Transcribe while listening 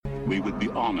We would be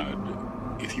honored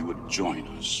if you would join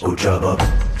us. Ojaba.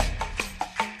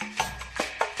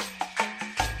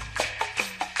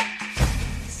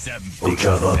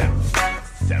 Ojaba.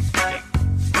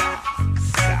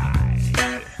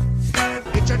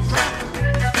 It's a trap.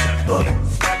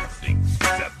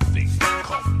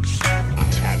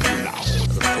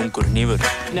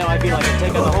 Now I feel like I'm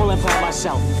taking the whole empire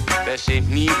myself. Þessi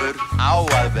hnífur á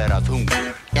að vera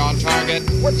tungur. Stay on target.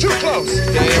 We're too close.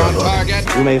 Stay on target.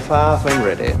 You may fire when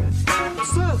ready.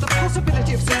 Sir, the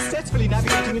possibility of successfully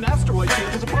navigating an asteroid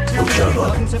field is approximately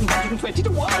 3,720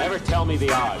 to 1. Never tell me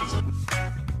the odds.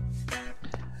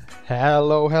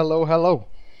 Hello.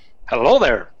 Hello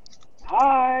there.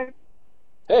 Hi.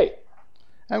 Hey.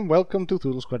 And welcome to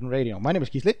Thule Squadron Radio. My name is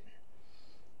Gisli.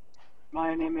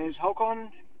 My name is Håkon.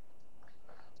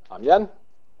 I'm Jan.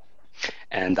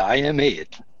 And I am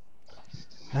it.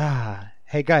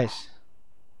 Hey guys.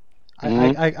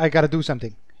 I gotta do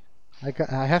something. I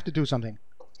have to do something.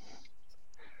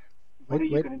 What are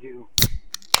you gonna do?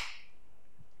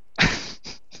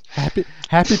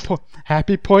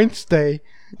 Happy Points Day.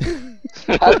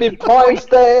 Happy Points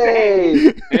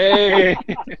Day! Hey!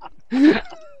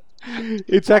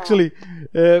 It's actually,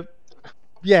 the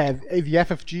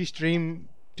FFG stream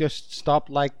just stopped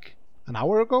like an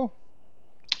hour ago.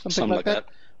 Something like that.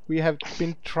 We have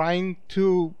been trying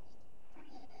to,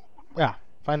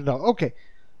 find it out. Okay.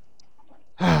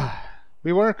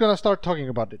 We weren't gonna start talking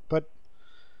about it, but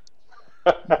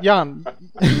Jan.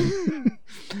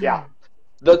 Yeah.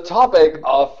 The topic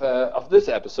of this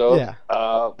episode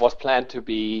was planned to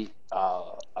be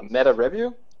a meta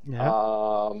review. Yeah.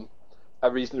 I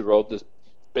recently wrote this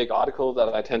big article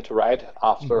that I tend to write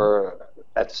after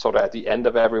at the end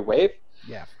of every wave.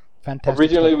 Yeah, fantastic.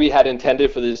 Originally, we had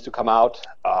intended for this to come out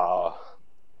around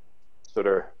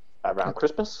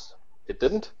Christmas. It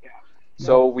didn't. Yeah.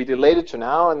 So we delayed it to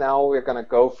now, and now we're going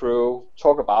to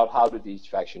talk about how did each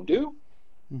faction do,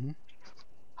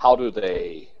 how does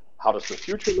the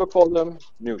future look for them,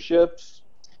 new ships,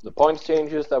 the points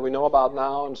changes that we know about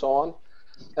now, and so on,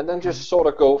 and then just sort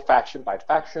of go faction by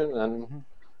faction and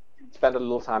spend a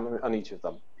little time on each of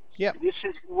them. Yeah. This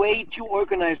is way too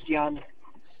organized, Jan.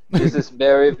 This is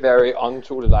very, very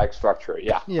Untool-like structure.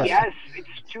 Yeah. Yes,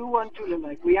 it's too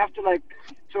Untool-like. We have to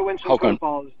throw in some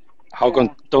curveballs.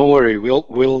 Håkon, don't worry,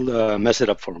 we'll mess it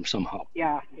up for him somehow.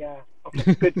 Yeah.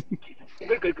 Okay, good.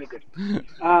 good.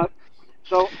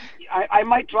 So I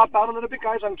might drop out a little bit,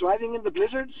 guys. I'm driving in the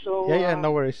blizzard, so. Yeah.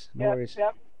 No worries. Yep.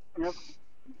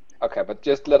 Okay, but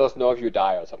just let us know if you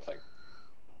die or something.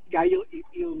 Yeah,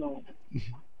 you'll know.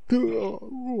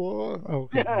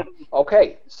 Okay.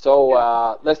 Okay,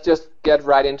 so let's just get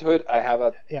right into it. I have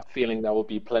a feeling there will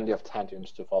be plenty of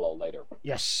tangents to follow later.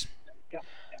 Yes. Yeah.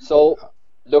 So,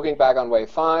 looking back on Wave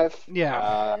 5,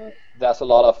 there's a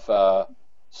lot of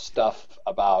stuff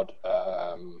about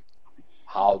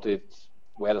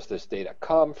where does this data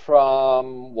come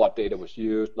from, what data was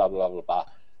used, blah, blah, blah, blah.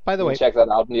 By the way, check that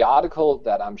out in the article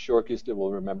that I'm sure Gisli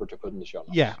will remember to put in the show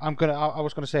notes. Yeah, I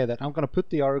was gonna say that I'm gonna put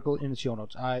the article in the show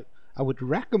notes. I would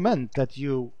recommend that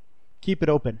you keep it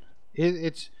open.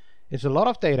 It's a lot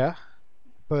of data,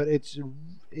 but it's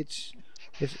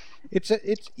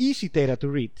easy data to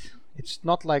read. It's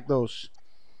not like those.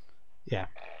 Yeah,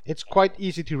 it's quite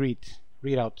easy to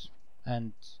read out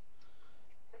and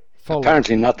follow.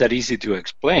 Apparently not that easy to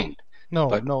explain. No.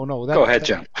 Go ahead,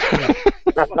 John. Yeah.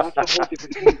 Well, that's a whole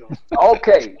different thing, though.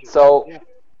 Okay, so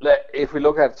if we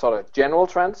look at sort of general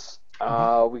trends,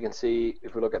 we can see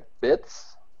if we look at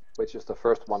bits, which is the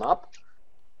first one up,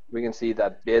 we can see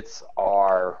that bits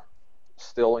are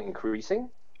still increasing,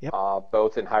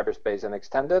 both in hyperspace and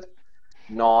extended,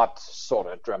 not sort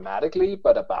of dramatically,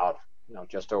 but about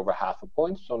just over half a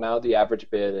point. So now the average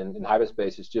bit in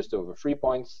hyperspace is just over 3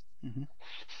 points, and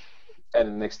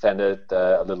in extended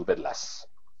a little bit less.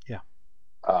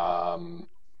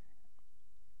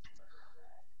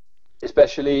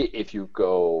 Especially if you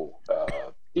go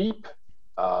deep,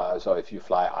 so if you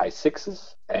fly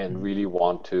I6s and really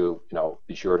want to,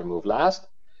 be sure to move last,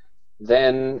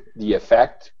 then the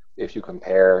effect, if you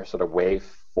compare sort of Wave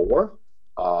 4,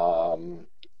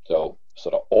 so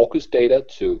sort of AUKUS data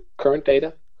to current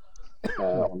data,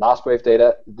 last wave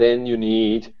data, then you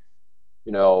need,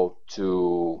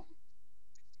 to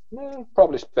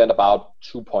probably spend about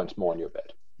 2 points more on your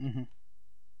bid.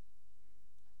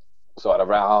 So at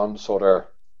around sort of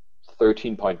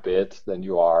 13-point bids, then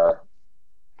you are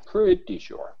pretty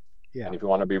sure. Yeah. And if you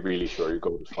want to be really sure, you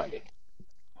go to 20.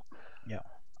 Yeah.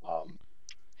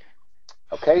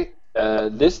 Okay.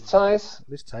 List size.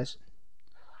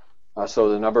 So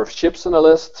the number of ships in a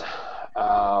list.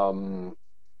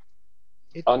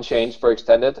 unchanged for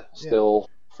extended, still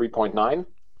 3.9.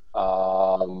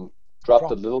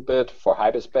 Dropped a little bit for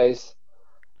hyperspace.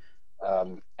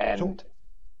 And So,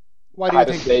 why do you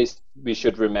think? hyperspace, we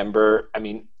should remember, I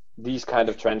mean, these kind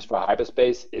of trends for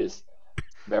hyperspace is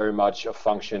very much a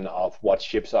function of what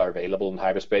ships are available in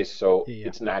hyperspace. So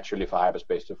it's naturally for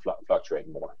hyperspace to fluctuate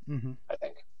more, I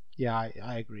think. Yeah,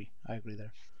 I agree. I agree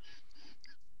there.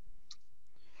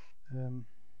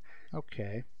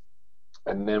 Okay.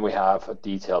 And then we have a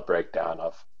detailed breakdown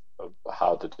of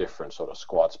how the different sort of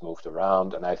squads moved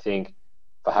around. And I think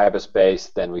for hyperspace,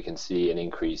 then we can see an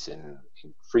increase in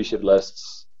free ship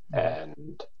lists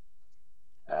and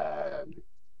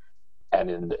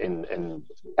in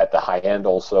at the high end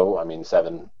also. I mean,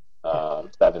 seven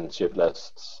ship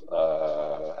lists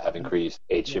have increased,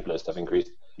 8 ship lists have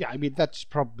increased. Yeah, I mean that's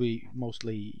probably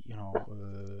mostly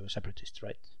separatists,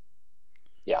 right?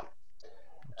 Yeah.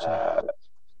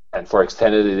 And for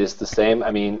extended, it is the same.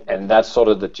 I mean, and that's sort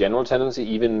of the general tendency.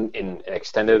 Even in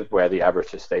extended, where the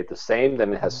average has stayed the same,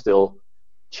 then it has still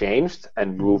changed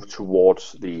and moved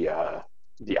towards the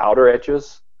outer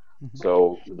edges.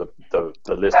 So the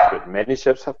list with many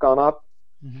ships have gone up,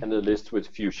 and the list with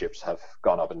few ships have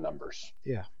gone up in numbers.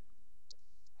 Yeah.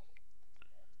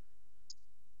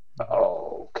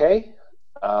 Okay.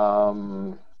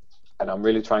 And I'm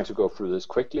really trying to go through this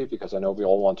quickly because I know we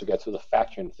all want to get to the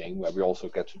faction thing where we also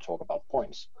get to talk about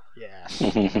points. Yeah.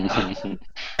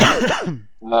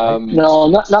 No,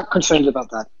 not concerned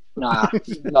about that. Nah.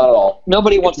 Not at all.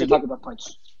 Nobody wants to talk about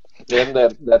points. Then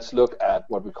let's look at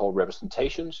what we call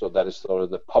representation. So that is sort of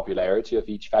the popularity of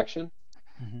each faction.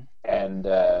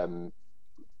 And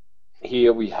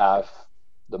here we have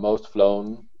the most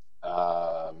flown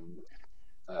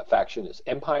faction is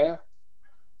Empire,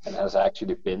 and has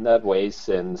actually been that way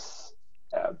since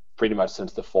pretty much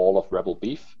since the fall of Rebel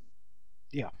Beef.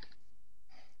 Yeah.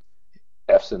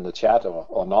 F's in the chat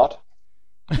or not.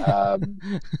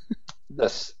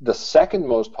 The second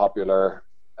most popular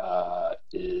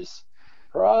is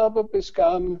probably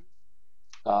Scum,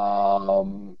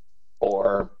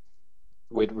 or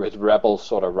with Rebels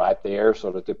sort of right there,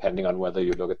 sort of depending on whether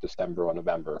you look at December or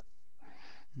November.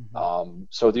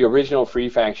 So the original 3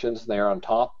 factions, they're on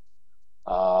top.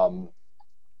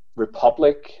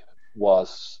 Republic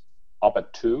was up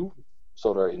at 2,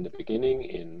 sort of in the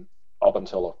beginning, up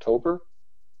until October,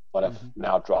 but have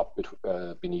now dropped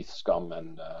beneath Scum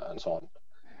and so on.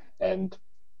 And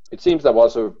it seems there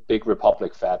was a big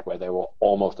Republic fad where they were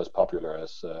almost as popular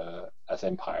as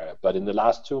Empire, but in the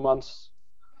last 2 months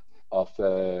of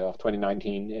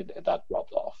 2019, that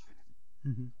dropped off.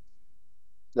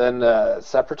 Then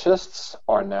Separatists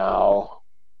are now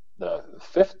the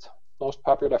 5th most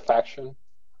popular faction.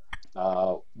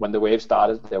 When the wave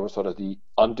started, they were sort of the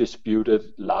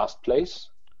undisputed last place.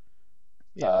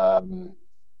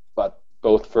 But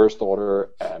both First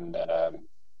Order and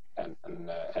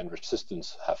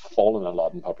Resistance have fallen a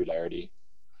lot in popularity.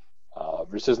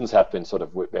 Resistance have been sort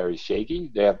of very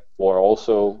shaky. They were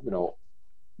also,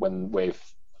 when Wave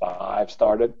 5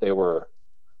 started, they were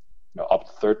up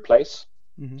to 3rd place,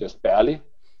 just barely.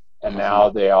 And now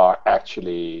they are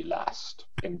actually last,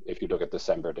 if you look at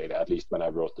December data, at least when I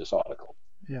wrote this article.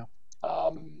 Yeah.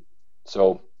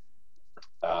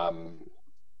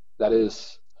 That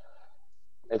is,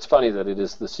 it's funny that it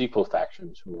is the sequel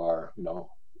factions who are,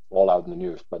 all out in the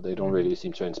news, but they don't really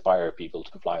seem to inspire people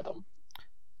to fly them.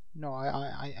 No,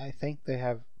 I think they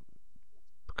have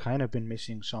kind of been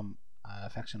missing some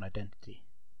faction identity.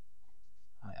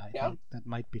 I think that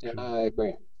might be true. I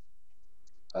agree.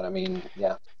 But I mean,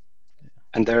 yeah.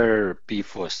 And their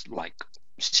beef was like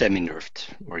semi-nerfed,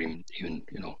 or even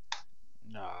No,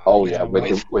 oh yeah,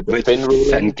 with the Finn ruling.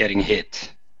 Fenn getting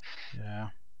hit.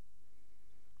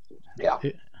 Yeah,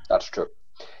 that's true.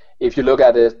 If you look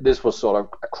at it, this was sort of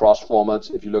across formats.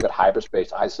 If you look at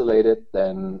hyperspace isolated,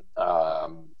 then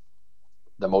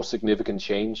the most significant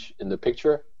change in the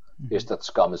picture is that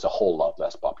Scum is a whole lot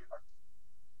less popular,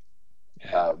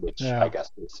 which I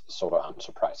guess is sort of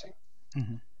unsurprising.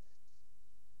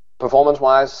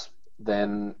 Performance-wise,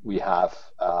 then we have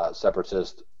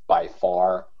Separatist by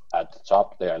far at the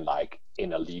top. They're like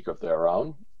in a league of their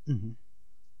own.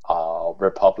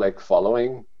 Republic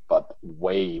following, but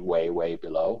way, way, way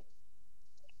below.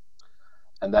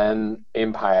 And then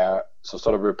Empire, so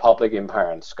sort of Republic,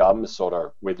 Empire, and Scum is sort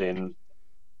of within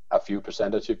a few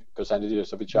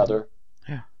percentages of each other.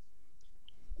 Yeah.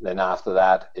 Then after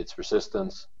that, it's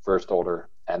Resistance, First Order,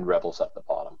 and Rebels at the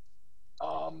bottom.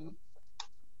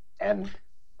 And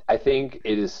I think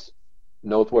it is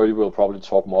noteworthy. We'll probably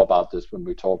talk more about this when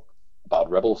we talk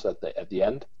about Rebels at the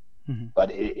end.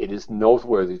 But it is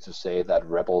noteworthy to say that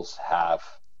Rebels have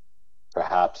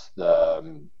perhaps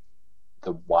the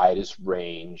widest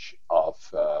range of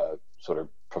sort of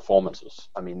performances.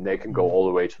 I mean, they can go all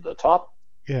the way to the top,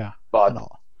 Yeah. but No.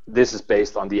 this is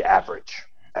based on the average,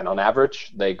 and on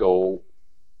average, they go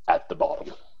at the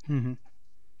bottom. Mm-hmm.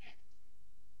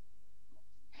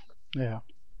 Yeah.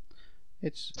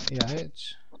 It's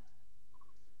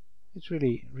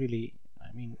really, really.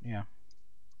 I mean, yeah.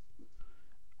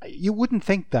 You wouldn't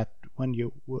think that when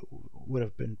you would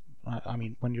have been. I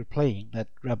mean, when you're playing, that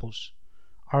rebels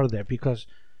are there, because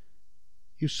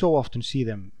you so often see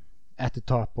them at the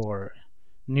top or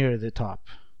near the top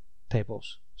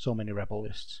tables. So many rebel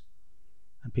lists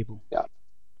and people. Yeah.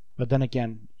 But then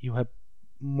again, you have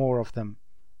more of them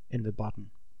in the bottom.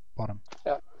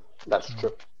 Yeah, that's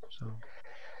true. So.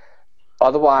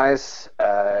 Otherwise,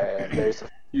 there's a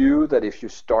few that if you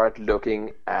start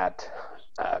looking at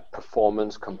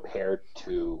performance compared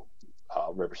to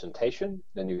representation,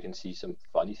 then you can see some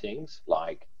funny things,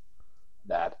 like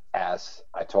that, as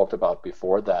I talked about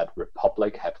before, that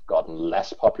Republic had gotten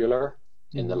less popular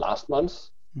in the last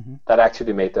months. Mm-hmm. That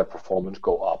actually made their performance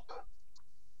go up.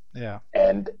 Yeah.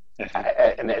 And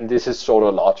this is sort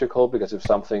of logical, because if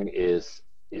something is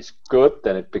good,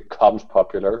 then it becomes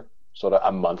popular sort of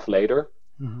a month later.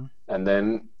 Mm-hmm. And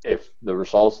then if the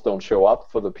results don't show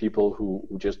up for the people who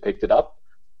just picked it up,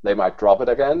 they might drop it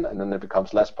again, and then it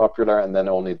becomes less popular, and then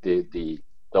only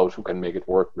those who can make it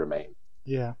work remain.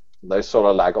 Yeah. There's sort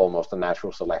of like almost a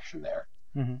natural selection there.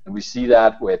 Mm-hmm. And we see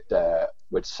that with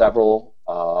several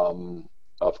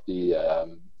of the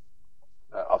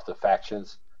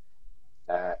factions,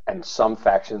 and some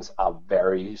factions are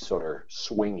very sort of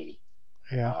swingy.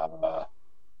 Yeah.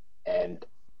 And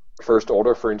First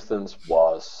Order, for instance,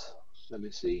 was, let me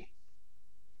see,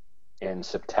 in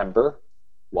September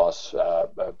was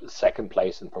second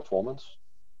place in performance,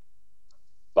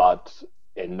 but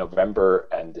in November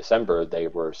and December they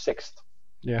were sixth.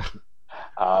 Yeah.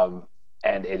 And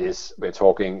we're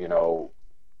talking, of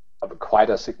quite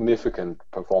a significant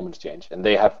performance change, and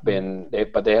they have been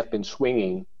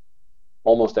swinging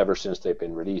almost ever since they've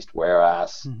been released,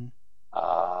 whereas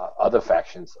other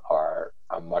factions are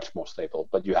much more stable,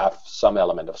 but you have some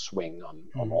element of swing on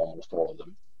almost all of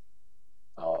them.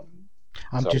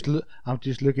 I'm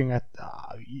just looking at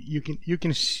you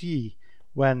can see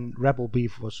when Rebel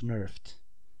Beef was nerfed.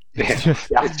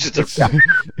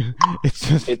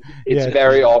 It's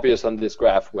very obvious on this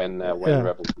graph when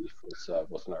Rebel Beef was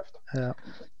nerfed.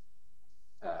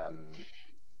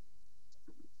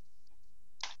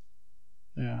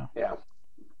 Yeah. Yeah.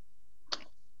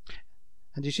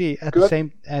 And you see, at the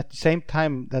same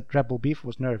time that Rebel Beef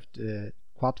was nerfed,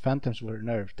 Quad Phantoms were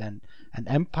nerfed, and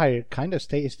Empire kind of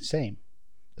stays the same.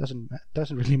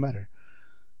 Doesn't really matter.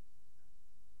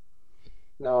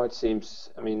 No, it seems.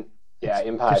 I mean,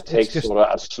 Empire takes sort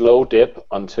of a slow dip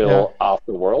until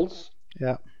after Worlds.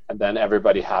 Yeah. And then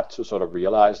everybody had to sort of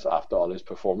realize after all his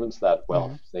performance that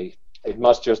it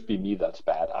must just be me that's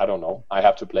bad. I don't know. I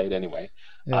have to play it anyway.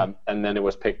 Yeah. And then it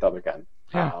was picked up again.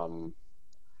 Yeah.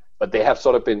 But they have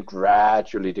sort of been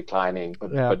gradually declining,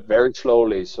 but very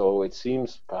slowly. So it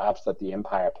seems perhaps that the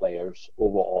Empire players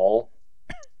overall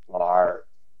are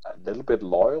a little bit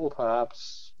loyal,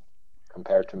 perhaps,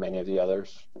 compared to many of the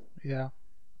others. Yeah.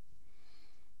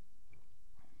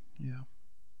 Yeah.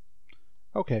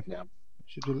 Okay. Yeah.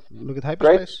 Should we look at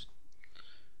hyperspace?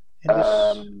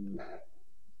 In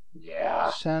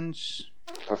this sense.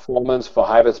 Performance for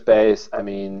hyperspace. I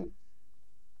mean,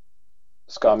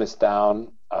 Scum is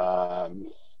down.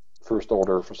 First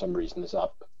Order for some reason is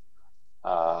up.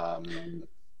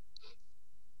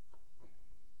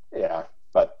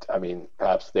 But I mean,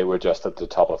 perhaps they were just at the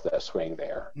top of their swing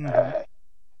there. Mm-hmm.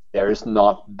 There is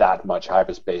not that much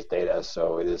hyperspace data,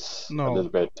 so it is a little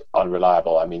bit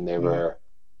unreliable. I mean, they weren't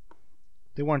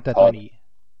that many.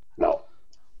 No.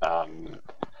 I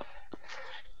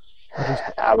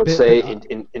would say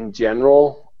in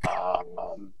general,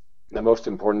 the most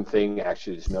important thing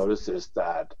actually to notice is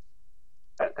that,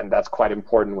 and that's quite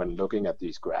important when looking at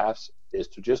these graphs, is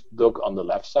to just look on the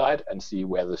left side and see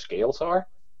where the scales are.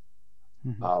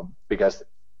 Mm-hmm. Because,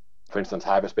 for instance,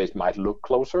 hyperspace might look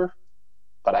closer,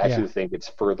 but I actually think it's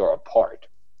further apart.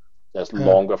 There's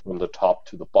longer from the top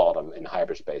to the bottom in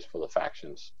hyperspace for the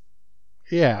factions.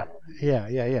 Yeah.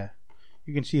 You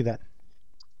can see that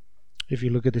if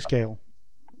you look at the scale.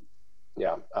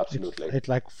 Yeah, absolutely. It's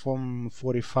like from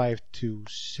 45 to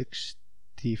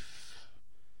 60.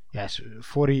 Yes,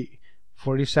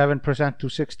 47% to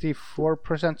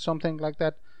 64%, something like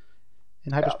that,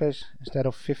 in hyperspace, instead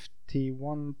of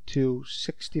 51 to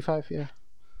 65. Yeah.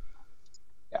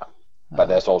 But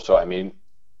there's also, I mean,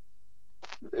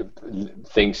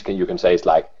 you can say it's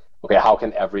like okay, how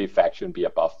can every faction be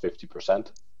above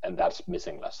 50%? And that's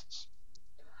missing lists.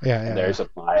 And there is a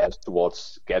bias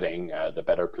towards getting the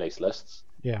better placed lists.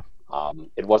 Yeah.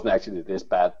 It wasn't actually this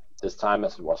bad this time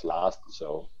as it was last,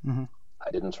 so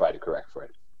I didn't try to correct for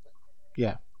it.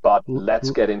 Yeah. But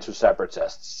let's get into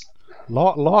separatists.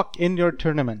 Lock in your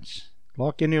tournaments.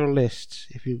 Lock in your lists.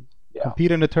 If you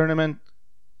compete in a tournament,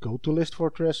 go to List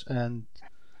Fortress and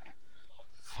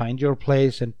find your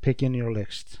place and pick in your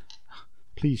list.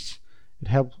 Please. It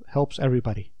helps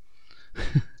everybody.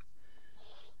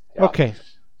 Okay.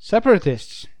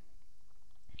 Separatists.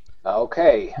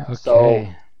 Okay. So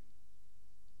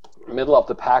middle of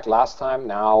the pack last time,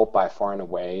 now by far and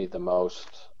away the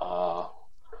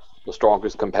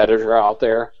strongest competitor out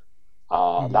there.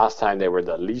 Last time they were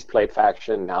the least played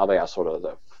faction. Now they are sort of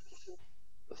the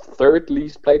third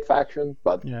least played faction,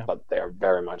 but they're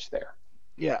very much there.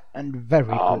 Yeah, and very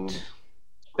good.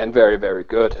 And very, very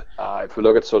good. If we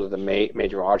look at sort of the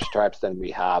major archetypes, then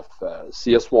we have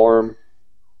Seer Swarm,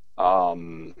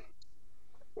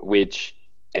 which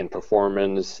in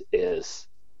performance is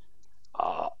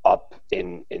up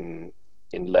in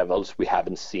levels we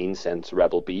haven't seen since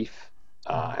Rebel Beef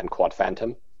and Quad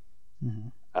Phantom.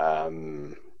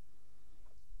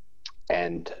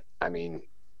 And I mean,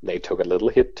 they took a little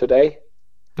hit today,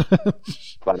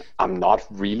 but I'm not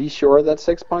really sure that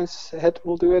 6 points hit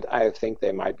will do it. I think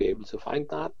they might be able to find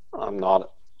that. I'm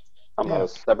not a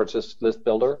separatist list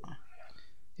builder.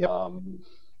 Yep.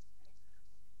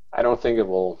 I don't think it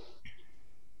will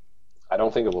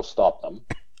stop them.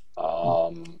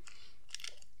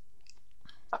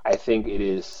 I think it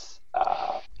is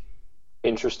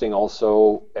interesting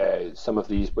also, some of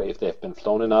these, if they've been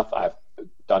flown enough, I've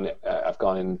gone in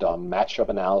and done matchup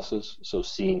analysis, so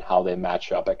seeing how they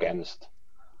match up against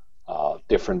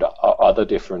different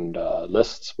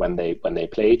lists when they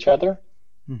play each other.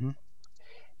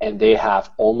 And they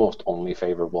have almost only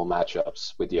favorable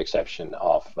matchups, with the exception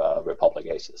of Republic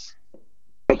Aces.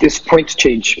 But this points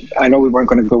change, I know we weren't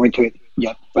going to go into it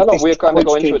yet. No, we're going to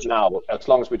go into it now, as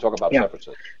long as we talk about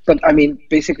separatists. But I mean,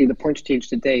 basically, the points change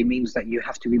today means that you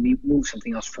have to remove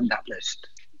something else from that list.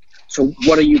 So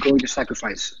what are you going to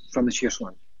sacrifice from the Seer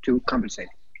Swarm to compensate?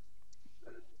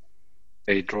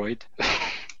 A droid.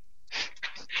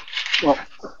 Well,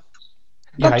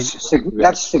 that's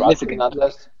significant. That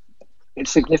list?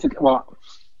 It's significant. Well,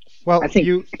 I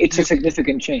think it's a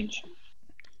significant change.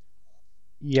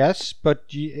 Yes, but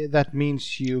that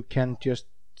means you can just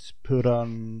put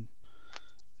on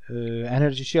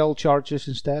energy shell charges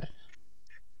instead.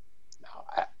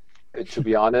 To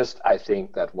be honest, I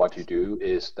think that what you do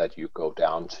is that you go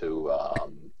down to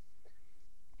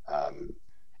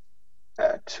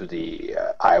the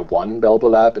I-1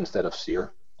 Belbelab instead of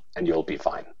Seer, and you'll be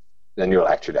fine. Then you'll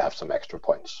actually have some extra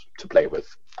points to play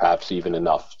with, perhaps even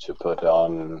enough to put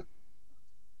on.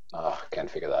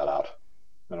 Can't figure that out.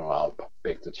 I don't know how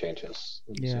big the change is.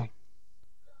 Yeah.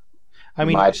 I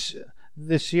mean,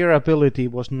 the Seer ability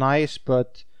was nice,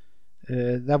 but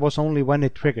that was only when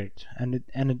it triggered, and it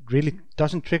really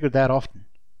doesn't trigger that often.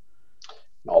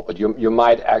 No, but you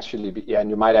might actually be and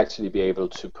you might actually be able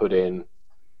to put in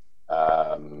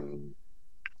your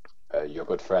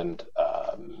good friend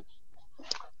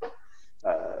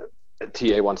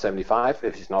TA-175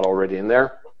 if he's not already in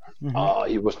there.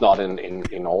 He was not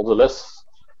in all the lists.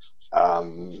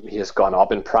 He has gone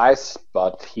up in price,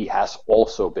 but he has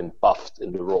also been buffed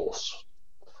in the rules.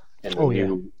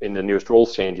 In the newest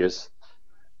rules changes,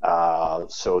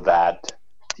 so that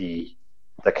the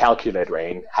calculate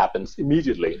rain happens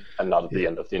immediately and not at the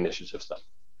end of the initiative step.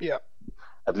 Yeah.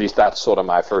 At least that's sort of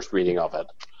my first reading of it.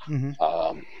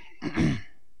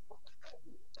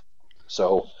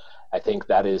 So I think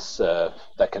that is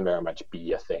that can very much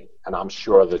be a thing, and I'm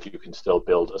sure that you can still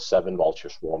build a 7 Vulture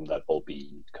Swarm that will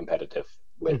be competitive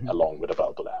with along with a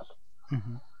Belbelab.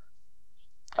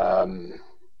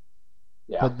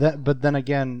 Yeah. But then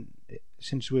again,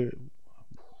 since we're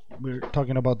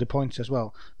talking about the points as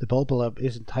well, the Belbelab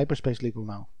isn't hyperspace legal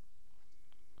now.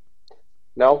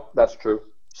 No, that's true.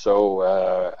 So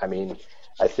I mean,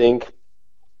 I think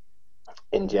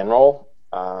in general.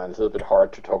 It's a little bit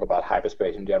hard to talk about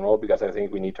hyperspace in general because I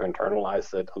think we need to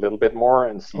internalize it a little bit more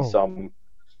and see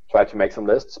try to make some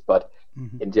lists. But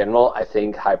in general, I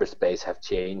think hyperspace have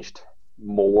changed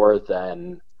more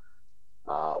than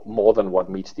what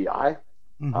meets the eye.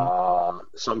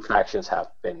 Some factions have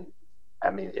been. I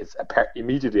mean, it's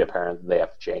immediately apparent they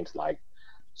have changed. Like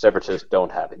Separatists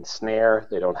don't have Ensnare,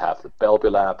 they don't have the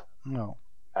Belbelab. No.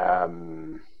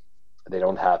 They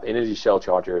don't have energy shell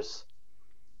chargers.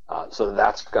 So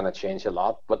that's going to change a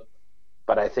lot, but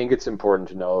I think it's important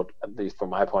to note, at least from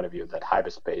my point of view, that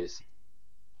hyperspace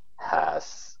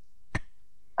has.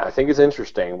 I think it's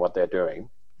interesting what they're doing,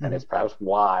 and it's perhaps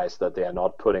wise that they are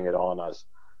not putting it on as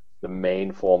the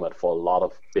main format for a lot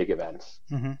of big events.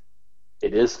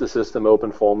 It is the system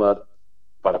open format,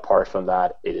 but apart from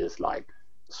that, it is like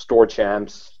Store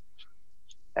Champs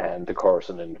and the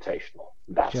Coruscant Invitational.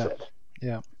 That's it.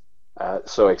 Yeah.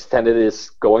 So Extended is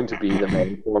going to be the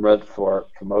main format for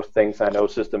most things. I know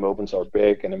system opens are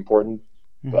big and important,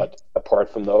 but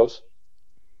apart from those,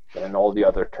 and all the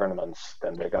other tournaments,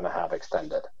 then they're going to have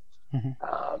Extended.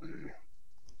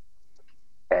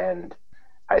 And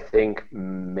I think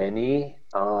many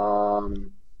or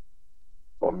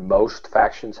most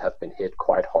factions have been hit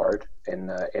quite hard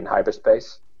in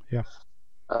hyperspace. Yeah.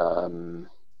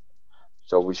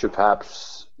 So we should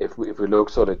perhaps, if we look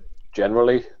sort of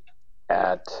generally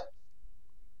at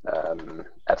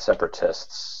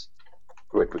separatists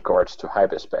with regards to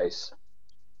hyperspace,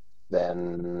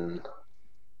 then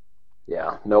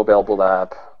no Belbull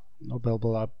Lab. No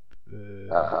Belbull Lab.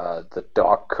 The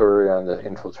Dark Courier and the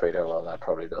Infiltrator, well, that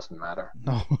probably doesn't matter.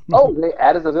 No. Oh, they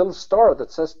added a little star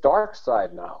that says Dark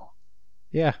Side now.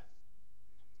 Yeah.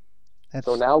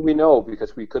 So now we know,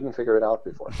 because we couldn't figure it out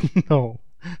before. No.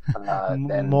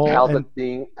 Then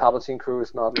Palpatine Crew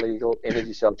is not legal.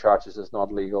 Energy Cell Charges is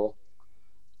not legal.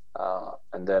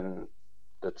 And then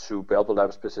the 2 Belbull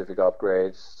Lab specific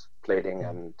upgrades, plating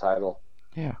and title.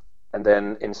 Yeah. And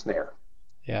then Ensnare.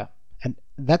 Yeah. And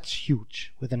that's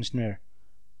huge with Ensnare.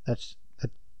 That's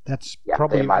Yeah,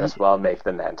 probably... they might as well make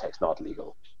the Nantex not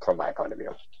legal, from my point of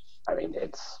view. I mean,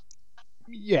 it's...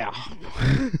 Yeah.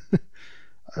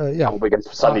 Yeah.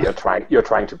 Because suddenly you're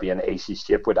trying to be an AC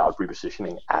ship without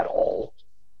repositioning at all.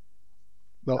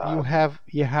 Well,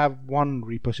 you have one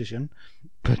reposition,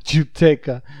 but you take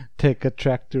a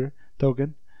tractor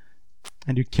token,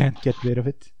 and you can't get rid of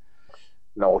it.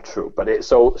 No, true, but it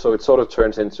sort of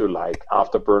turns into like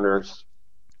afterburners.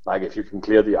 Like if you can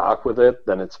clear the arc with it,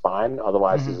 then it's fine.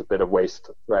 Otherwise, it's a bit of waste,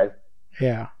 right?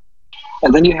 Yeah.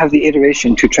 And then you have the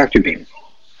iteration to tractor beam.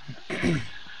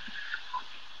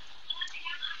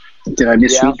 Did I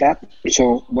misread that?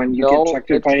 So when you get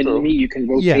tractored by an enemy, you can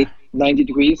rotate 90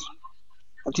 degrees.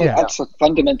 That's a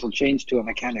fundamental change to a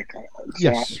mechanic.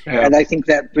 Yes. And I think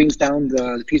that brings down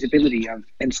the feasibility of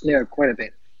Ensnare quite a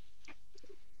bit.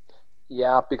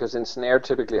 Yeah, because Ensnare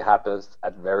typically happens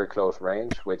at very close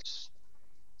range,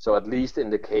 so at least in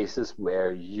the cases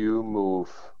where you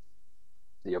move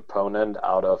the opponent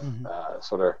out of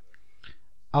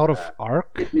out of arc.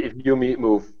 If you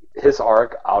move his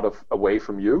arc away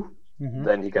from you,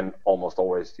 then he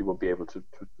will be able to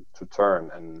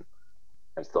turn and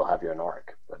still have you an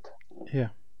arc. But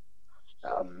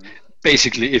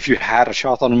basically, if you had a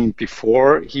shot on him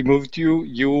before he moved you,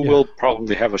 you will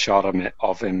probably have a shot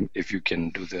of him if you can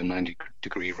do the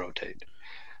 90-degree rotate.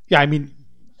 Yeah, I mean...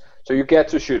 So you get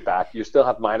to shoot back. You still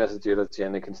have minus agility,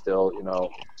 and it can still,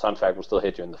 Sunfac will still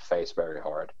hit you in the face very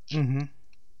hard.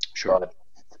 Sure. But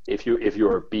if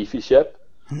you're a beefy ship,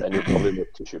 then you probably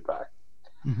look to shoot back.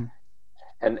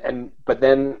 But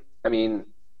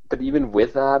even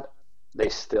with that, they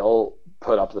still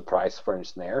put up the price for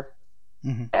Ensnare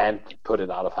and put it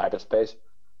out of hyperspace.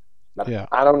 But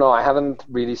I don't know. I haven't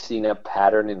really seen a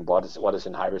pattern in what is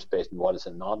in hyperspace and what is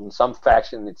not. In some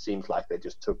faction, it seems like they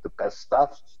just took the best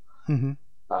stuff.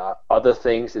 Other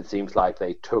things, it seems like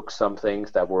they took some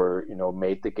things that were,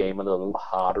 made the game a little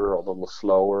harder or a little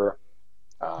slower,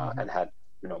 and had,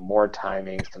 more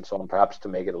timings and so on, perhaps to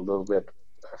make it a little bit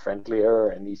friendlier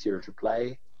and easier to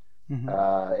play in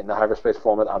the hyperspace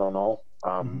format. I don't know.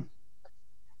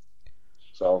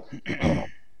 So, I don't know.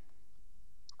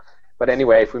 But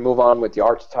anyway, if we move on with the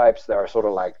archetypes, there are sort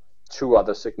of like 2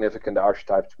 other significant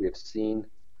archetypes we have seen.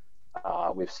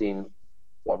 We've seen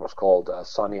what was called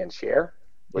Sonny and Cher,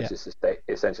 which is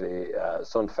essentially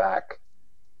Sunfac,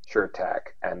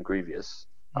 Shurtak, and Grievous,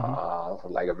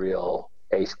 like a real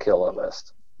ace killer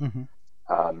list.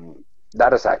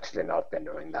 That has actually not been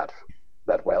doing that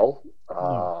well.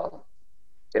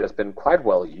 It has been quite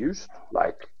well used,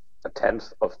 like a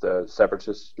 10th of the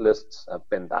separatist lists have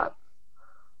been that.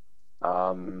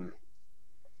 And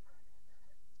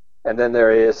then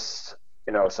there is,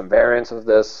 some variants of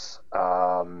this.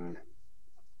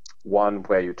 One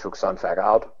where you took Sunfac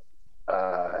out,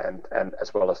 and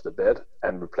as well as the bid,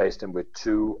 and replaced him with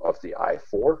 2 of the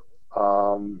I4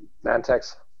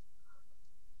 Nantex.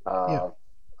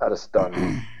 That is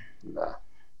done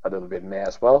a little bit meh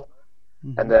as well.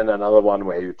 And then another one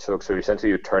where you took, so essentially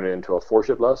you turn it into a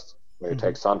 4-ship list, where you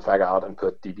take Sunfac out and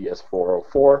put DBS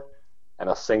 404 and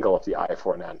a single of the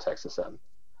I4 Nantexes in.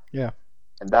 Yeah.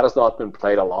 And that has not been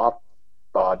played a lot,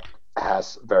 but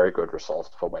has very good results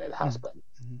for when it has been.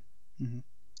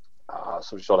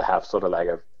 So we sort of have sort of like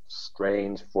a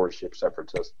strange 4-ship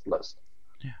separatist list.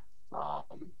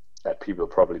 That people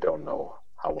probably don't know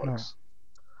how it works.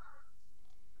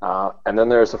 And then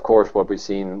there's, of course, what we've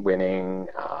seen winning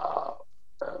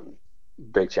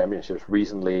big championships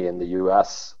recently in the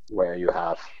US, where you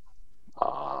have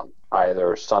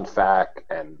either Sunfac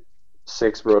and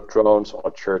 6 rogue drones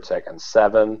or Chertek and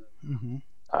 7,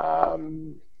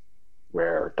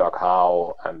 where Doc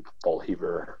Howe and Paul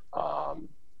Heaver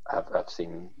have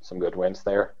seen some good wins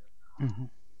there.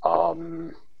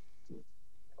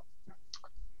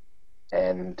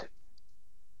 And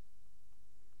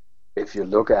if you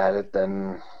look at it,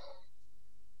 then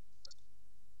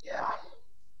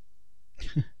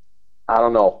I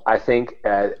don't know. I think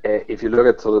if you look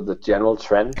at sort of the general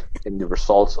trend in the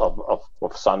results of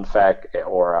Sunfac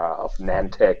or of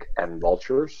Nantec and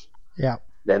Vultures,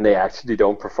 then they actually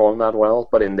don't perform that well.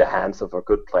 But in the hands of a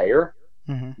good player,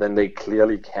 then they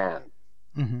clearly can.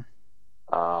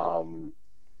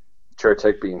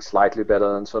 Chertek being slightly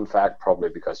better than Sunfac, probably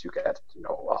because you get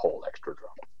a whole extra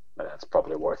drop, and that's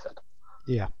probably worth it.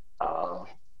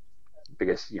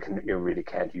 Because you really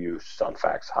can't use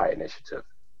Sunfac's high initiative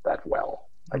that well,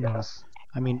 I guess.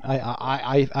 I mean,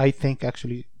 I think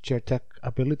actually Chertek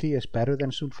ability is better than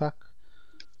Sunfac,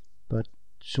 but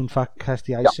Sunfac has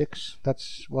the I6.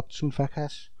 That's what Sunfac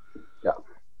has.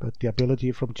 But the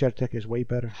ability from Chertek is way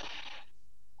better.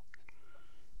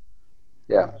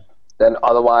 Then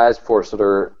otherwise, for sort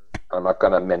of, I'm not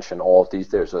going to mention all of these.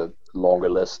 There's a longer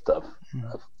list of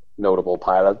notable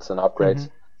pilots and upgrades.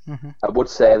 I would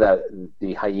say that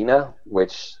the Hyena,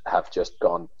 which have just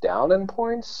gone down in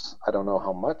points, I don't know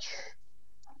how much.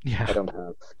 I don't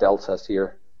have deltas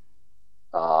here.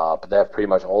 But they have pretty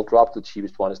much all dropped. The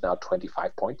cheapest one is now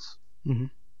 25 points.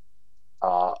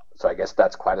 So I guess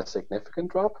that's quite a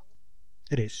significant drop.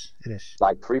 It is.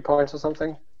 Like 3 points or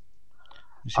something.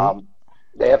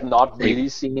 They have not really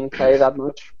seen play that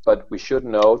much, but we should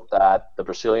note that the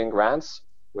Brazilian Grants,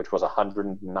 which was a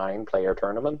 109-player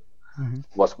tournament,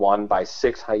 was won by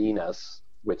 6 Hyenas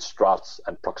with struts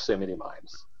and proximity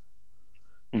mines.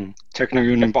 Techno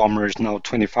Union Bomber is now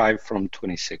 25 from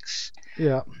 26.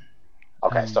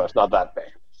 Okay, so it's not that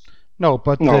big.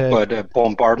 But a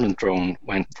bombardment drone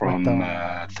went from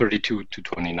 32 to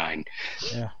 29.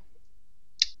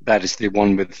 That is the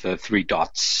one with the 3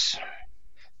 dots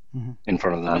in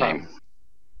front of the name.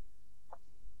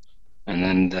 And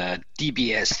then the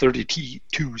DBS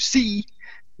 32C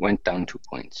went down 2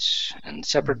 points. And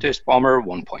Separatist Bomber,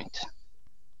 1 point.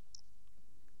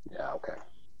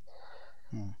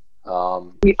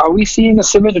 Are we seeing a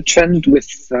similar trend with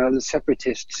the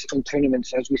Separatists in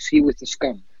tournaments as we see with the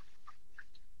Scum?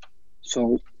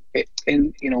 So,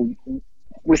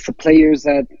 with the players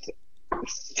that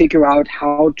figure out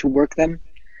how to work them,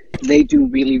 they do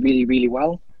really, really, really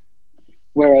well,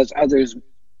 whereas others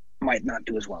might not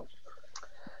do as well.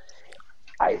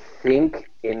 I think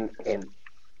in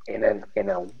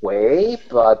a way,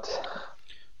 but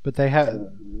they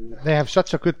have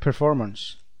such a good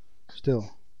performance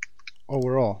still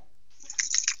overall.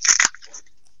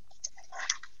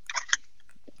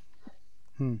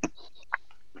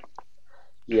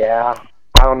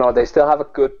 I don't know. They still have a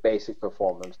good basic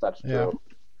performance. That's true.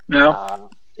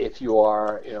 If you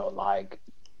are, like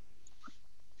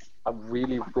a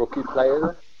really rookie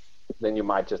player, then you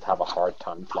might just have a hard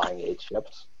time flying 8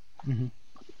 ships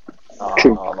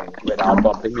without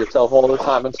bumping yourself all the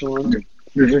time and so on.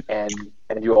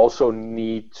 And you also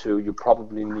you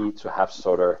probably need to have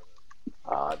sort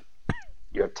of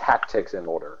your tactics in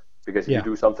order, because if you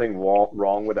do something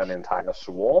wrong with an entire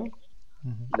swarm,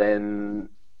 then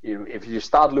if you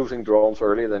start losing drones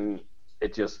early, then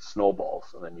it just snowballs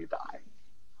and then you die.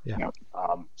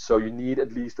 So you need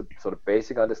at least a sort of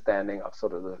basic understanding of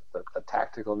sort of the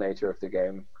tactical nature of the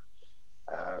game,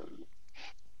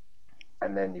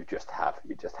 and then you just have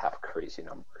crazy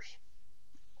numbers.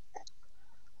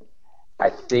 I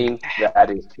think that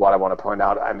is what I want to point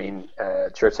out. I mean,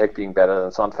 Chertek being better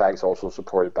than Sunfac is also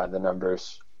supported by the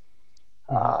numbers.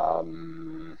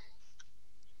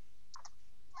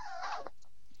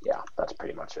 That's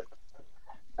pretty much it.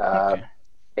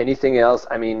 Anything else?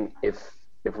 I mean, if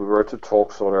we were to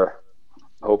talk sort of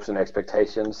hopes and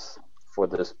expectations for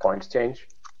this points change,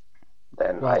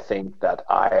 then I think that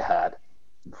I had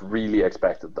really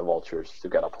expected the Vultures to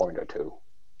get a point or two.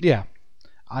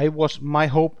 My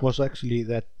hope was actually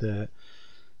that the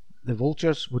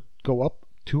Vultures would go up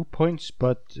 2 points,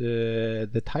 but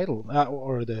the title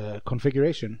or the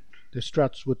configuration, the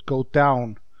struts would go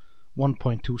down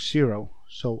 1.20,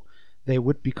 so they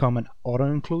would become an auto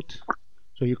include.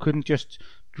 So you couldn't just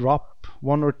drop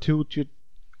 1 or 2 to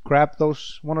grab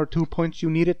those 1 or 2 points you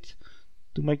needed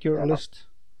to make your list.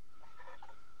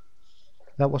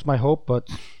 That was my hope, but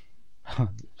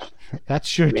that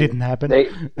didn't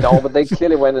happen. But they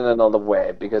clearly went in another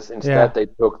way, because instead they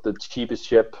took the cheapest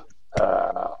ship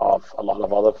of a lot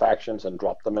of other factions and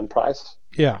dropped them in price.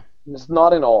 Yeah. It's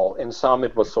not in all. In some,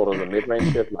 it was sort of the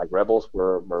mid-range ship, like Rebels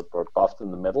were buffed in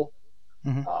the middle.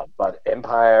 Mm-hmm. But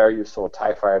Empire, you saw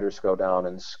TIE fighters go down,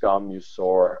 and Scum, you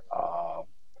saw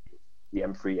the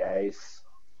M3As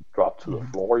drop to the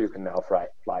floor. You can now fly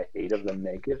 8 of them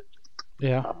naked.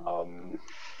 Yeah.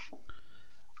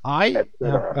 Right?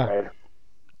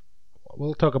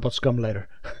 We'll talk about Scum later.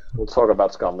 We'll talk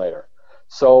about Scum later.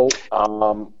 So,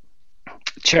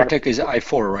 Chertek is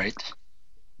I4, right?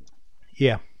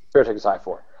 Yeah. Chertek is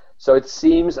I4. So it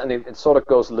seems, and it sort of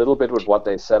goes a little bit with what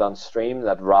they said on stream,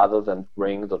 that rather than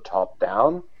bring the top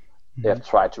down, they have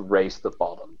tried to raise the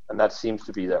bottom. And that seems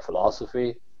to be their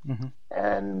philosophy. Mm-hmm.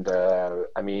 And,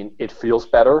 I mean, it feels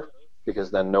better, because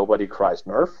then nobody cries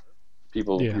nerf.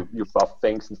 People, you buff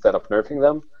things instead of nerfing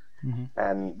them. Mm-hmm.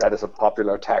 And that is a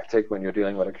popular tactic when you're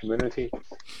dealing with a community.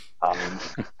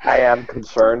 I am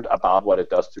concerned about what it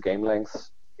does to game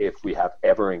lengths if we have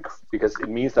ever because it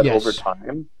means that over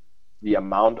time, the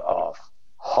amount of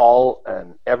hull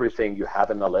and everything you have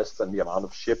in the list and the amount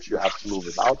of ships you have to move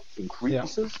about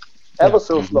increases ever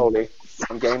so slowly,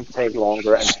 and games take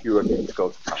longer and fewer games go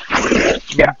to time.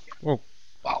 Yeah. Oh.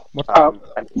 Wow.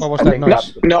 What was that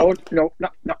noise? No.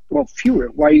 Well, fewer.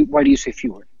 Why do you say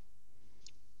fewer?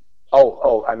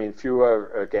 Oh, I mean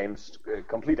fewer games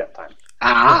complete at time.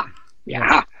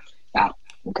 Yeah.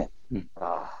 Okay.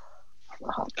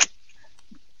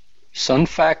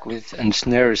 Sunfac with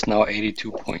Ensnare is now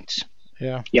 82 points.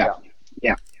 Yeah.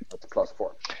 That's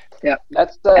 +4. Yeah.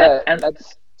 Let's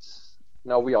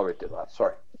no, we already did that.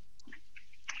 Sorry.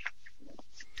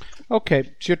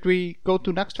 Okay, should we go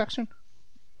to next faction?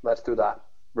 Let's do that.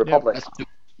 Republic. Yeah,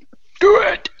 do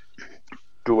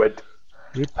it.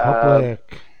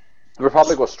 Republic. The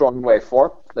Republic was strong in Wave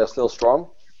 4. They're still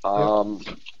strong.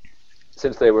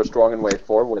 Since they were strong in Wave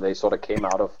 4, where they sort of came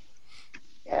out of,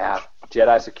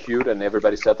 Jedis are cute, and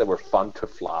everybody said they were fun to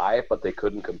fly, but they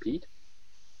couldn't compete.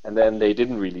 And then they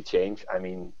didn't really change. I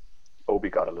mean, Obi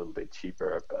got a little bit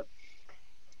cheaper, but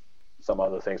some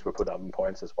other things were put up in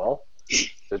points as well.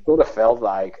 So it sort of felt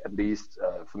like, at least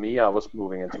for me, I was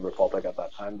moving into Republic at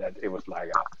that time, that it was like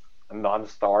a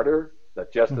non-starter,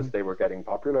 that just as they were getting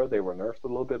popular, they were nerfed a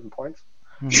little bit in points.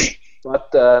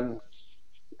 But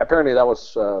apparently that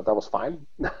was fine.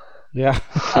 Yeah.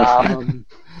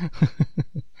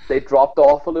 They dropped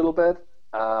off a little bit,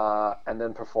 and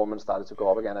then performance started to go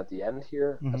up again at the end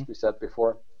here, as we said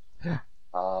before. Yeah.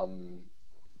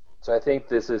 So I think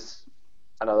this is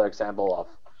another example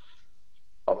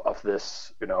of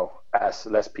this, as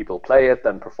less people play it,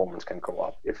 then performance can go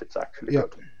up if it's actually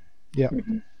good. Yeah.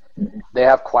 They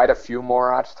have quite a few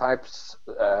more archetypes,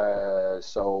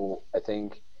 so I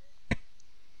think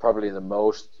probably the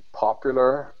most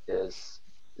popular is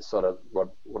sort of what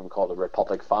we call the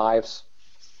Republic 5s,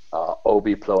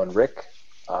 Obi, Plo, and Rick.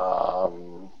 I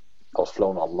was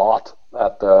flown a lot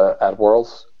at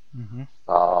Worlds.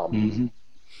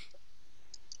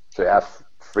 So you have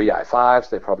 3 I5s.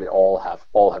 They probably all have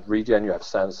regen. You have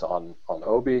sense on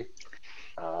Obi,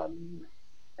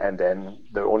 and then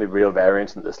the only real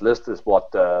variance in this list is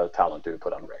what Talon do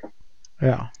put on Rick.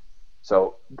 Yeah.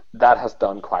 So that has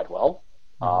done quite well.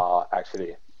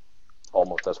 Actually,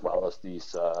 almost as well as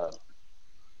these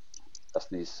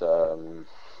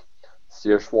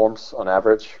Seer Swarms on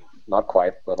average. Not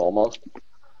quite, but almost.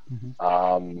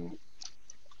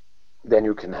 Then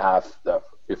you can have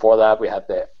before that we had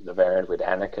the variant with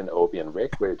Anakin, Obi, and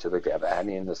Rick, where you typically have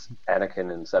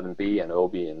Anakin in 7B and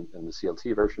Obi in the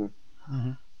CLT version.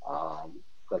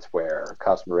 That's where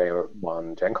Cosmo Ray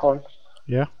won Gen Con.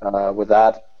 Yeah. With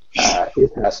that,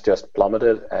 it has just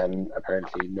plummeted, and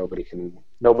apparently nobody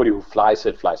who flies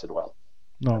it well.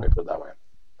 No. Let me put it that way.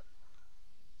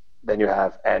 Then you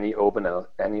have any Obi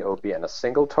and a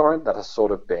single turret that has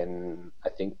sort of been, I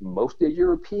think, mostly a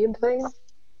European thing,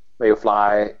 where you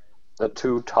fly the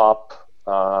 2 top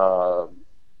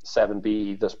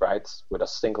 7B the sprites with a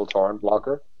single torrent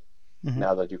blocker.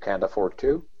 Now that you can't afford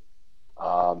 2,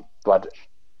 but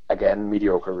again,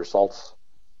 mediocre results.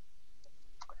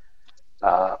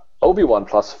 Obi-Wan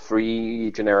plus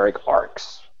 3 generic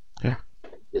arcs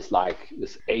is like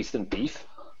this ace and beef.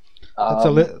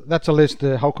 That's a list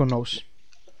Hauko knows.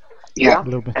 Yeah, a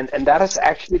little bit. And that has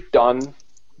actually done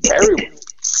very well.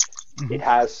 It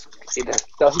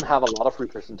doesn't have a lot of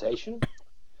representation.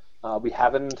 We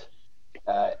haven't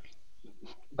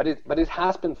but it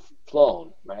has been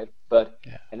flown, right?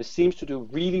 And it seems to do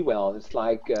really well. It's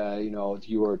like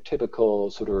your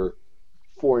typical sort of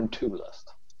 4-2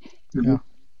 list. Yeah.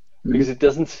 Because it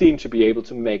doesn't seem to be able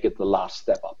to make it the last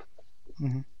step up.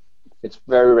 Mm-hmm. It's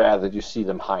very rare that you see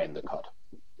them high in the cut.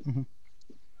 Mm-hmm.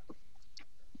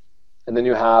 And then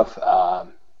you have,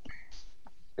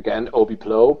 again, Obi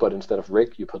Plo, but instead of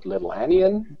Rick, you put Little Annie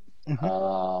in. Mm-hmm.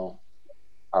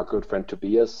 Our good friend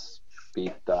Tobias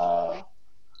beat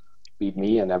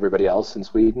me and everybody else in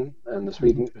Sweden, and the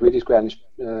Swedish Grand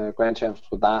Champs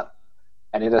with that.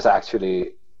 And it has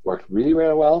actually worked really,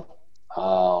 really well.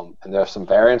 And there are some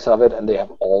variants of it, and they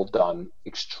have all done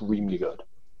extremely good.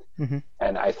 Mm-hmm.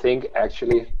 And I think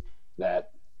actually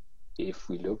that if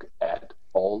we look at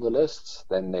all the lists,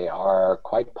 then they are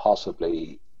quite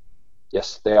possibly,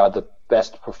 yes, they are the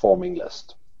best performing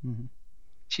list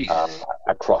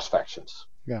across factions.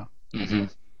 Yeah. Mm-hmm.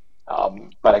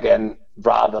 But again,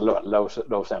 rather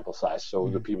low sample size, so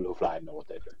the people who fly know what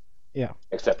they do. Yeah.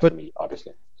 Except for me,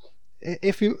 obviously.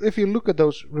 If you look at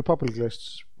those Republic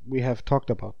lists we have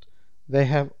talked about, they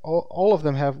have all of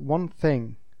them have one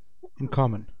thing in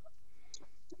common.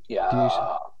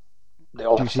 Yeah. They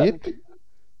all have 7B.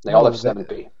 They all have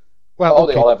 7B. Well,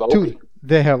 they all have OB.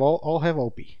 They have all have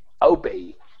OB. OB.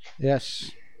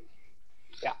 Yes.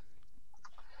 Yeah.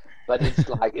 But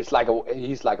he's like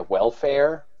a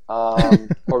welfare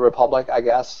for Republic, I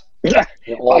guess. They're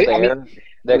all there.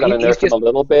 They're gonna nerf him a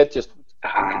little bit, just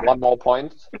 1 more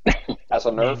point as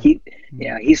a nerf.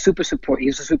 He's super support.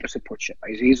 He's a super support ship.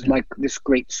 He's like this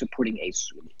great supporting ace.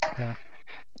 Yeah.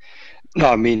 No,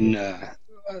 I mean,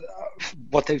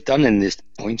 what they've done in this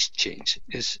points change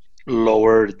is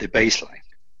lower the baseline.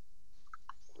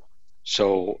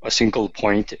 So a single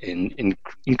point in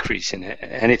increase in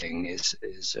anything is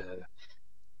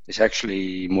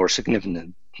actually more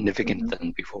significant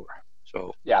than before.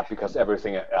 So yeah, because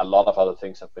a lot of other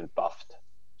things have been buffed.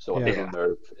 So a little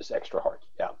nerf is extra hard.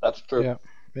 Yeah, that's true.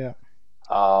 Yeah.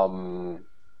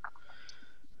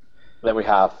 Then we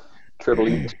have triple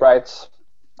E sprites.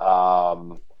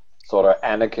 Sort of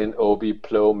Anakin, Obi,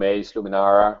 Plo, Mace,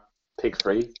 Luminara. Pick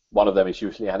 3. One of them is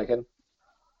usually Anakin.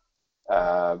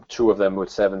 2 of them with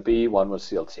 7B, 1 with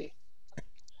CLT.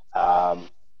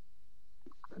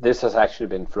 This has actually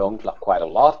been flown quite a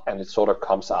lot, and it sort of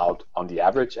comes out on the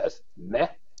average as meh,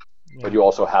 but you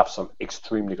also have some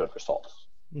extremely good results.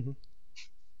 Mm-hmm.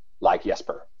 Like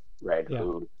Jesper, right,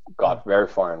 who got very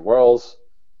far in Worlds,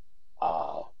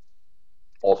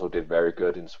 also did very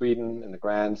good in Sweden in the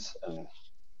Grands, and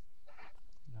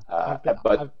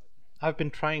I've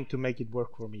been trying to make it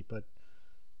work for me, but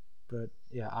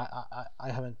yeah, I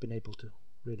haven't been able to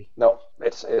really. No,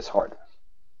 it's hard.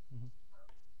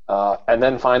 And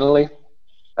then finally,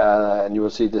 and you will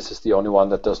see this is the only one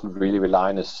that doesn't really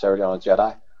rely necessarily on a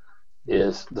Jedi,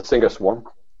 is the Singer Swarm.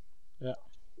 Yeah.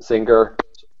 Singer,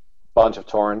 bunch of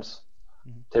Torrents,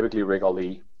 typically Rick or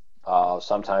Lee.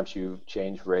 Sometimes you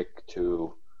change Rick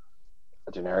to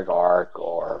a generic arc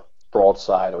or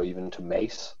broadside or even to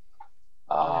Mace.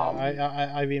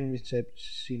 I've even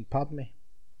seen Padme.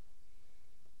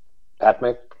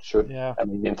 Padme should. Yeah. I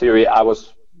mean, in theory, I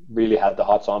really had the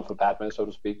hots on for Padme, so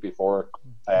to speak, before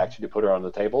I actually put her on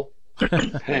the table.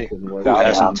 Hey, who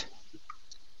hasn't?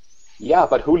 Yeah,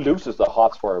 but who loses the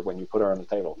hots for her when you put her on the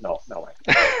table? No way.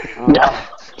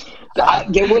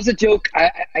 There was a joke.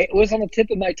 It was on the tip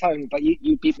of my tongue, but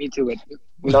you beat me to it.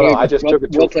 No, I just took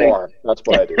it too far. That's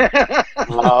what I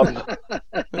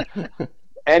did.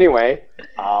 Anyway,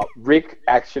 Rick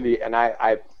actually, and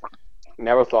I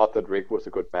never thought that Rick was a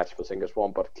good match for Singer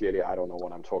Swarm, but clearly I don't know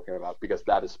what I'm talking about, because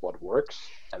that is what works,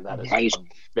 and that is a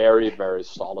very, very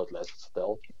solid list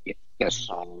still. Yes.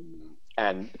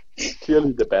 And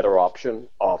clearly the better option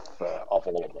of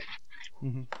all of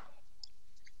them.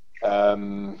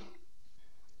 Mm-hmm.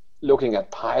 Looking at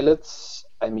pilots,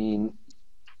 I mean,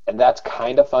 and that's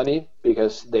kind of funny,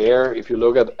 because there, if you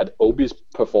look at Obi's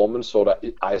performance sort of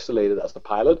isolated as the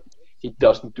pilot, he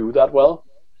doesn't do that well.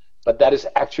 But that is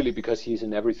actually because he's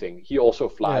in everything. He also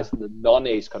flies in the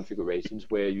non-ace configurations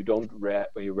where you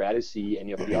rarely see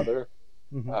any of the other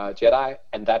Jedi,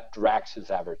 and that drags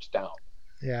his average down.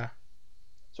 Yeah.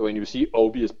 So when you see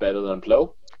Obi is better than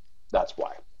Plo, that's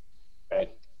why,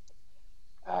 right?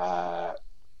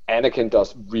 Anakin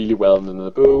does really well in the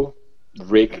Naboo.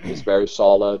 Rick is very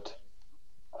solid.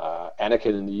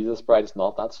 Anakin in the Ether Sprite is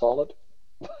not that solid.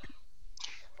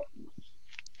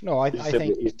 No, I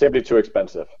think he's simply too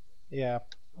expensive. Yeah.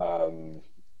 And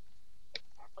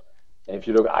if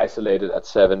you look isolated at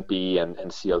 7B and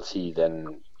CLT,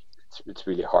 then it's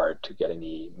really hard to get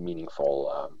any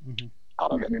meaningful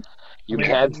out of it. You I mean,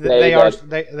 can't say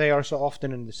they are so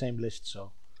often in the same list,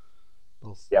 so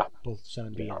both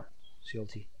 7B and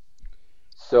CLT.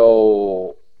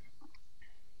 So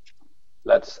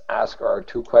let's ask our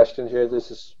 2 questions here.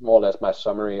 This is more or less my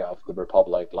summary of the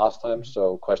Republic last time.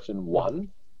 So question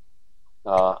 1,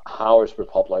 how is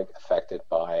Republic affected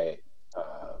by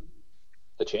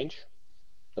the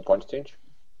points change?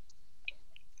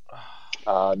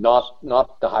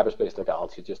 Not the hyperspace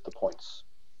legality, just the points.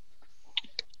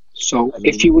 So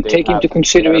if you would take into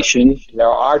consideration... There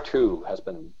are 2 has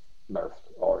been nerfed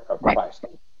or revised.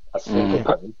 A single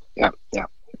point. Yeah.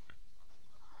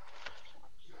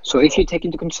 So if you take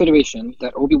into consideration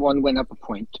that Obi-Wan went up a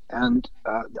point and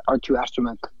R2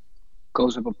 Astromech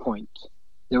goes up a point,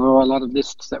 there are a lot of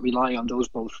lists that rely on those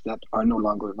both that are no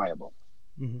longer viable.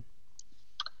 Mm-hmm.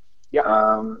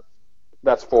 Yeah.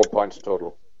 That's 4 points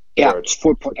total. Yeah, it's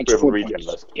 4 points. It's 4 points.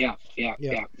 List. Yeah.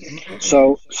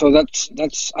 So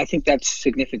that's I think that's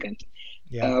significant.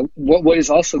 Yeah. What is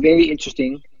also very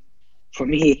interesting for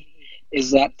me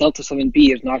is that Delta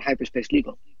 7B is not hyperspace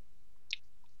legal.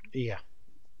 Yeah.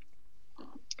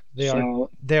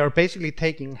 They are basically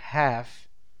taking half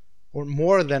or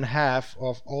more than half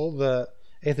of all the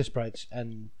Aether sprites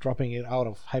and dropping it out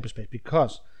of hyperspace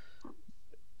because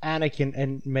Anakin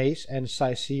and Mace and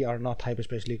Sai-C are not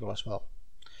hyperspace legal as well.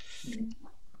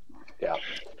 Yeah.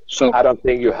 So I don't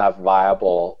think you have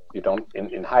viable. You don't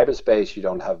in hyperspace. You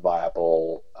don't have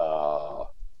viable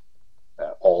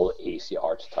all AC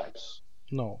archetypes.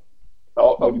 No.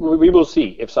 We will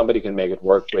see if somebody can make it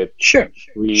work with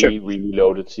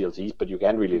reloaded CLTs, but you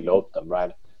can't really load them,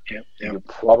 right? Yeah. You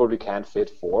probably can't fit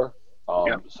 4.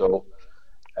 So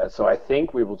I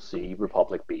think we will see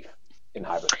Republic beef in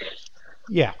hyperspace.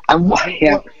 Yeah.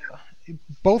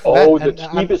 Both. Oh, the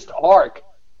cheapest arc.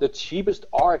 The cheapest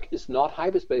arc is not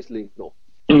hyperspace legal.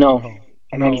 No.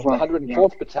 The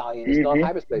 104th Battalion is not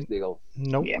hyperspace legal.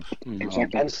 Nope. Yeah,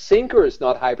 exactly. And Sinker is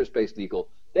not hyperspace legal.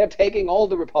 They're taking all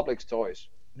the Republic's toys.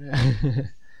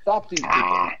 Stop these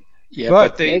people. Yeah,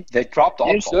 but they dropped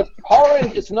off. The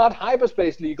torrent is not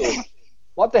hyperspace legal.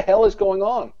 What the hell is going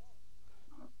on?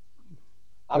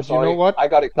 I'm sorry. You know what? I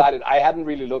got excited. I hadn't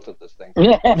really looked at this thing.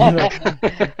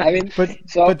 I mean,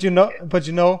 but you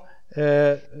know,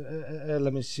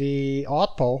 let me see.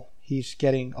 Oddball, he's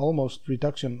getting almost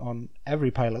reduction on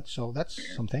every pilot, so that's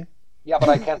something. Yeah, but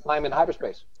I can't fly him in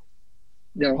hyperspace.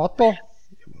 No. Oddball?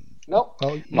 No.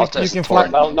 Well, not you as can a fly.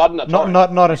 torrent. Well, not in a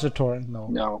torrent. Not as a torrent. No.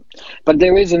 No. But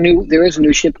there is a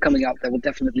new ship coming out that will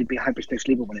definitely be hyperspace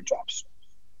legal when it drops.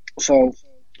 So.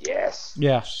 Yes.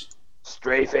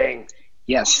 Strafing.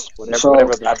 Yes.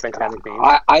 Whatever that mechanic means.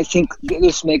 I think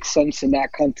this makes sense in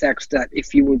that context that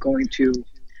if you were going to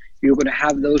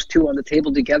have those 2 on the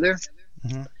table together,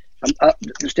 the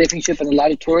strafing ship and a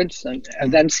lot of turrets, and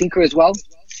then Sinker as well.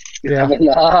 You have a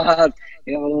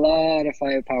lot of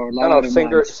firepower. No,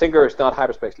 Sinker is not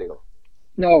hyperspace legal.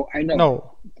 No, I know.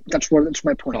 No. That's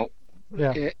my point. No.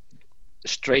 Yeah.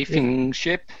 Strafing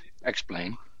ship.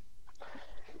 Explain.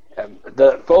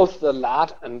 Both the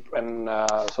LAT and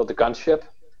so the gunship,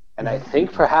 and I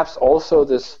think perhaps also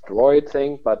this droid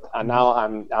thing, but now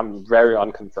I'm very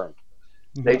unconfirmed.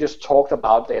 They just talked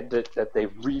about that they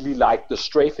really liked the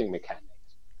strafing mechanic.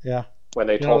 Yeah. When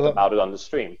they talked about it on the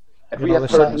stream, and we have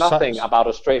heard nothing about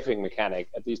a strafing mechanic.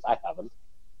 At least I haven't.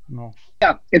 No.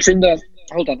 Yeah, it's in the.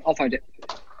 Hold on, I'll find it.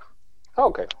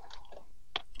 Okay.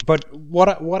 But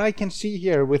what I can see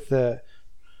here with the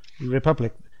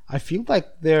Republic, I feel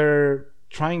like they're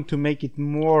trying to make it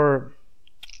more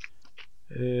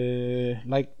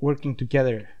like working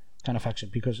together kind of action,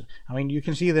 because I mean you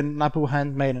can see the Naboo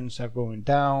handmaidens are going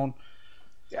down.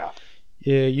 Yeah.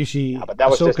 You see but that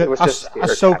was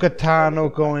Ahsoka Tano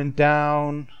going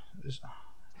down.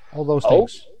 All those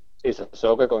things. Is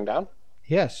Ahsoka going down?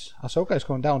 Yes, Ahsoka is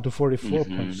going down to 44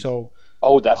 points. So.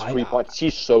 Oh, that's 3 points.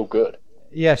 She's so good.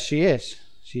 Yes, she is.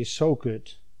 She is so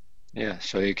good. Yeah,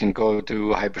 so you can go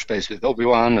to hyperspace with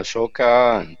Obi-Wan,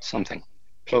 Ahsoka, and something.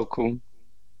 Plo Koon.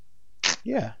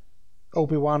 Yeah,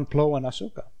 Obi-Wan, Plo, and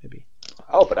Ahsoka, maybe.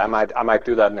 Oh, but I might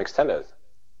do that in Extended.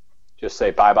 Just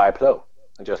say bye-bye Plo,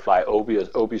 and just fly Obi,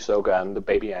 Ahsoka, and the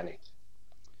baby Annie.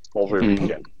 Wolverine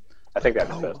again. I think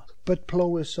that's best. But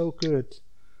Plo is so good.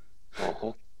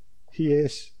 Uh-huh. He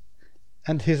is.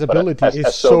 And his ability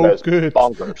is so good.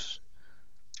 Bonkers.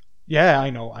 Yeah, I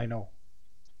know.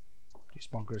 His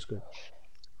bonkers good.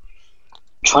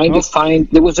 Trying to find,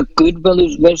 there was a good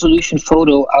resolution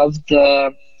photo of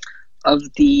the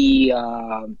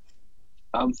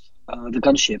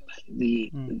gunship,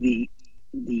 the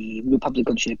Republic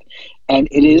gunship, and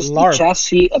it is the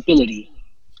chassis ability,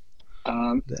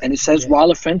 and it says while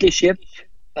a friendly ship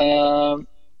I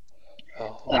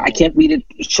can't read it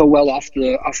so well off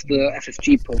the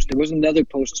FFG post. There was another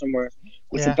post somewhere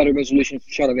with a better resolution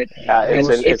shot of it.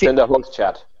 It's in the Hooks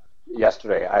chat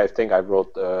yesterday. I think I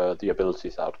wrote the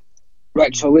abilities out.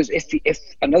 Right. So if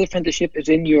another friendly ship is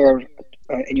in your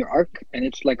arc and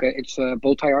it's a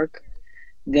bow tie arc,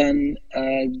 then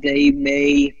they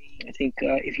may, I think,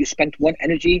 if you spent 1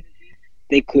 energy,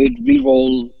 they could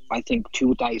re-roll, I think,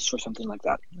 2 dice or something like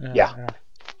that. Yeah.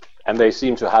 And they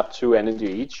seem to have 2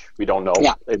 energy each. We don't know.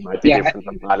 Yeah. It might be different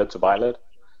from pilot to pilot.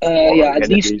 At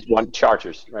least 1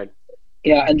 charges, right?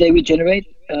 Yeah, and they regenerate.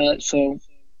 So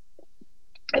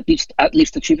at least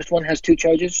the cheapest one has 2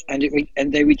 charges, and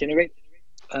they regenerate.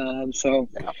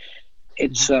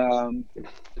 It's.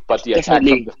 But the attack from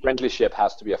the friendly ship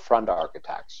has to be a front arc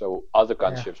attack, so other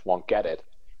gunships won't get it.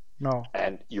 No.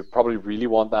 And you probably really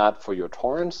want that for your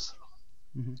Torrents.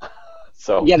 Mm-hmm.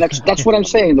 So yeah, that's what I'm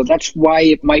saying though. That's why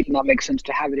it might not make sense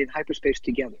to have it in hyperspace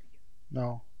together.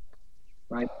 No.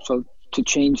 Right. So to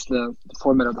change the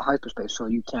format of the hyperspace, so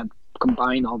you can't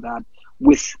combine all that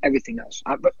with everything else.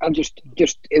 But I'm just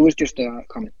it was just a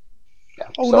comment.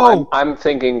 Yeah. I'm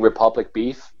thinking Republic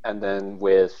Beef, and then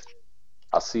with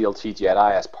a CLT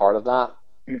Jedi as part of that.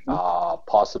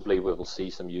 Possibly we will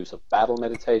see some use of battle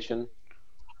meditation.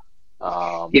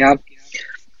 Yeah,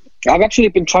 I've actually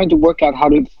been trying to work out how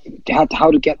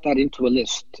to get that into a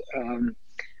list,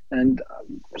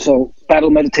 so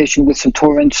battle meditation with some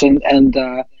torrents and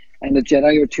a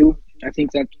Jedi or 2. I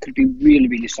think that could be really,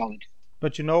 really solid.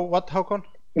 But you know what, Håkon?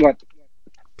 What?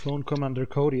 Clone Commander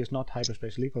Cody is not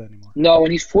hyperspace legal anymore. No,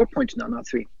 and he's 4 points now, not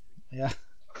 3. Yeah.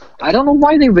 I don't know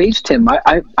why they raised him.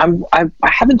 I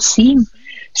haven't seen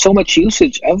so much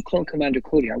usage of Clone Commander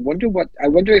Cody. I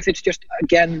wonder if it's just,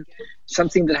 again,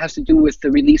 something that has to do with the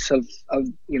release of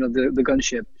the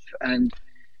gunship and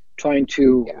trying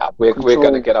to. Yeah, we're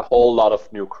going to get a whole lot of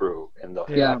new crew in the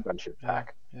gunship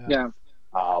pack. Yeah.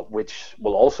 Which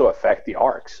will also affect the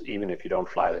arcs, even if you don't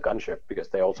fly the gunship, because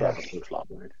they also have a blue slot,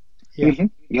 right? Yeah. Mm-hmm.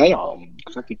 Yeah.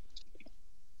 Exactly.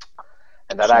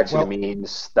 And that actually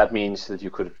means that you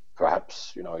could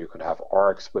perhaps, you could have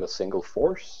arcs with a single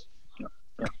force,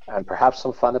 and perhaps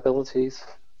some fun abilities,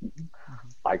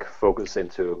 like focus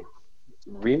into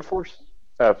reinforce,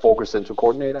 focus into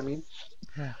coordinate. I mean.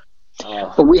 Yeah.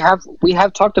 But we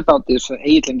have talked about this,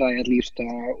 Aid and I at least,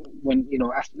 when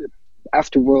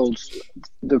after Worlds,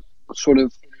 the sort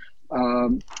of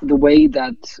the way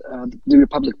that the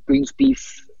Republic brings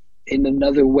beef in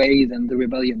another way than the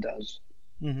Rebellion does.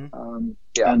 Mm-hmm.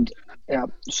 And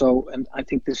I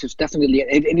think this is definitely,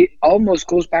 and it almost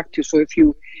goes back to, so if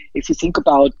you think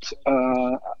about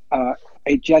a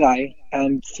Jedi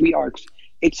and 3 arcs,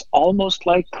 it's almost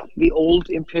like the old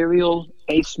Imperial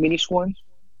Ace mini swarm.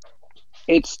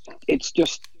 It's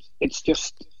just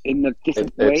in a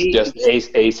different way. It's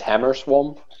just Ace Hammer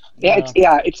Swarm.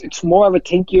 It's more of a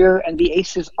tankier, and the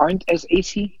aces aren't as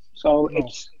acey, so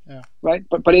right.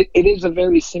 But it is a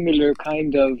very similar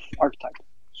kind of archetype.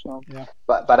 So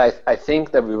But I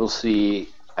think that we will see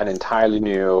an entirely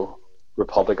new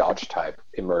Republic archetype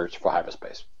emerge for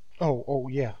hyperspace. Oh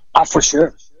yeah. For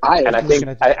sure. I kind of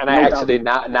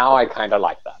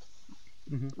like that.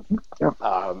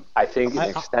 Mm-hmm. I think in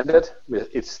extended,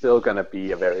 it's still going to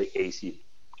be a very AC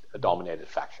dominated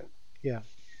faction. Yeah,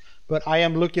 but I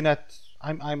am looking at.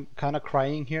 I'm kind of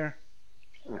crying here.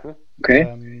 Mm-hmm.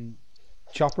 Okay.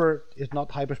 Chopper is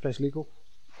not hyperspace legal.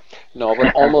 No,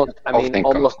 but almost.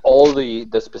 Almost all the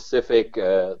specific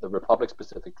the Republic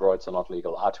specific droids are not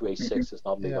legal. R2A6 is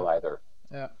not legal either.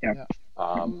 Yeah. Okay.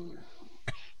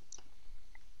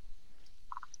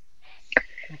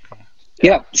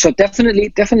 Yeah, so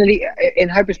definitely in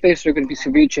hyperspace there are going to be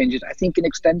severe changes. I think in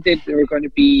extended you're going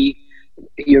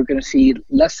to see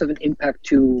less of an impact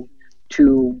to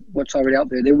what's already out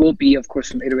there. There will be, of course,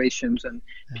 some iterations and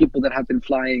people that have been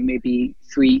flying maybe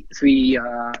three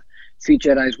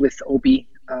Jedis with Obi.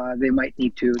 They might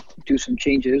need to do some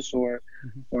changes or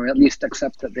at least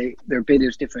accept that their bid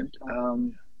is different.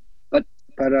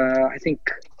 But I think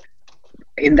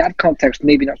in that context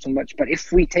maybe not so much. But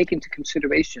if we take into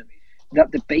consideration that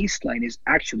the baseline is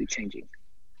actually changing,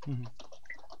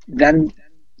 then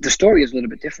the story is a little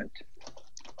bit different.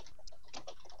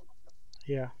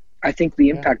 Yeah. I think the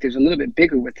impact is a little bit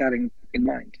bigger with that in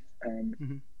mind.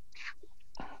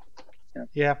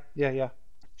 Yeah,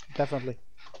 definitely.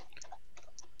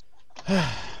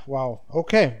 Wow.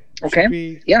 Okay. Okay. Should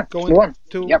we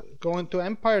go into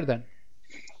Empire then?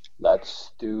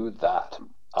 Let's do that.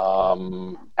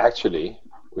 Actually,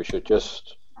 we should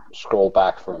just scroll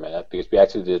back for a minute because we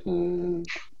actually didn't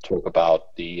talk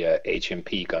about the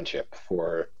HMP gunship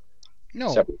for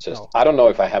Separatist. No. I don't know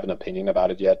if I have an opinion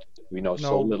about it yet. We know so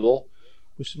No. little.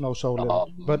 We know so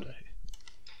little, but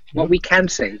what we can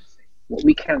say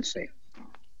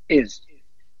is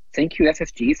thank you,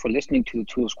 FFG, for listening to the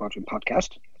Tool Squadron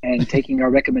podcast and taking our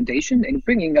recommendation and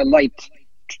bringing a light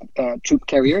troop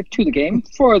carrier to the game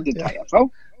for the IFO.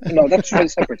 No, that's for the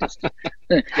Separatists.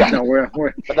 No, we're.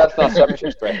 But that's not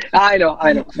Separatist, right? I know.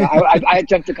 No, I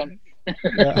jumped the gun.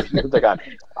 The gun.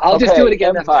 I'll just do it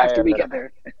again Empire, after we get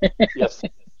there. Yes.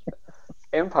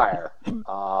 Empire,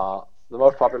 the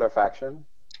most popular faction.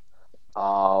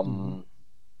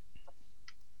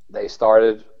 They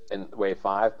started in Wave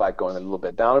 5 by going a little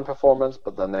bit down in performance,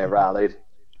 but then they rallied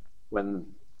when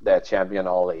their champion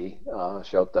Ollie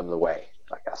showed them the way,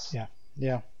 I guess.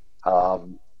 Yeah.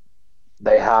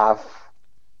 They have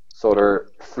sort of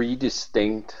 3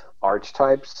 distinct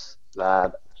archetypes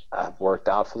that have worked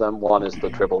out for them. One is the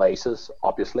Triple Aces,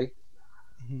 obviously.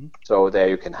 So there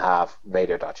you can have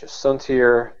Vader, Duchess,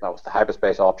 Suntier. That was the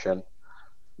hyperspace option.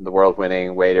 The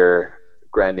world-winning Vader,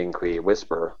 Grand Inquis,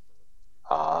 Whisper,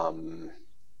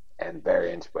 and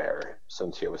variants where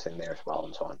Suntier was in there as well,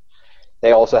 and so on.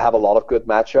 They also have a lot of good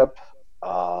matchup.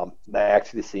 They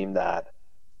actually seem that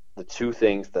the 2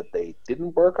 things that they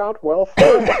didn't work out well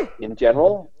for in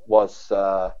general was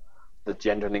the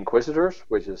Gendron Inquisitors,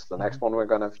 which is the next one we're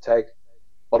going to take,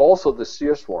 but also the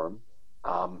Seer Swarm.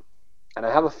 And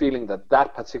I have a feeling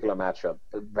that particular matchup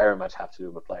very much have to do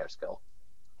with player skill.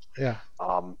 Yeah.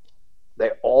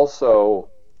 They also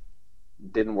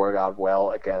didn't work out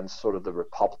well against sort of the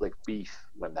Republic beef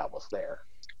when that was there.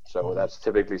 So that's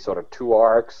typically sort of 2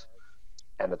 arcs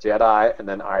and a Jedi, and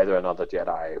then either another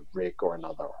Jedi Rick or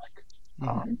another arc.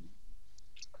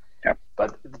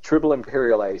 But the Triple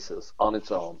Imperial Aces on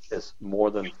its own is more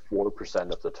than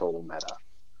 4% of the total meta.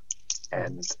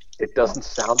 And it doesn't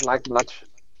sound like much,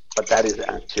 but that is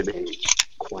actually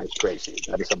quite crazy.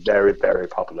 That is a very, very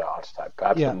popular archetype,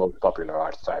 perhaps the most popular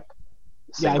archetype.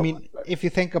 Yeah, I mean, if you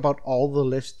think about all the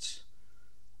lists,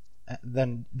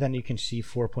 then you can see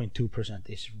 4.2%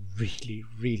 is really,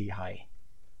 really high.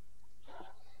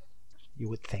 You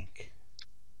would think.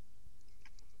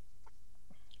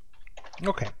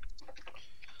 Okay.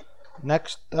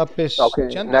 Next up is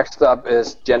Next up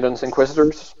is Gendon's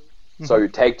Inquisitors. So you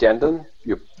take Gendon,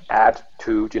 you add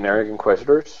 2 generic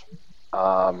Inquisitors,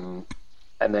 and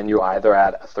then you either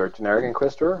add a 3rd generic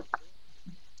Inquisitor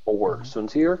or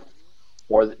Suntier,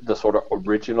 or the sort of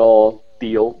original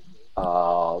deal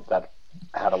that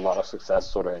had a lot of success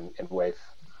sort of in wave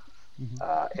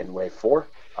 4,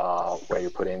 where you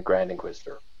put in Grand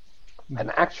Inquisitor.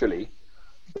 And actually,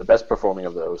 the best performing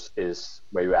of those is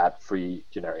where you add 3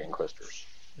 generic Inquisitors.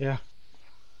 Yeah.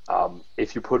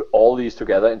 If you put all these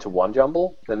together into one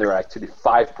jumble, then they're actually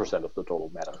 5% of the total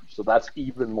meta. So that's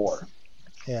even more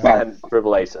than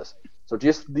Triple Aces. So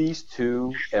just these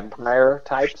 2 Empire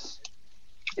types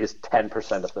is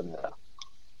 10% of the meta.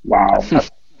 Wow. That's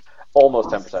almost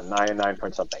 10%, 9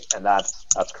 point something, and that's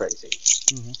crazy.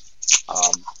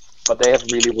 But they have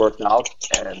really worked out,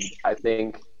 and I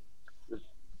think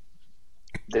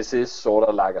this is sort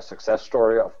of like a success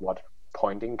story of what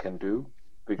pointing can do,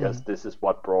 because this is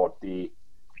what brought the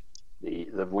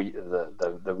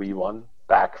V1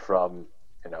 back from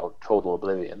total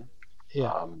oblivion.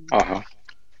 Yeah.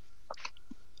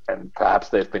 And perhaps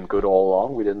they've been good all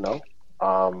along. We didn't know.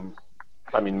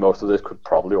 I mean, most of this could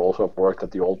probably also have worked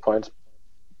at the old points.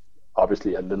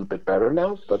 Obviously, a little bit better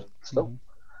now, but still.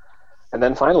 And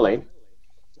then finally,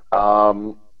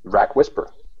 Rack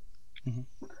Whisper.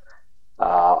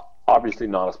 Obviously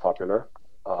not as popular,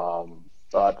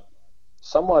 but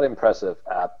somewhat impressive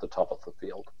at the top of the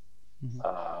field.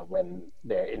 When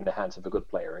they're in the hands of a good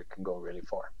player, it can go really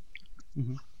far.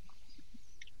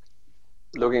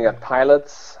 Looking at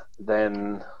pilots,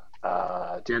 then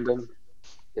Gendon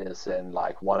is in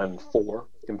like 1 and 4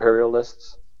 Imperial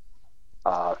lists.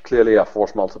 Clearly a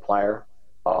force multiplier.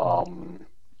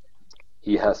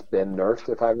 He has been nerfed,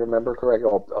 if I remember correctly,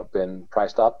 or been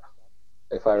priced up,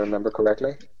 if I remember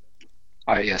correctly.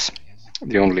 Yes.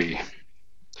 The only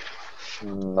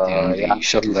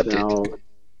shuttle that did.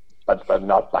 But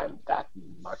not by that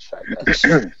much, I guess.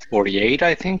 48,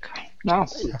 I think, now.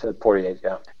 It's at 48,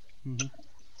 yeah.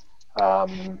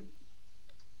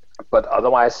 But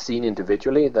otherwise, seen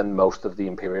individually, then most of the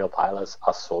Imperial pilots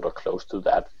are sort of close to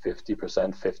that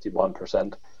 50%,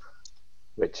 51%,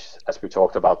 which, as we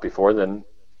talked about before, then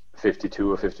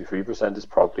 52 or 53% is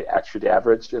probably actually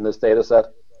average in this data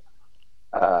set.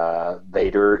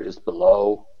 Vader is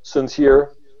below.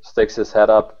 Suntier sticks his head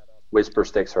up. Whisper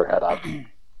sticks her head up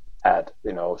at,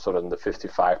 sort of in the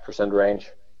 55%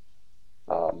 range.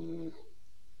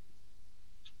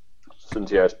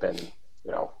 Suntier has been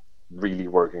really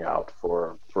working out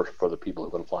for the people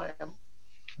who can fly them.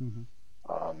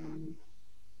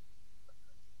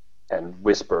 And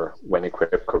Whisper, when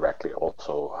equipped correctly,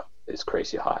 also is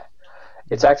crazy high.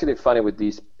 It's actually funny with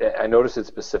these. I noticed it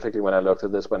specifically when I looked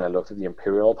at this. When I looked at the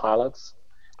Imperial pilots,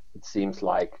 it seems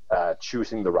like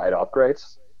choosing the right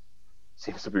upgrades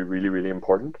seems to be really, really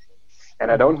important. And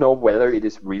I don't know whether it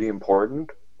is really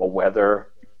important or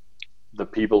whether the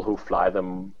people who fly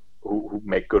them, who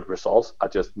make good results, are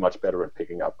just much better at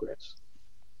picking upgrades.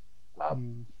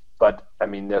 But I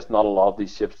mean, there's not a lot of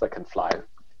these ships that can fly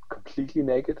completely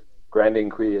naked. Grand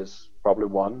Inquiry is probably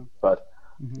one, but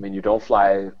I mean, you don't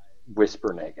fly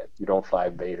Whisper naked. You don't fly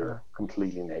Vader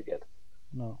completely naked.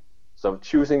 No. So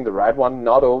choosing the right one,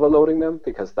 not overloading them,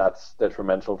 because that's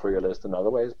detrimental for your list in other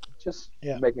ways. Just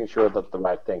making sure that the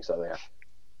right things are there.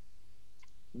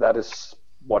 That is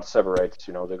what separates,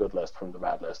 the good list from the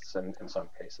bad lists in some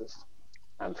cases,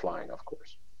 and flying, of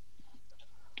course.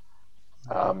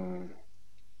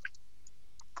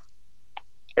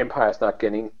 Empire's not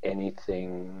getting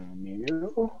anything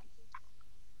new.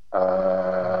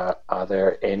 Are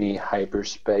there any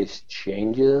hyperspace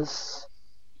changes?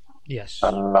 Yes.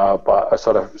 But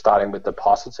sort of starting with the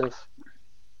positive,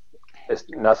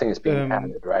 nothing is being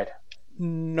added, right?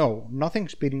 No,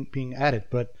 nothing's being added,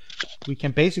 but we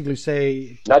can basically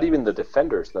say not even the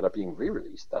defenders that are being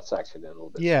re-released. That's actually a little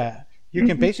bit. Yeah, you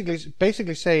can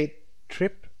basically say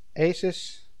trip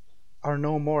aces are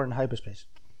no more in hyperspace.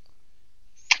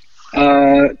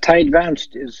 TIE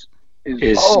Advanced is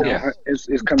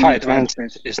coming. TIE Advanced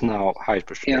is now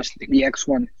hyperspace legal. The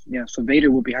X1. Yeah, so Vader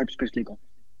will be hyperspace legal.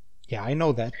 Yeah, I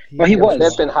know that. Well, he was.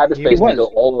 They've been hyperspace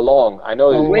legal all along. I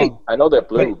know. I know they're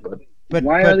blue, but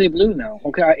why are they blue now?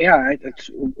 Okay, it's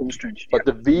strange. But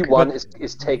the V1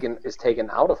 is taken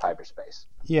out of hyperspace.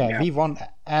 Yeah, V1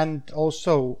 and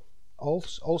also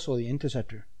the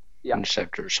Interceptor. Yeah,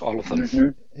 Interceptors, all of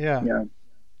them. Yeah.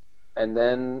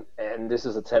 And this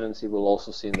is a tendency we'll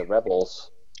also see in the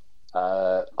Rebels,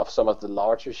 of some of the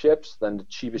larger ships. Then the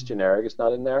cheapest generic is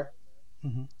not in there.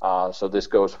 So this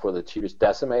goes for the cheapest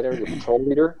Decimator, the Patrol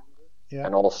Leader,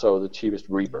 and also the cheapest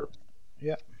Reaper.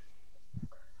 Yeah.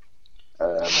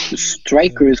 The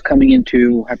Striker is coming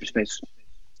into hyperspace,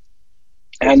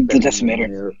 and the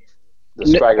Decimator. The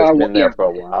Striker's been there for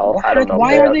a while. I don't know.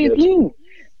 Why are they blue?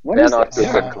 They're not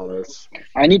good with colors.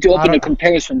 I need to open a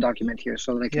comparison document here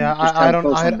so that I can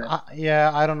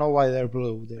I don't know why they're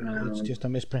blue. It's just a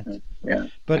misprint.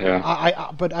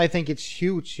 But I think it's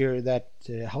huge here that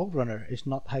Hull Runner is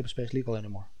not hyperspace legal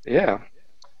anymore. Yeah.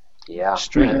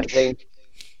 Strange. I think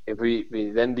if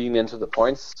we then lean into the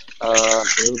points a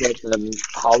little bit, then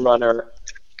Hull Runner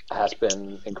has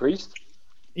been increased.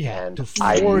 Yeah, to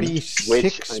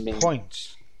 46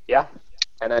 points. Yeah.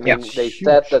 And I mean, they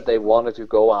said that they wanted to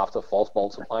go after false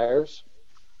multipliers.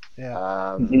 Yeah.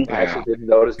 I actually didn't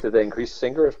notice, did they increase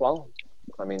Sinker as well?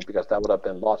 I mean, because that would have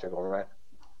been logical, right?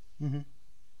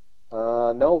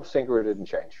 No, Sinker didn't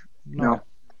change. No.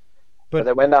 But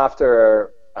they went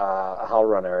after a Hull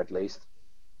Runner at least.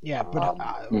 Yeah, but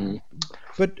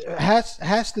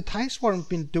has the TIE Swarm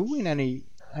been doing any?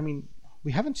 I mean,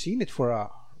 we haven't seen it for a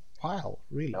while,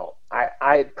 really. No,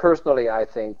 I personally, I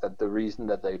think that the reason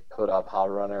that they put up Hull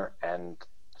Runner, and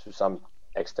to some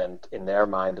extent, in their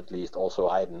mind at least, also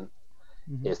Iden,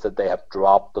 is that they have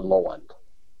dropped the low end.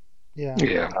 Yeah.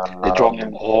 They dropped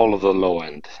all of the low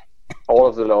end. All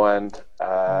of the low end.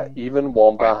 Even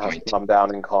Wampa has come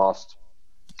down in cost.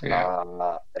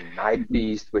 A Night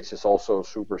Beast, which is also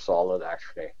super solid,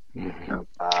 actually.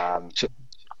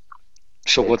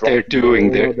 So what they're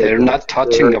doing, they're not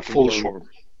touching a full swarm.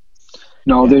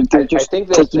 No, they're just. I think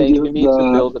they're saying you need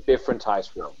to build a different TIE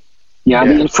Swarm. Yeah,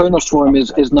 the Inferno Swarm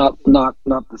is not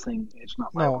the thing. It's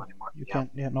not viable anymore. You can't.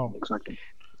 Yeah, no. Exactly.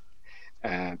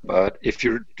 But if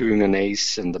you're doing an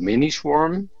Ace and the Mini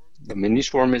Swarm, the Mini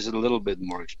Swarm is a little bit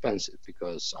more expensive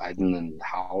because Iden and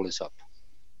Howl is up.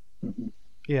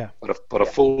 Yeah. But a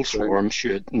full swarm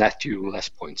should net you less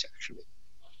points, actually.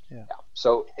 Yeah.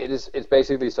 So it's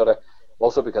basically sort of.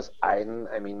 Also because Iden,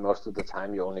 I mean, most of the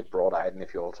time you only brought Iden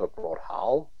if you also brought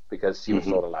Howl, because he was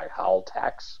sort of like Howl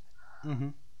tax.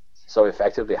 So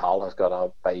effectively Howl has gone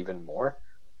up by even more.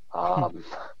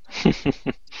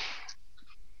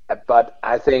 But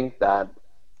I think that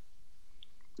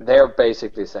they're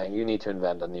basically saying you need to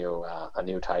invent a new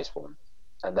TIE Swarm,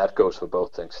 and that goes for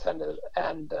both extended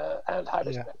and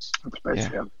hyperspace.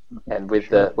 And with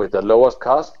the lowered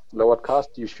cost,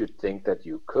 you should think that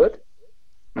you could.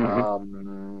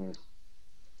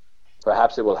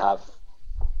 Perhaps it will have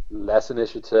less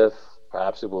initiative,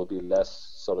 perhaps it will be less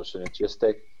sort of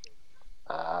synergistic,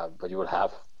 but you will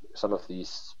have some of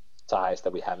these size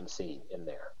that we haven't seen in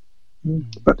there.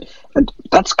 But and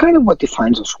that's kind of what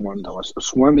defines a swarm, though. A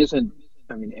swarm isn't,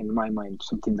 I mean, in my mind,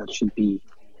 something that should be.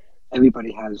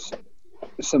 Everybody has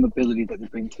some ability that they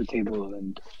bring to the table,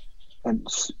 and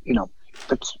you know,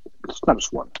 it's not a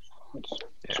swarm.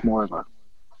 It's more of a.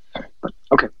 But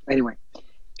okay, anyway.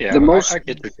 Yeah, I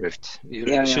get the drift.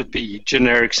 It should be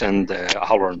generics and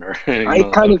Howlrunner. I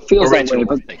kind of feel that way,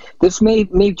 but this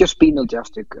may just be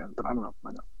Majestic, but I don't know.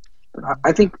 But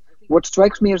I think what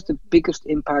strikes me as the biggest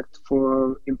impact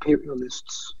for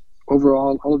Imperialists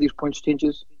overall, all of these points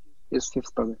changes, is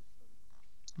Fifth Brother.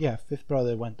 Yeah, Fifth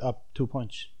Brother went up 2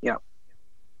 points. Yeah.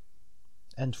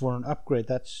 And for an upgrade,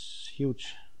 that's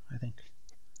huge, I think.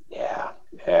 Yeah,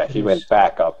 he went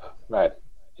back up, right?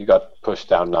 He got pushed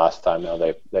down last time. Now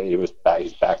he's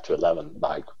back to 11,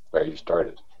 like where he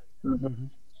started. Mm-hmm.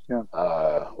 Yeah.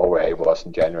 Or where he was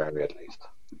in January at least.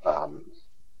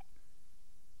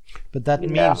 But that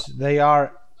means they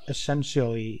are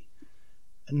essentially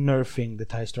nerfing the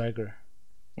TIE Striker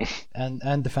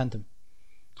and the Phantom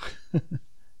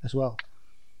as well.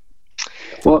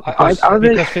 Well,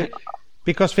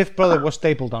 because Fifth Brother was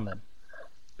stapled on them,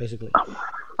 basically.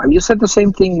 You said the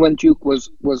same thing when Duke was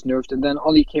nerfed, and then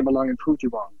Ollie came along and proved you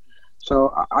wrong.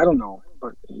 So I don't know,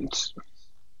 but it's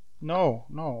no.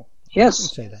 Yes, I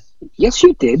didn't say that. Yes,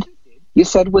 you did. You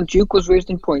said when Duke was raised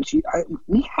in points.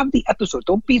 We have the episode.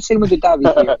 Don't be saying with the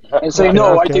Davi here and say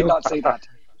no. Okay. I did not say that.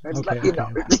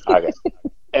 Okay.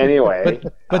 Anyway,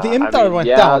 but the Imtar went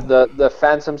down. The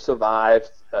Phantom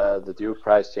survived. The Duke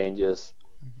price changes.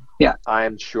 Yeah, I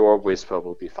am sure Whisper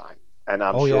will be fine. And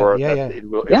I'm sure that it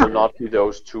will not be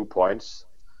those 2 points.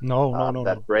 No.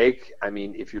 That break. I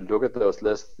mean, if you look at those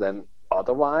lists, then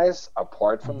otherwise,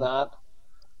 apart from that,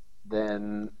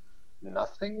 then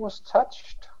nothing was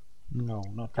touched. No,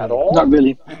 not really. At all. Not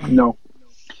really. No,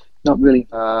 not really.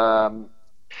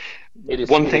 It is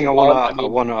one thing I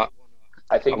wanna.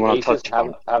 I think Aces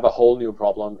have a whole new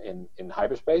problem in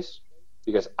hyperspace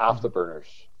because afterburners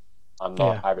are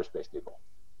not hyperspace people.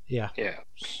 Yeah.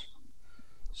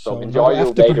 So enjoy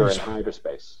your Vader in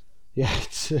hyperspace. Yeah,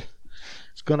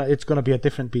 it's gonna be a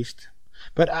different beast.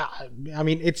 But I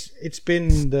mean, it's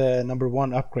been the number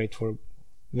 1 upgrade for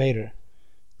Vader.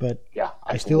 But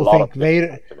I still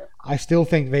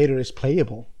think Vader is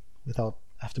playable without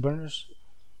afterburners.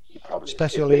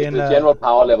 Especially if the general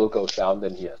power level goes down,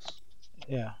 then yes.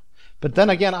 Yeah, but then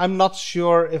again, I'm not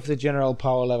sure if the general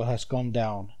power level has gone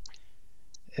down.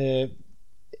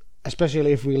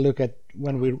 Especially if we look at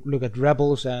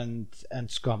Rebels and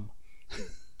Scum.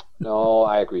 No,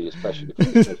 I agree,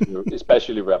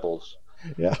 especially Rebels.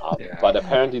 Yeah. But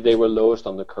apparently they were lowest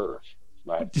on the curve,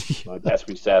 right? But as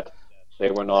we said, they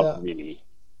were not really.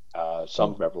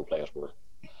 Some Rebel players were.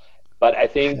 But I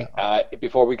think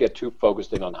before we get too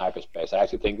focused in on hyperspace, I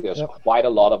actually think there's quite a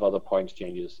lot of other points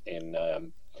changes in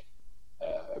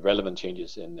relevant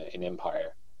changes in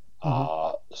Empire.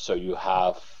 So you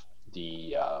have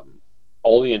the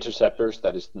all the interceptors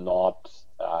that is not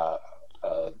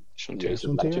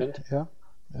Jason Legend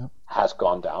has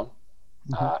gone down,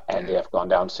 and they have gone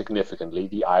down significantly.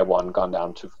 The I-1 gone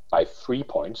down by 3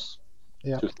 points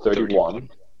to 31.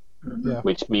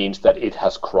 Which means that it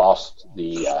has crossed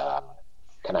the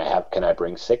can I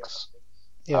bring 6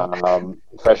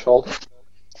 threshold.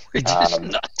 Which is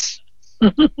nuts.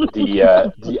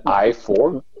 The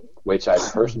I-4, which I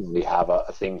personally have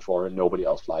a thing for, and nobody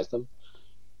else flies them,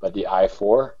 but the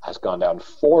I-4 has gone down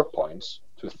 4 points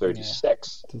to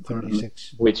 36. To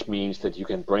 36. Which means that you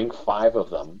can bring 5 of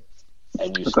them,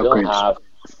 and you still have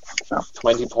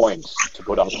 20 points to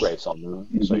put upgrades on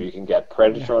them, so you can get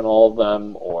Predator on all of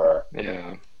them, or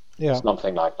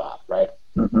something like that, right?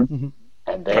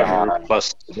 And they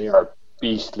are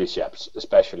beastly ships,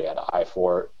 especially at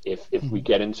I-4. If we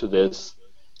get into this,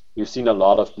 we've seen a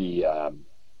lot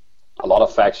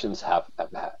of factions have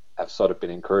sort of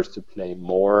been encouraged to play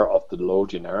more of the low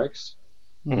generics,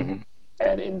 and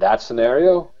in that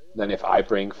scenario, then if I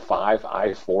bring 5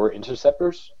 I-4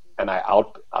 interceptors and I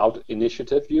out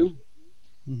initiative you,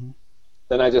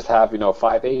 then I just have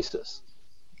 5 aces.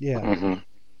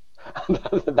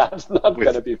 That's not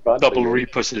going to be fun. Double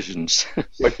repositions.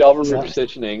 With double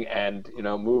repositioning and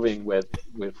moving with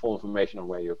full information on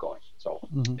where you're going. So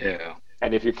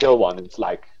and if you kill one, it's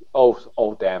like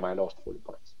oh damn, I lost 40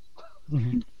 points.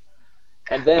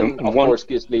 And then of course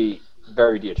Gisli,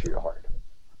 very dear to your heart,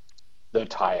 the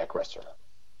TIE Aggressor.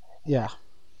 Yeah.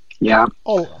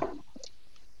 Oh.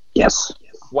 Yes.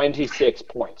 26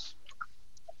 points.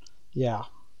 Yeah.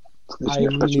 I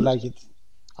really like it.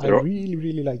 I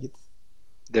really like it.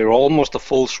 They're almost a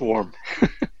full swarm.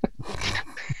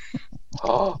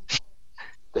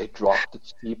 They dropped the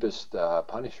cheapest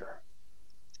Punisher.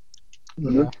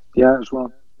 Mm-hmm. Yeah, as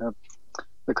well. Yeah.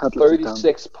 The Cutlass is down.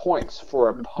 36 points for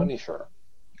a Punisher.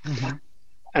 Mm-hmm.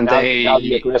 And now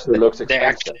the aggressor looks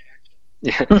expensive.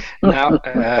 Now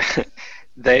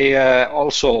they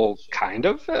also kind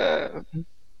of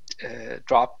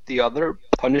dropped the other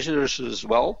Punishers as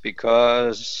well,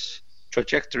 because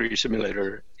Trajectory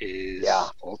Simulator is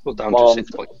also down to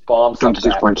 6 points. Bombs Down to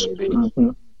 6 points.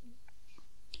 Mm-hmm.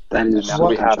 That is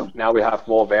now we have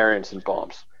more variants in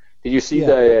bombs. Did you see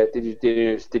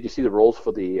did you see the rolls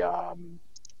for the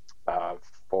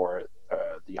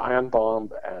ion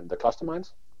bomb and the cluster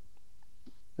mines?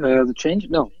 The change?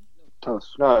 No. Tell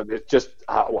us. No, it's just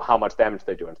how much damage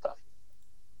they do and stuff.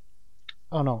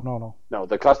 Oh no. No,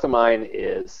 the cluster mine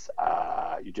is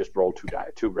you just roll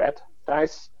two red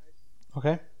dice.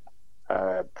 Okay.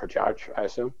 Per charge, I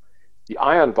assume. The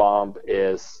ion bomb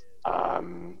is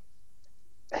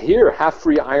here half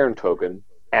free iron token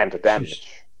and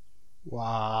damage.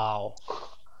 Wow.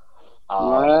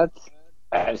 What?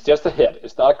 And it's just a hit.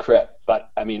 It's not a crit.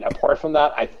 But I mean, apart from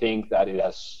that, I think that it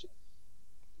has.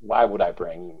 Why would I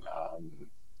bring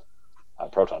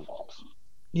proton bombs?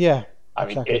 Yeah. I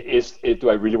mean, exactly. do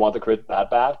I really want the crit that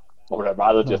bad, or would I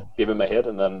rather just give him a hit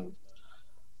and then?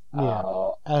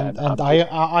 Yeah. And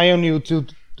ion you to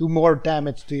do more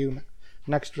damage to you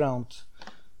next round,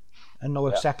 and know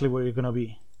exactly where you're gonna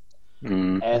be.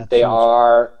 Mm. And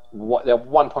they're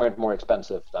 1 point more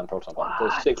expensive than proton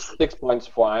bombs. There's 6 points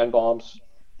for iron bombs,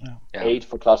 8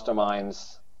 for cluster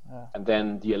mines, and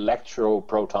then the electro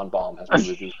proton bomb has been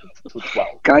reduced to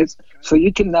 12. Guys, so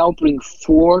you can now bring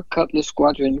 4 Cutlass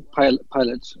Squadron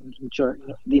pilots, which are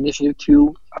the Initiative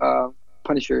 2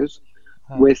 Punishers,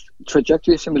 with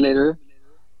Trajectory Simulator,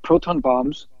 proton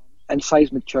bombs, and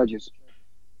seismic charges.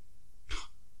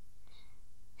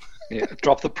 Yeah,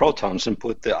 drop the protons and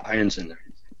put the ions in there.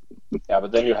 Yeah,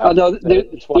 but then you have. They're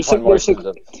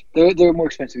more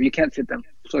expensive. You can't fit them,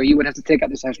 so you would have to take out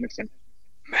the seismics in.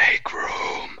 Make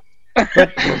room.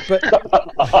 but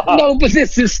no, but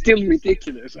this is still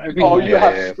ridiculous. I mean, you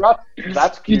have strut.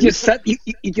 That's cute. You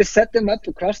just set them up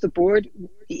across the board,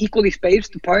 equally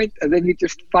spaced apart, and then you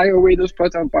just fire away those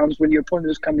proton bombs when your opponent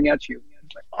is coming at you.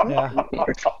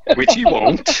 Which he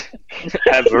won't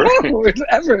ever. No,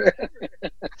 ever.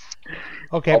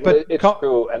 Okay, but it's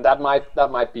true, and that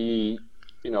might be,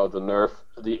 the nerf,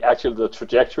 the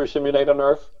Trajectory Simulator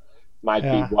nerf might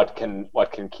be what can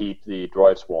keep the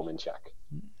droid swarm in check.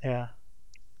 Yeah.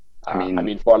 I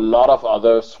mean, for a lot of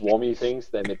other swarmy things,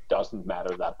 then it doesn't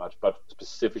matter that much. But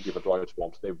specifically for droid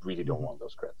swarms, they really don't want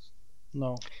those crits.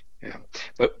 No. Yeah,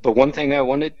 but one thing I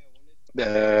wanted,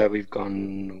 we've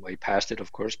gone way past it,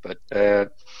 of course, but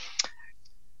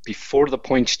before the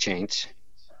points change,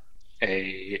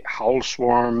 a Howl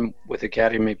Swarm with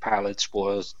Academy pilots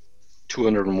was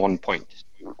 201 points.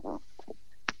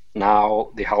 Now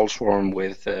the Howl Swarm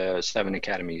with 7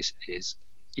 academies is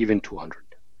even 200.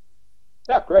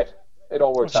 Yeah, great. It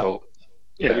all works out.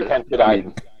 Yeah, but you can't fit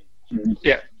item.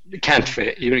 Yeah, you can't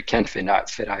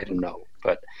fit item, no.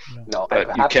 But you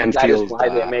that can feel is why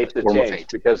they made the change,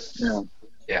 because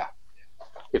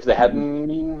if they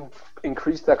hadn't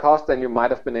increased their cost, then you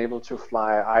might have been able to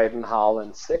fly Iden, Howl,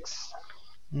 and 6.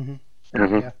 Mm-hmm.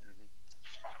 Mm-hmm. Yeah.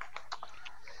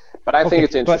 But I think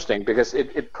it's interesting because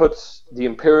it puts the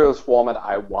Imperial Swarm at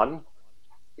I1.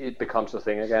 It becomes a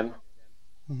thing again.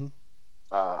 Mm-hmm.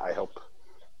 I hope.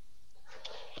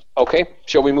 Okay,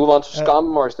 shall we move on to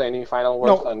Scum, or is there any final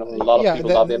words? I know a lot of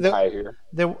people love the Empire here.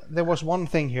 There was one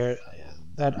thing here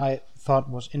that I thought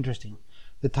was interesting.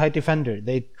 The TIE Defender,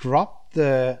 they dropped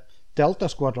the Delta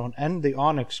Squadron and the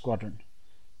Onyx Squadron,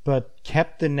 but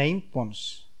kept the named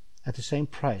ones at the same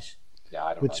price. Yeah,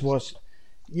 I don't which was,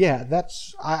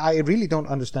 that's I really don't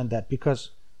understand that,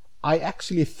 because I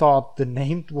actually thought the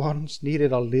named ones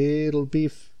needed a little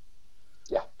beef.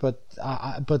 Yeah. But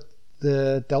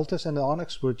the Deltas and the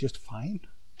Onyx were just fine.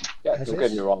 Yeah, don't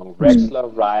get me wrong.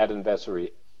 Rexler, Riot, and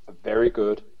Vessery are very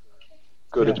good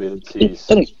abilities,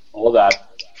 all that.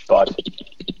 But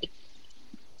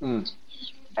and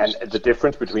the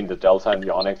difference between the Delta and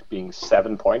the Onyx being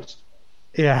 7 points.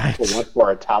 Yeah. For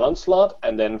a talent slot,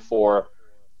 and then for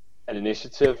an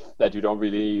initiative that you don't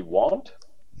really want.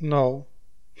 No.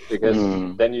 Because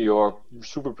then your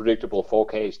super predictable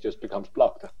 4Ks just becomes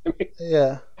blocked.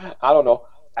 Yeah. I don't know.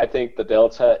 I think the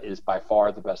Delta is by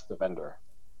far the best defender.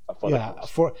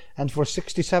 For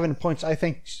 67 points, I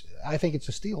think it's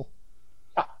a steal.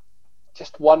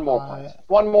 Just one more point.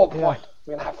 One more point.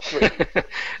 We're gonna have 3.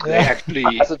 They actually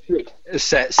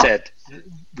said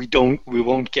we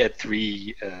won't get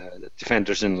 3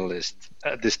 defenders in the list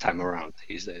this time around.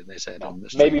 They said on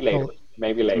this. Maybe later.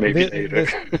 Maybe later.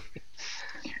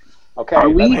 Okay. Are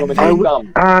we,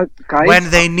 guys? When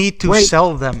they need to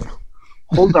sell them.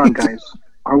 Hold on, guys.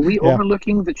 Are we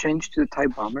overlooking the change to the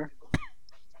Type Bomber?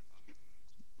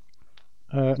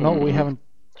 No, we haven't.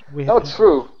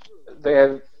 True. They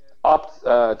have upped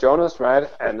Jonas, right?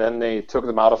 And then they took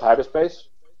them out of hyperspace.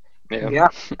 Yeah,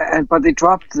 but they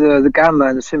dropped the Gamma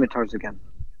and the Scimitars again.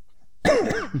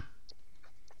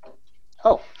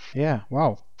 Oh. Yeah,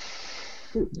 wow.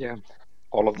 Yeah.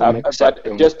 All of them except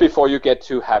but just before you get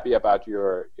too happy about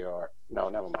your no,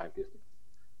 never mind.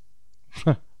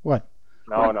 What?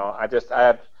 No. I just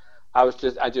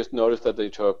noticed that they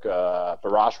took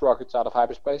barrage rockets out of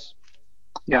hyperspace.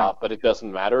 Yeah. But it doesn't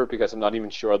matter because I'm not even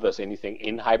sure there's anything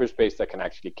in hyperspace that can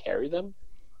actually carry them.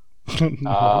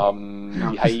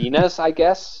 The hyenas, I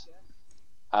guess.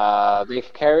 They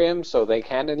can carry them, so they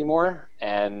can't anymore.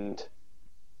 And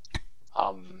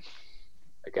I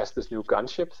guess this new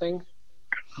gunship thing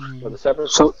for the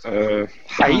Separatists. So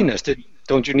hyenas,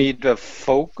 don't you need a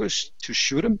focus to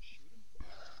shoot them?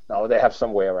 No, they have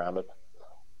some way around it.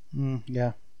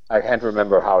 Yeah. I can't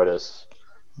remember how it is.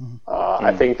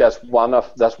 I think that's one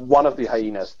of the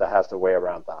hyenas that has the way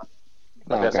around that.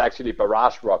 But there's actually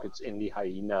barrage rockets in the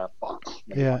hyena box.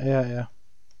 Yeah.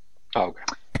 Oh, okay.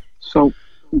 So,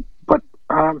 but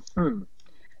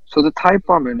so the Type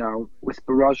Bomber now with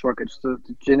barrage rockets, the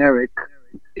generic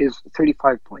is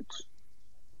 35 points.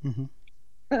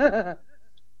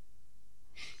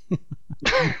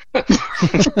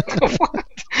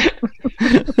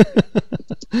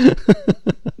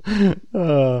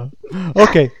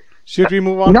 Okay, should we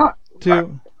move on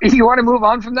to? You want to move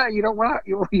on from that? You don't want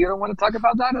to talk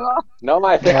about that at all? No,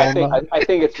 I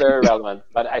think it's very relevant.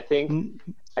 But I think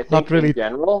not really. In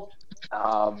general,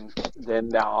 then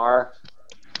there are.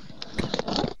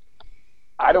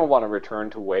 I don't want to return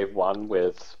to Wave 1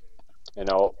 with,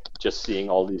 just seeing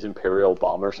all these Imperial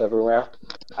bombers everywhere.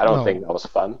 I don't think that was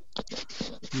fun.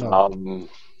 No.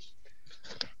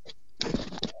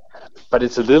 But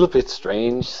it's a little bit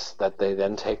strange that they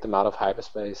then take them out of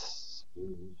hyperspace.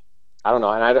 I don't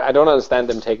know, and I don't understand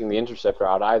them taking the Interceptor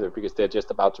out either, because they're just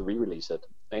about to re-release it.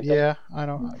 Yeah, I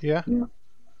know. Yeah.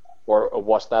 Or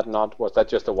was that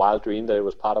just a wild dream that it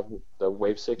was part of the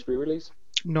Wave 6 re-release?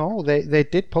 No, they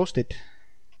did post it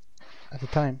at the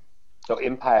time. So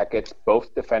Empire gets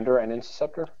both Defender and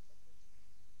Interceptor?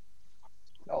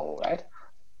 No, right?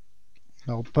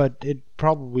 No, but it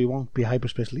probably won't be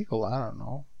hyperspace legal. I don't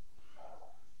know.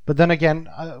 But then again,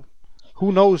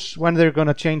 who knows when they're going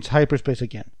to change hyperspace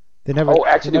again? They never. Oh,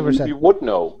 actually, never said. we would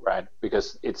know, right?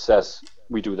 Because it says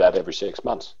we do that every 6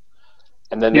 months.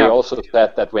 And then they also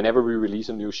said that whenever we release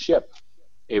a new ship,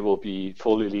 it will be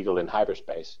fully legal in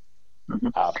hyperspace.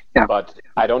 But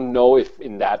I don't know if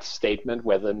in that statement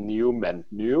whether new meant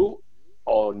new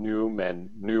or new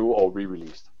meant new or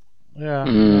re-released. Yeah.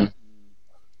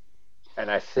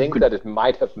 And I think that it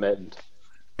might have meant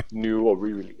new or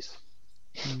re-release.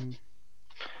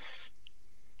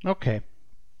 Okay.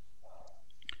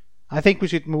 I think we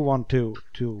should move on to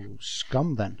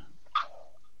Scum then.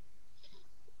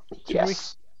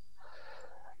 Yes.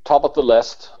 Top of the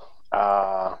list,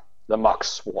 the Mox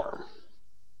Swarm.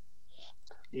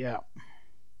 Yeah.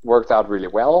 Worked out really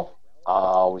well.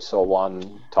 We saw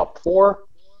one top 4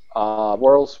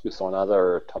 worlds. We saw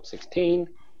another top 16.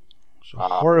 So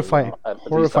horrifying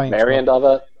variant of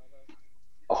it.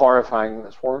 A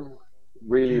horrifying Swarm.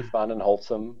 Really fun and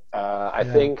wholesome. I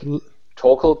think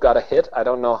Torkel got a hit. I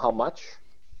don't know how much.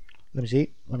 Let me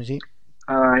see.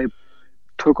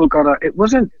 Torkel got a. It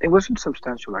wasn't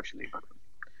substantial actually, but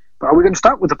are we going to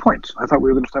start with the points? I thought we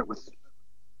were going to start with.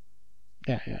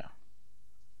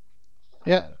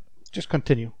 Yeah. Just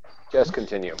continue.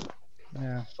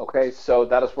 Yeah. Okay, so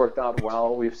that has worked out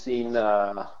well. We've seen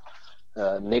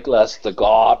Nicholas the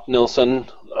God Nilsson.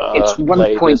 It's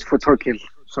 1 point for Torkel.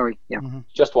 Sorry. Yeah.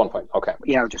 Just 1 point. Okay.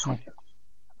 Yeah, just 1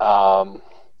 point.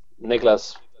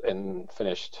 Nicholas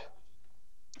finished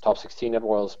top 16 at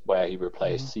Worlds, where he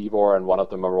replaced Seavor and one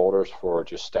of the Marauders for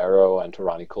Justero and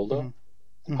Turani Kulda.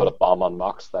 Put a bomb on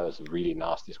Mox. That was a really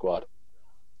nasty squad.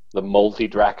 The Moldy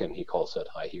Draken, he calls it,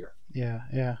 I hear.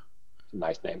 Yeah.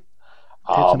 Nice name.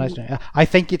 It's a nice name. I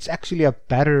think it's actually a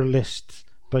better list,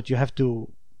 but you have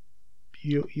to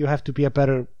be a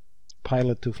better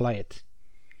pilot to fly it.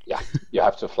 Yeah, you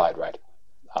have to fly it right.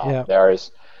 Yeah.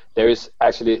 There's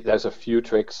a few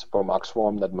tricks for Mox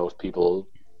Swarm that most people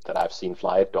that I've seen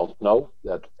fly it don't know,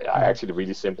 that are actually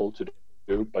really simple to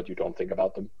do, but you don't think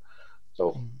about them.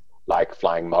 So, like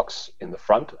flying Mox in the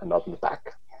front and not in the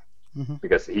back.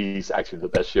 because he's actually the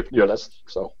best ship in your list.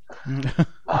 So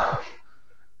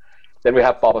then we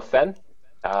have Boba Fett.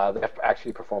 They have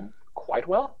actually performed quite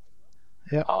well.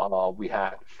 Yeah. We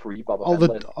had 3 Boba all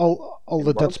Fett. All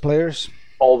the Dutch players.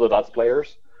 All the Dutch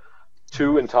players.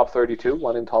 2 in top 32,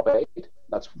 1 in top 8.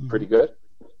 That's pretty good.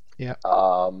 Yeah.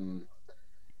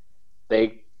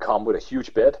 They come with a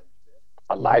huge bid,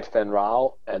 a light Fenn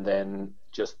Rau, and then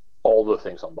just all the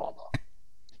things on Boba.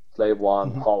 Slave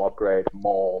 1, Hull Upgrade,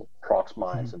 Maul, Prox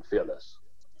Mines, and Fearless.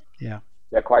 Yeah.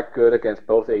 They're quite good against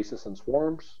both Aces and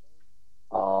Swarms.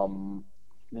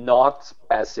 Not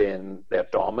as in they're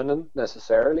dominant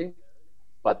necessarily,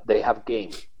 but they have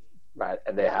game, right?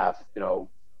 And they have,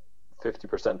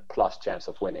 50% plus chance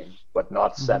of winning, but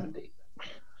not 70.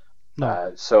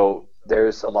 No. So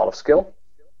there's a lot of skill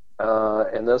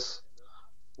in this,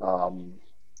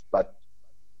 but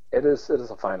it is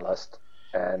a fine list,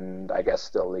 and I guess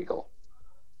still legal.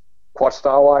 Quad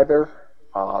Starwiper,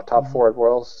 top 4 at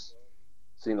Worlds,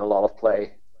 seen a lot of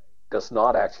play, does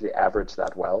not actually average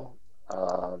that well.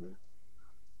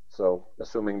 So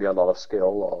assuming there are a lot of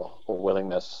skill or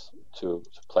willingness to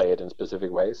play it in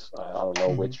specific ways, I don't know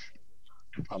which.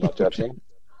 I'm not judging.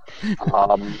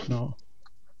 No.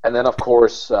 And then of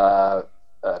course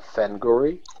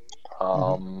Fenguri,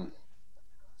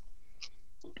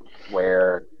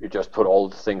 where you just put all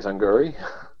the things on Guri.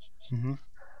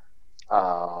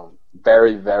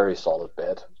 Very, very solid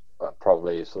bid.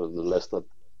 Probably sort of the list of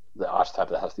the archetype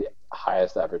that has the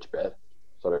highest average bid.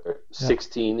 So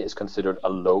 16 is considered a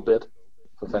low bid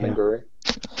for Fenguri.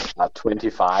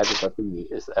 25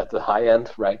 is at the high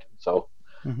end, right? So,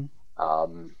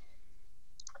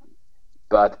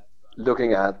 but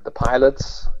looking at the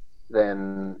pilots,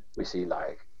 then we see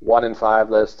like 1 in 5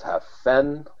 lists have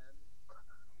Fenn.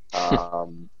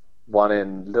 1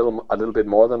 in a little bit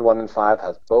more than 1 in 5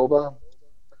 has Boba,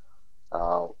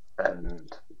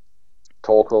 and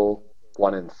Torkel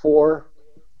 1 in 4.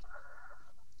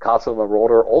 Castle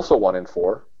Marauder also 1 in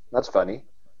 4. That's funny.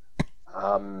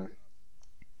 Then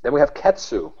we have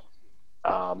Ketsu.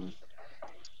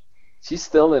 She's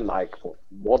still in like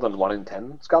more than 1 in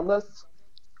 10 scum lists.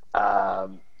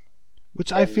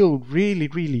 Which I feel really,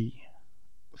 really.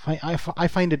 I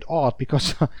find it odd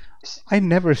because I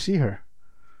never see her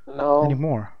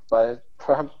anymore. But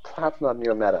perhaps not in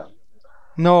your meta.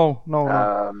 No.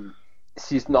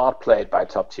 She's not played by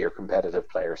top tier competitive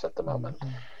players at the moment.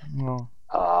 No.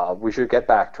 We should get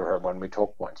back to her when we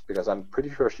talk points because I'm pretty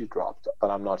sure she dropped, but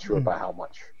I'm not sure by how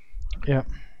much. Yeah.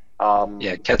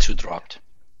 Ketsu dropped.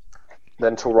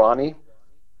 Then Torani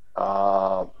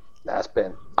has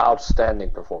been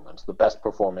outstanding performance, the best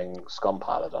performing scum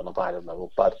pilot on a pilot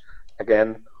level, but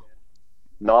again,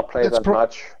 not played that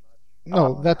much.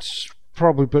 No, that's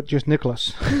probably but just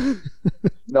Nicholas.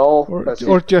 No,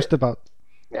 or just about.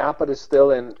 Yeah, but it's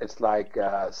still in. It's like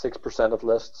 6% of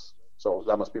lists, so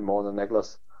that must be more than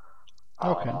Nicholas.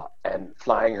 Okay. And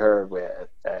flying her with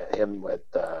him,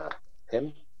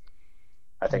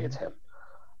 I think it's him,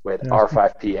 with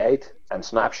R5P8 and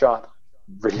Snapshot,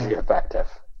 really effective.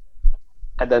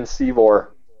 And then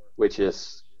Seavor, which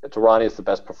is Torani is the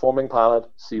best performing pilot.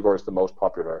 Seavor is the most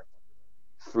popular.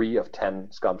 3 of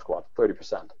 10 scum squad,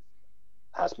 30%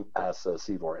 has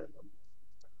Seavor in them.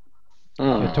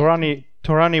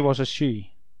 Torani was a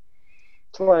she.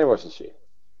 Torani was a she.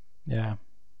 Yeah.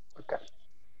 Okay.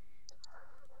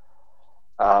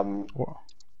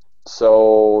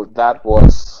 So that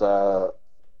was the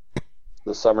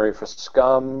summary for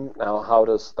scum. Now, how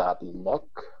does that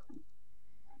look?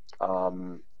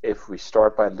 If we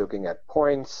start by looking at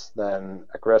points, then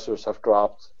aggressors have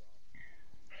dropped.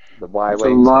 The Y-Wings.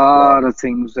 There's a lot of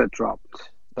things that dropped.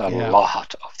 A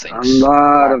lot of things. A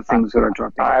lot of things that are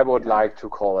dropping. I would like to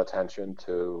call attention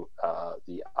to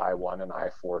the I1 and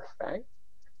I4 Fang,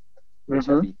 which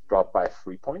have each dropped by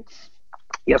 3 points.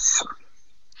 Yes.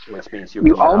 Which means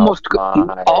you almost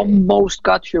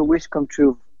got your wish come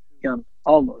true, Jan.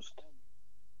 Almost.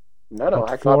 No,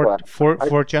 I got what.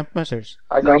 Four jump masters.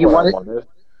 I got what I wanted.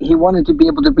 He wanted to be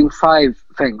able to bring 5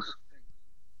 things.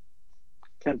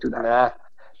 Can't do that. Nah,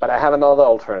 but I have another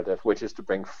alternative, which is to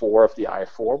bring 4 of the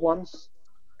I4 ones,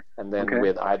 and then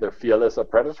with either Fearless or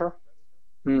Predator.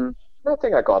 I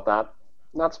think I got that.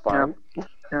 That's fine.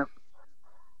 Yeah.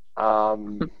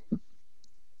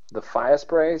 The Fire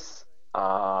Sprays,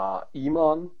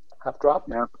 Emon have dropped.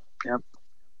 Yeah.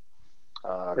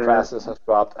 Crassus has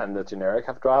dropped, and the generic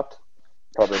have dropped.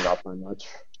 Probably not by much.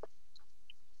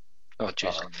 Oh,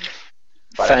 jeez.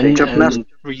 Fenn and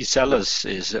Resellers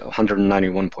is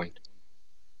 191 point.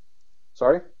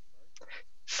 Sorry?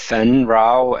 Fenn,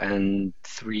 Rau, and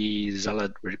 3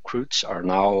 Zealot recruits are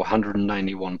now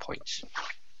 191 points.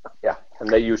 Yeah, and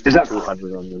they use Is that-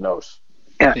 200 on the nose.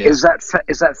 Yeah. Yeah. Is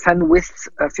that Fen with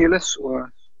Fearless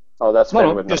or Oh, that's No, Fen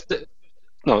no, with just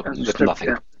no, just with strip- nothing.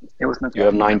 Yeah, it was nothing. You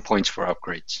have 9 points for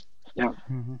upgrades.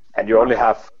 and you only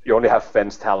have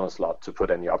Fen's talent slot to put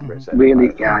any upgrades in. Really?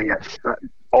 right? Yeah.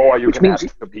 Or you Which can means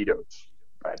add torpedoes,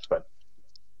 right? But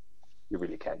you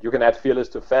really can't. You can add Fearless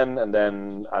to Fen, and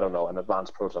then I don't know, an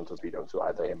advanced proton torpedo to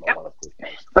either him or one of those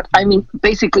guys. But I mean,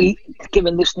 basically,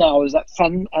 given this now, is that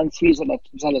Fen and 3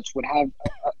 zealots would have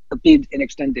a bid in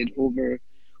extended over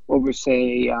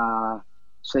say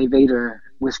Vader,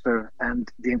 Whisper, and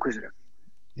the Inquisitor.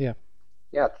 Yeah.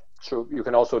 Yeah, true. You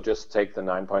can also just take the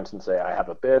 9 points and say I have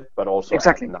a bid, but also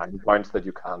Exactly. add 9 points that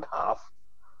you can't have,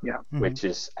 Yeah. which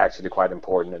is actually quite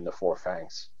important in the Four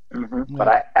Fangs. Mm-hmm. But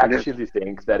I actually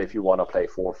think that if you want to play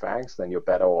Four Fangs, then you're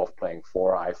better off playing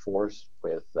 4 I4s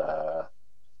with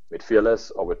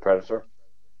Fearless or with Predator,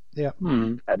 Yeah.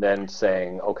 and then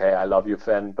saying, okay, I love you,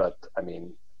 Fen, but I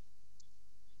mean,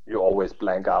 you always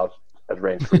blank out at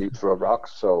range 3 through a rock,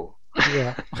 so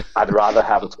Yeah. I'd rather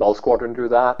have a Skull Squadron do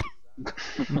that.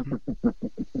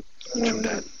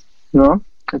 No,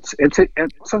 it's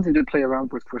something to play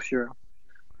around with for sure.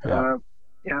 Yeah.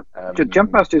 The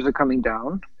Jump Masters are coming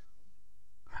down.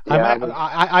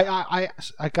 I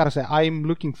gotta say, I'm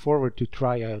looking forward to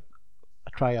try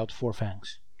out Four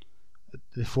Fangs,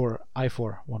 the 4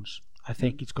 I4 ones. I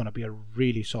think it's gonna be a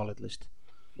really solid list.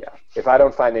 Yeah, if I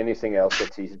don't find anything else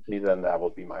that teases me, then that will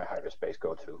be my hyperspace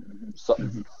go-to. So,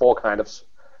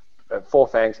 4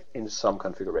 Fangs in some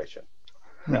configuration.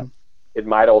 Yeah. It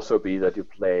might also be that you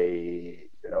play,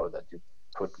 that you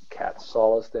put Cat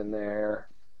Solace in there.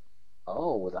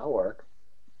 Oh, would that work?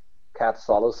 Cat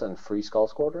Solace and 3 Skull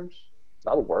Squadrons?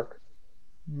 That'll work.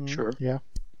 Sure. Yeah.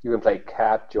 You can play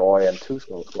Cat, Joy, and 2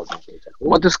 Skull Squadrons.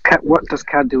 What does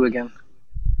Cat do again?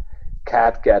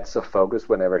 Cat gets a focus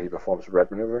whenever he performs a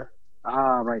red maneuver.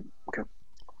 Ah, right. Okay.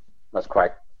 That's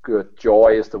quite good.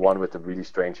 Joy is the one with the really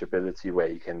strange ability where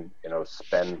he can,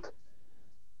 spend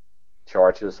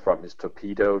charges from his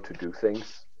torpedo to do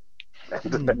things.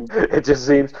 And it just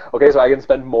seems okay. So I can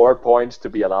spend more points to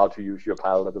be allowed to use your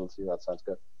pilot ability. That sounds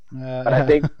good. But I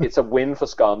think it's a win for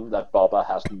Scum that Boba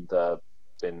hasn't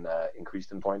been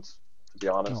increased in points, to be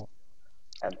honest. No.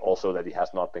 And also that he has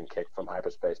not been kicked from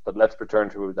hyperspace. But let's return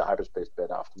to the hyperspace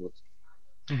bit afterwards.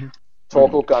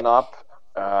 Torgal gone up.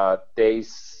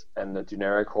 Dace and the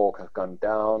generic Hawk have gone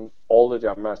down. All the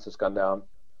Jump Masters gone down.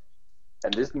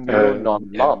 And this new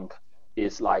non-lump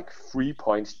is like 3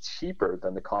 points cheaper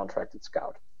than the contracted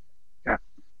Scout.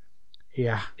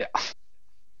 Yeah.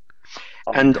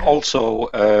 And also,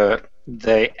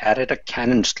 they added a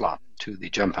cannon slot to the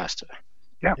Jump Master.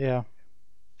 Yeah.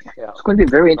 It's going to be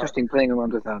very interesting playing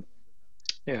around with that.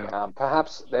 Yeah.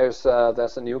 Perhaps there's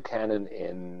a new cannon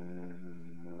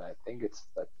in, I think it's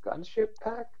the gunship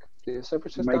pack, the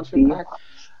Separatist Might gunship be. pack,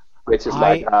 which is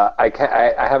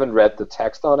I haven't read the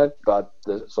text on it, but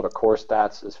the sort of core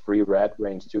stats is 3 red,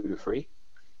 range 2 to 3.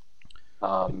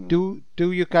 Do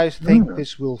you guys think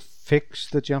this will fix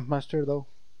the Jump Master though?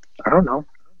 I don't know.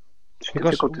 It's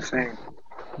Because- difficult to say.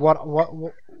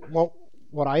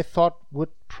 What I thought would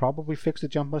probably fix the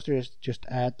Jump Master is just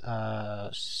add a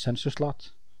sensor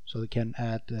slot, so they can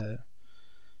add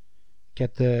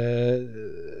get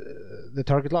the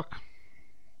target lock.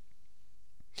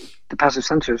 The passive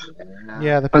sensors.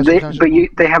 Yeah, the But passive sensor.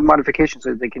 they have modifications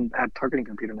so they can add targeting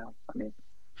computer now. I mean,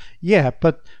 Yeah,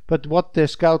 but what the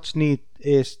scouts need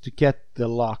is to get the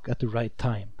lock at the right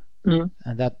time, and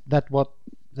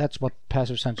that's what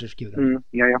passive sensors give them.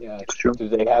 yeah, it's true. Do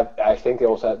they have? I think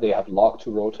they have lock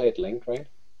to rotate link, right?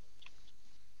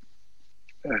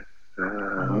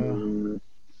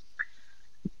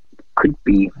 Could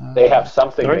be. They have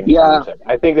something linked Yeah. to rotate.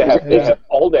 I think they have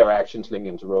all their actions linked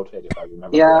into rotate, if I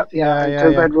remember. Yeah, correctly. yeah.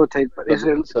 Red rotate, but is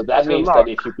there? So that is there means lock?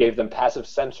 that if you gave them passive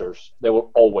sensors, they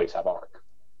will always have arc.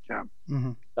 Yeah.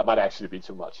 That might actually be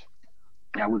too much.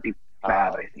 That would be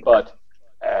bad, I think. But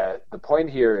the point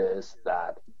here is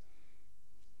that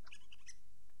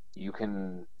you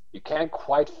can't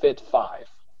quite fit 5,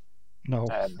 No.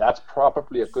 and that's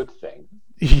probably a good thing.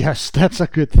 Yes, that's a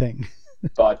good thing.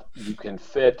 But you can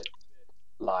fit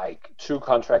like 2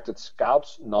 contracted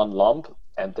scouts, non-lump,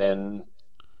 and then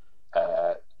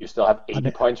you still have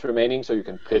 80 points remaining, so you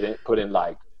can put in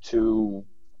like 2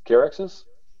 Kyrexes.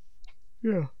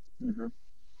 Yeah.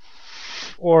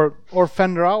 Or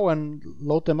Fendrau and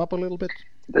load them up a little bit.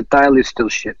 The dial is still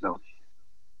shit though.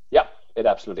 Yeah, it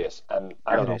absolutely is, and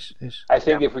I don't know. It is. I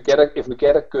think if we get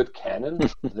a good cannon,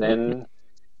 then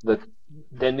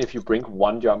if you bring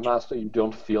 1 Jump Master, you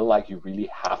don't feel like you really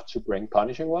have to bring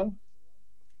Punishing One.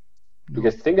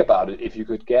 Because think about it, if you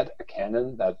could get a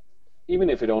cannon that, even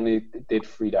if it only did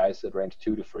 3 dice at range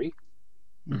 2 to 3,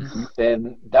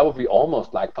 then that would be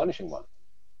almost like punishing one,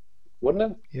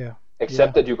 wouldn't it? Yeah.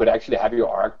 Except that you could actually have your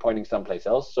arc pointing someplace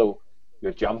else, so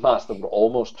your jump master would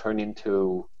almost turn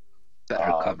into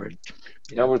better covered.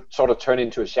 Would sort of turn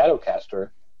into a shadow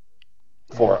caster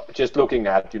for just looking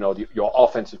at your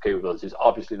offensive capabilities.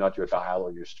 Obviously not your dial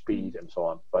or your speed and so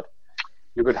on, but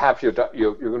you could have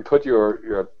you can put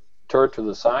your turret to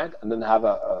the side and then have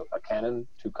a cannon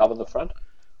to cover the front.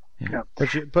 Yeah.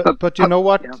 But you know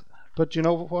what? Yeah. But you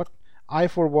know what? I,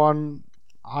 for one,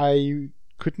 I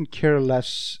couldn't care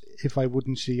less if I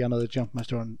wouldn't see another jump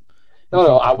master on.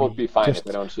 No, I would be fine if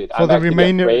I don't see it. For the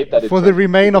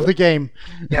remainder of the game.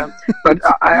 Yeah, but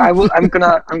I'm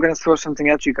gonna throw something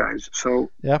at you guys. So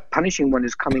punishing one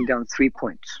is coming down 3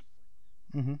 points.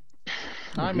 Mm-hmm.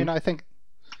 I mean, I think.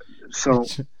 So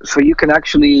you can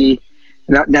actually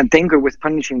that Dengar with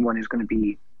punishing one is going to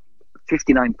be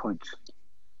 59 points.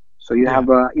 So you have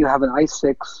an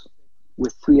I6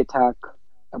 with 3 attack,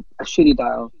 a shitty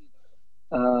dial,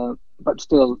 but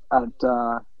still at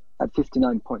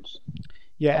 59 points.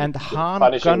 Yeah, and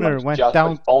Han Gunner went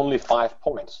down only 5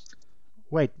 points.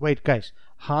 Wait, guys.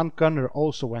 Han Gunner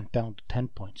also went down to 10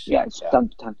 points. Yeah, it's down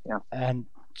to 10. Yeah. And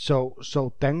so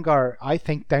Dengar, I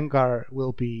think Dengar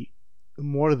will be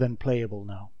more than playable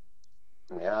now.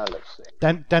 Yeah, let's see.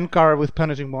 Dengar with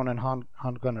punishing one and Han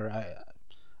Gunner.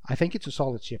 I think it's a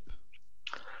solid ship.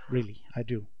 Really, I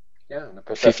do. Yeah,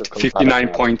 59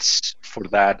 points for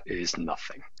that is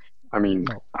nothing. I mean,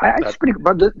 it's pretty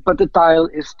good, but the dial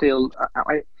is still.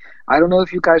 I don't know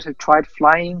if you guys have tried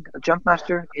flying a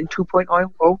Jumpmaster in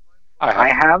 2.0. I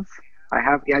have.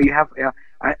 Yeah, you have. Yeah,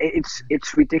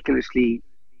 it's ridiculously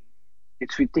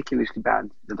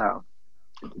bad, the dial.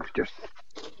 It's just.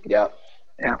 Yeah.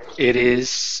 It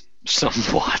is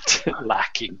somewhat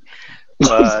lacking,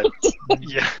 but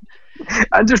yeah.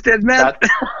 Understand, man.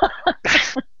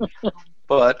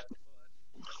 But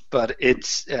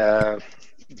it's the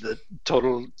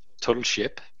total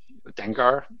ship,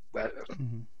 Dengar.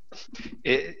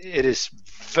 It is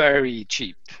very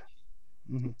cheap,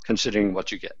 considering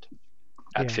what you get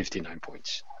at 59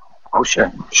 points. Oh,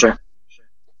 sure.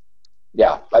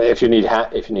 Yeah, but if you need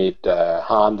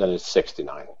Han, then it's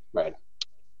 69, right?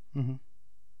 Mm-hmm.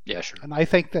 Yeah, sure. And I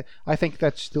think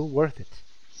that's still worth it.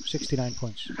 69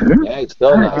 points. Yeah, it's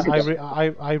still nice.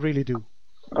 I really do.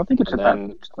 I don't think it's not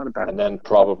a bad. And then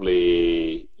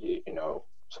probably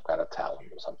some kind of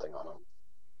talent or something on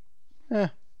him.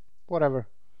 Whatever.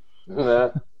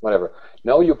 Whatever.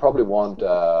 No, you probably want.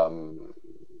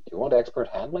 You want expert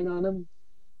handling on him,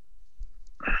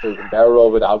 so you can barrel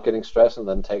roll without getting stressed, and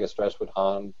then take a stress with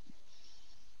Han.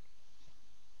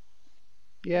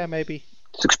 Yeah, maybe.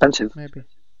 It's expensive. Maybe.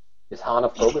 Is Han a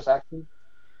focus action?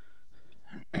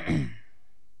 Yeah.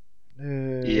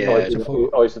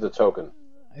 Or is it a token?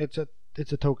 It's a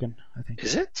token, I think.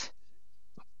 Is it?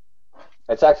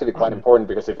 It's actually quite important,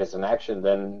 because if it's an action,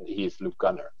 then he's Luke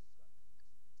Gunner.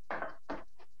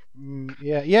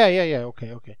 Yeah.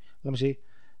 Okay. Let me see.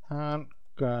 Han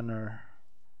Gunner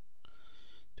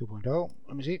 2.0.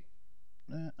 Let me see.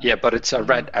 Yeah, but it's a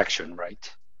red action,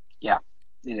 right? Yeah,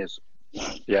 it is.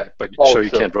 Yeah, but so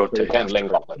you can't rotate. So you can't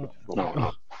linger on it.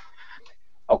 No.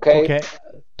 Okay.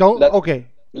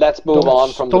 Let's move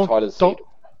on from the toilet seat.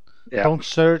 Don't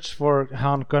search for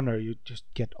Han Gunner. You just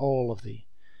get all of the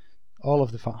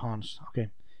Hans.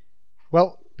 Okay.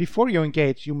 Well, before you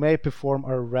engage, you may perform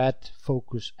a red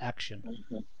focus action.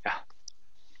 Mm-hmm. Yeah.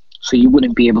 So you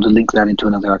wouldn't be able to link that into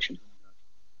another action.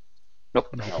 Nope.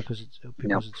 No, because it's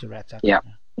a red action.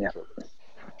 Yeah.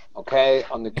 Okay,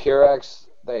 on the Kirax,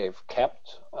 they've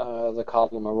kept the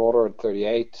Cardinal Marauder at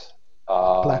 38.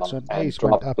 Black Sun Ace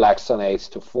dropped went up. Black Sun Ace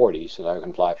to 40, so now you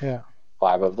can fly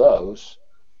 5 of those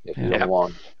if you don't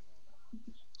want.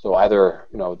 So either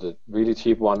the really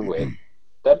cheap one with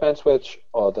Deadman Switch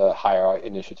or the higher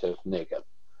initiative Naked.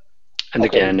 And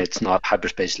again, it's not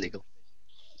hyperspace legal.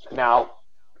 Now,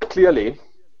 clearly,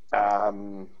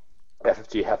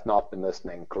 FFG have not been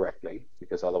listening correctly,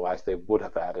 because otherwise they would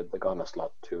have added the gunner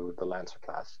slot to the Lancer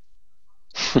class.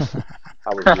 I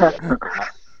would do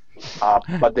that.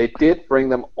 But they did bring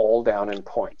them all down in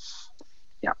points.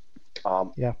 Yeah.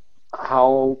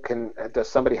 How does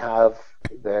somebody have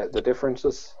the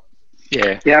differences?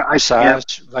 Yeah.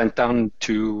 Asajj went down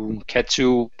to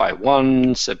Ketsu by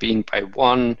 1, Sabine by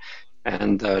 1,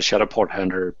 and Shadowport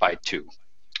Hunter by 2.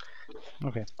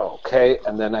 Okay,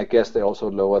 and then I guess they also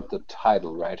lowered the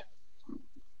title, right?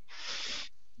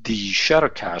 The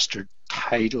Shadowcaster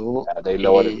title they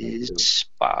lowered is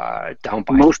down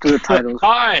by most of the titles.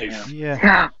 5.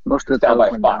 Yeah, most of the down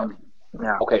titles by 5.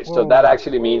 Yeah. Okay, so that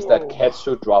actually means that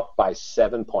Ketsu dropped by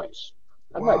 7 points.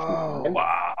 That might be fine.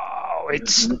 Wow,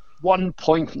 it's 1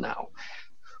 point now.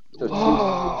 So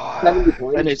 70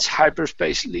 points. And it's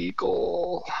hyperspace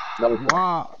legal. No, it's not.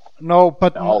 Wow. No,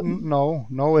 but No.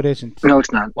 no, it isn't. No,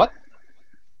 it's not. What?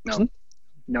 No.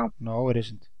 No. No, it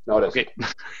isn't. No, it isn't.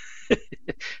 Okay.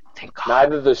 Thank God.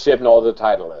 Neither the ship nor the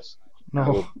title is. It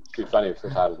No. would be funny if the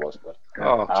title was, but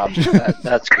Oh,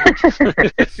 that's good.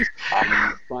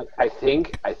 but I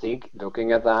think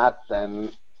looking at that,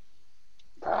 then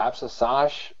perhaps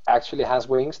Asajj actually has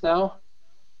wings now,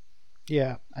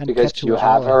 Yeah, and because Ketsu you as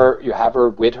have well, her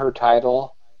with her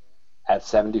title at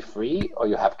 73, or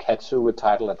you have Ketsu with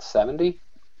title at 70.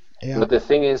 Yeah. But the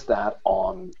thing is that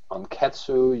on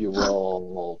Ketsu you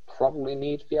will probably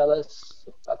need Fearless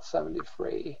at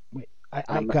 73. Wait, I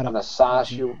On gotta.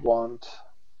 Asajj you want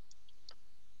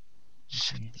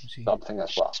Let's see. something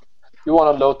as well. You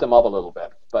want to load them up a little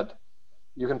bit, but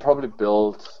you can probably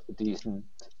build a decent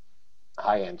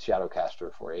high-end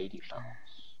Shadowcaster for 80 now.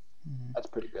 That's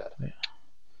pretty good.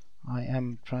 I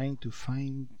am trying to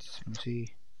find. Let me see.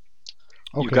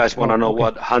 You guys want to know okay.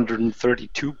 what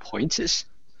 132 points is?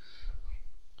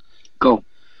 Go.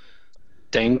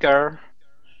 Dengar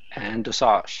and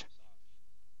Asajj.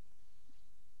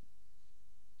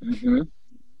 Mm-hmm.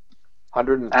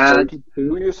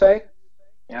 132, you say?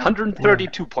 Yeah.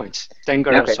 132 points.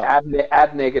 Dengar and Okay, Asajj.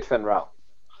 add Naked Fenral.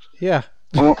 Yeah.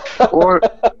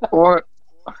 Or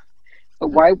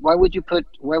why would you put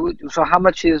so how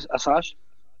much is Asajj?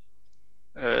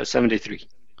 73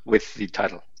 with the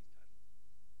title.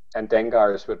 And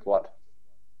Dengar is with what?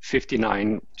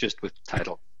 59 just with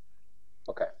title.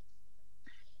 Okay.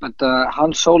 But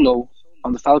Han Solo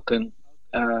on the Falcon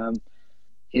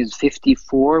is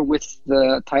 54 with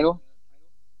the title.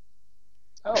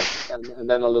 Oh, and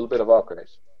then a little bit of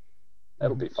upgrades.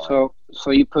 That'll be fine.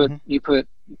 So you put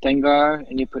Dengar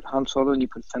and you put Han Solo and you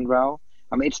put Fenn Rau.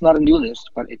 I mean, it's not a new list,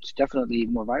 but it's definitely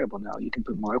more viable now. You can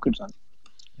put more upgrades on.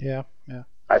 Yeah.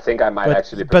 I think I might But-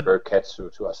 actually but- prefer Ketsu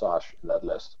to Asajj in that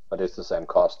list, but it's the same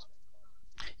cost.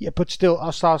 Yeah, but still,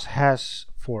 Asajj has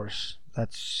force.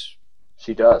 That's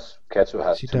She does. Ketsu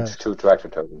has She does. two tractor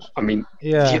tokens. I mean,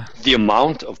 yeah. the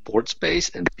amount of board space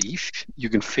and beef you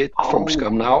can fit from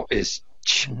Scum now is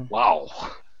wow.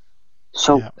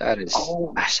 So Yeah. That is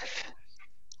massive.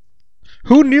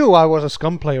 Who knew I was a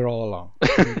Scum player all along?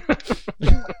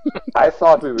 I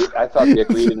thought we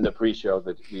agreed in the pre-show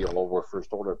that we all were first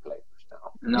order players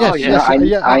now. no, Yes, yeah,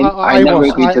 yes, I I never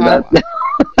was. agreed to that.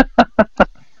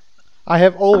 I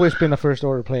have always been a first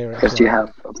order player. Yes, you have,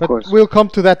 of But course. we'll come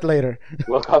to that later.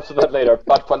 We'll come to that later.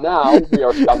 But for now, we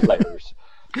are Scum players.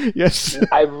 Yes.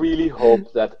 I really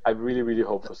hope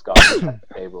for Scum that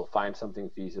they will find something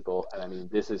feasible. And I mean,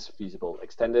 this is feasible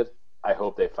extended. I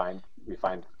hope we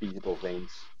find feasible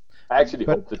veins. I actually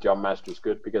hope the Jump Master is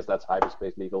good because that's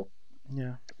hyperspace legal.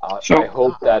 Yeah. I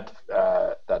hope that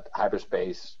that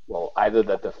hyperspace, well, either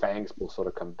that the Fangs will sort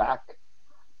of come back,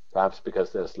 perhaps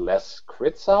because there's less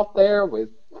crits out there with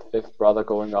Fifth Brother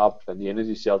going up and the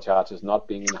energy cell charges not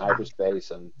being in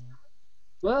hyperspace, and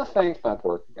well, Fangs might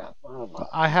work again. I don't know.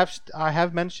 I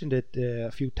have mentioned it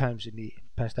a few times in the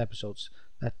past episodes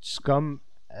that Scum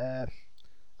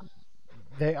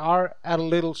they are at a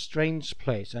little strange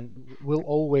place and will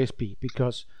always be,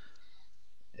 because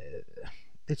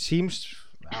it seems,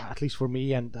 at least for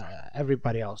me and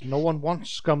everybody else, no one wants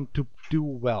Scum to do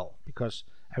well because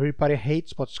everybody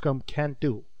hates what Scum can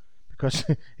do, because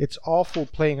it's awful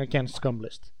playing against Scum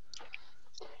list.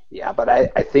 Yeah, but I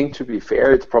think, to be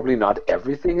fair, it's probably not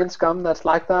everything in Scum that's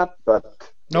like that,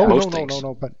 but No, most no, things.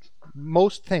 but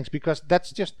most things, because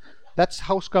that's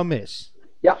how Scum is.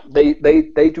 yeah,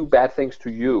 they do bad things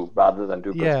to you rather than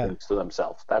do good Yeah. things to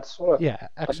themselves. That's sort of, Yeah,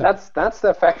 but exactly. that's the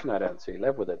affection identity.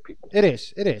 Live with it, people. It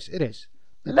is. That's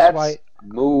Let's why.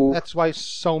 move. That's why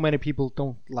so many people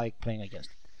don't like playing against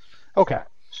it. Okay.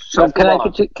 So Let's can I, move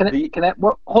on. can I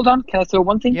hold on? Can I throw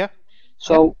one thing? Yeah.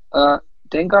 So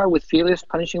Dengar with Fearless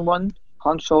punishing one,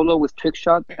 Han Solo with Trick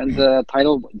Shot, and the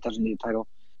title doesn't need a title,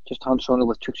 just Han Solo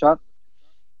with Trick Shot.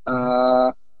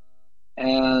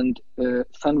 And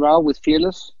Fenn Rau with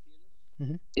Fearless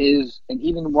is an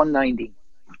even 190.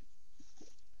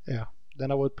 Yeah.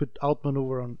 Then I would put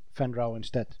outmaneuver on Fenn Rau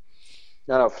instead.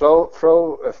 No, throw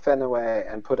Fenn away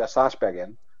and put Asajj back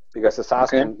in, because Asajj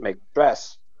can make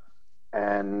dress,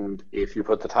 and if you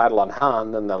put the title on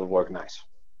Han, then that'll work nice.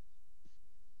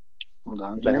 Hold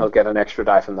on. Then here. he'll get an extra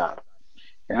die from that.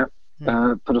 Yeah.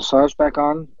 Put Asajj back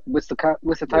on with the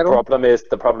The title. problem is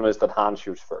that Han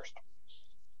shoots first.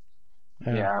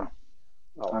 Yeah.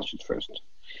 Oh. Han shoots first.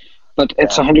 But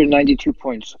it's 192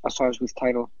 points. Asajj with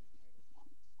title.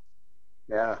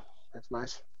 Yeah, that's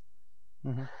nice.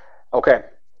 Mm-hmm. Okay.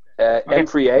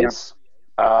 M3As.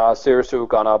 Sirisu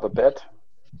gone up a bit.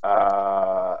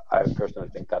 I personally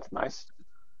think that's nice.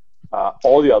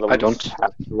 All the other ones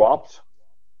have dropped.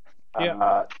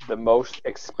 The most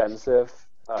expensive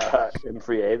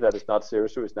M3A that is not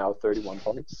Sirisu is now 31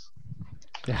 points.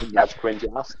 Yeah. That's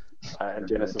Quinjas and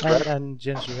Genesis Red. And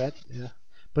Genesis Red, yeah.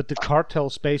 But the Cartel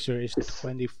Spacer is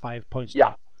 25 points.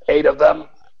 Yeah, 8 of them.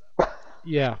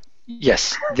 Yeah.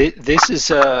 Yes, this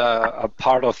is a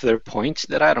part of their points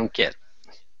that I don't get,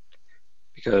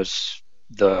 because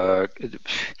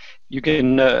you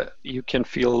can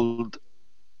field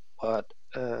what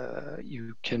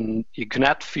you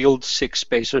cannot field 6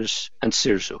 spacers and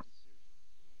Sirisu.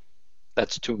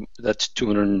 That's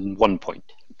 201 point.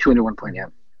 201 point, yeah.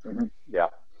 Mm-hmm. Yeah.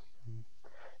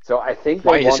 So I think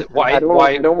why is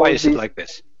it like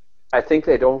this? I think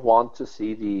they don't want to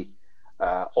see the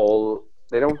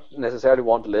They don't necessarily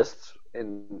want lists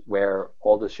in where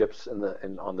all the ships on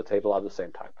the table are the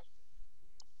same type.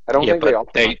 I don't think they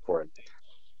optimize for it.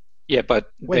 Yeah,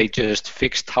 but they just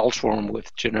fixed Hellswarm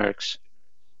with generics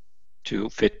to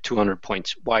fit 200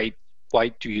 points. Why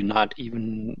are you not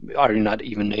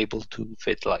even able to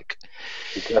fit like?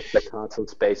 Because the console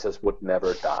spaces would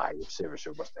never die if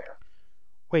Sirisu was there.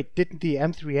 Wait, didn't the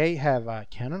M3A have a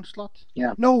cannon slot?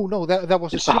 Yeah. No, that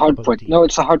was a hard point. No,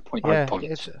 it's a hard point. Yeah, hard point.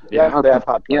 They have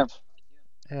hard points.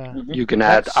 Yeah. Mm-hmm. You can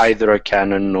add either a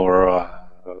cannon or a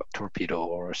torpedo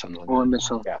or something. Or a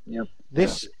missile. Yeah.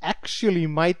 This actually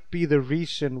might be the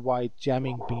reason why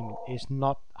jamming beam is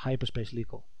not hyperspace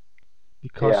legal,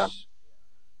 because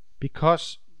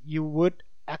you would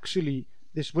actually,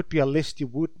 this would be a list you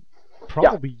would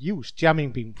probably use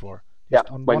jamming beam for. Yeah,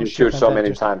 when you shoot so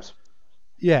many times.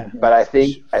 Yeah. But I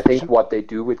think what they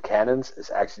do with cannons is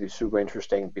actually super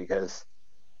interesting because,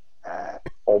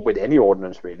 or with any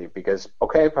ordnance really, because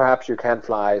perhaps you can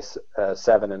fly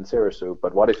 7 in Sirisu,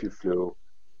 but what if you flew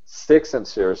 6 in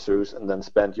Sirisus and then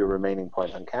spent your remaining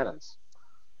points on cannons?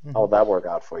 Mm-hmm. How would that work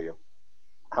out for you?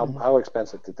 How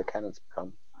expensive did the cannons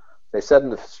become? They said in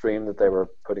the stream that they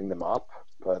were putting them up,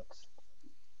 but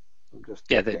I'm just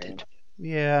they did.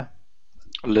 Yeah,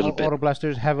 a little bit.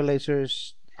 Autoblasters, heavy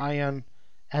lasers, ion,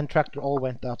 and tractor all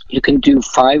went up. You can do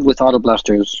 5 with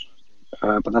autoblasters,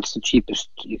 but that's the cheapest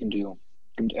you can do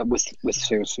with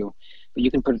Sirisu. But you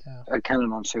can put a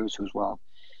cannon on Sirisu as well.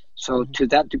 So to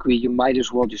that degree, you might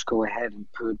as well just go ahead and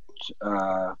put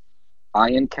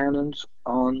ion cannons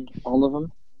on all of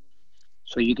them.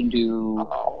 So you can do.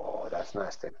 Oh, that's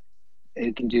nasty.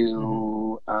 You can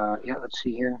do. Let's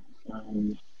see here.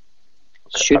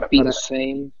 Should be the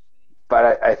same.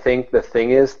 But I think the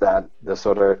thing is that the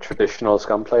sort of traditional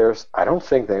scum players, I don't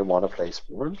think they want to play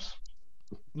swarms.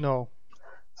 No.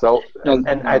 So,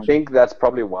 I think that's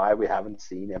probably why we haven't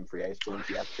seen M3A swarms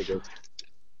yet, because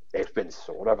they've been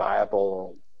sort of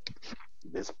viable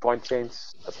this point change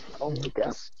as well, I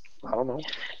guess. I don't know.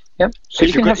 Yep. So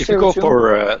if you go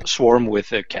for a swarm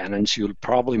with cannons, you'll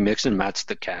probably mix and match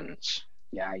the cannons.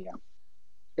 Yeah,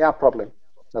 probably.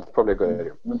 That's probably a good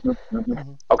idea.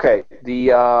 Mm-hmm. Okay,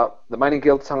 the Mining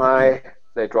Guild Shanghai,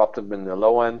 they dropped them in the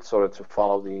low end, sort of to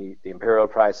follow the Imperial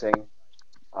pricing.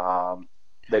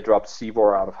 They dropped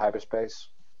Seavor out of hyperspace.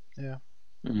 Yeah.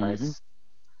 Nice.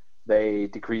 They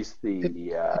decreased the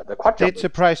quad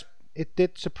jumpers. It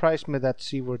did surprise me that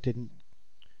Seavor didn't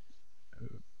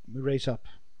raise up.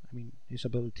 I mean, his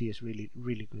ability is really,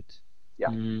 really good. Yeah.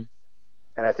 Mm-hmm.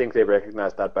 And I think they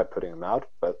recognized that by putting him out,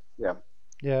 but yeah.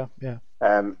 Yeah.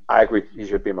 I agree. He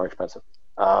should be more expensive.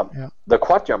 The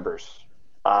quad jumpers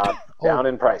are down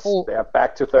in price. They are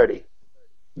back to 30.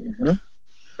 Mm-hmm.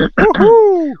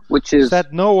 Which is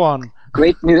said no one.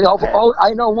 Great news.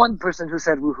 I know one person who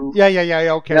said woohoo. Yeah.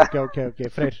 Okay.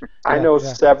 Fred. I know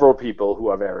several people who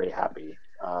are very happy.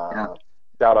 Shout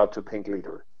out to Pink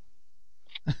Leader.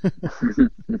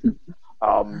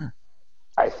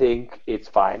 I think it's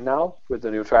fine now with the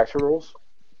new traction rules.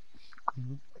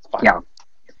 Mm-hmm. It's fine. Yeah,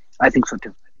 I think so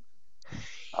too.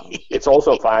 It's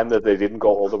also fine that they didn't go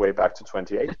all the way back to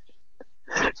 28.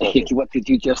 What did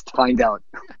you just find out?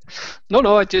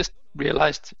 No, I just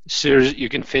realized you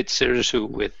can fit Sirisu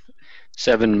with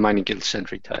 7 Mining Guild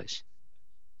Sentry ties.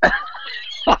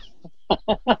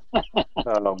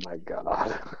 Oh my god.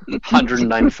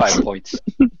 195 points.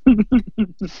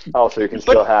 Also, you can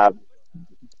still have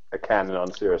a cannon on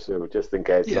Sirisu just in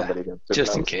case somebody gets it.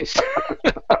 Just in case.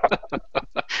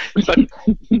 But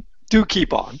do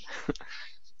keep on.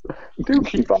 Do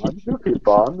keep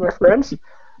on, my friends.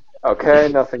 Okay,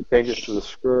 nothing changes to the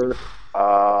skirt.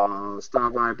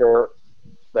 Star Viper,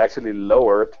 they actually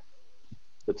lowered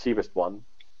the cheapest one.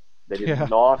 They did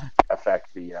not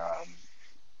affect the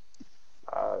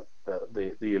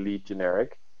the elite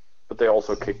generic, but they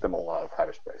also kicked them all out of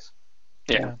hyperspace.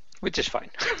 Yeah, which is fine.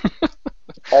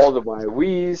 All the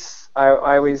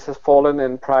IOEs has fallen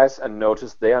in price, and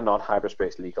notice they are not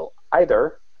hyperspace legal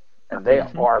either, and they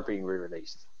are being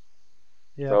re-released.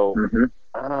 Yeah. So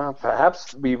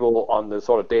perhaps we will, on the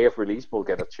sort of day of release, we'll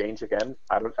get a change again.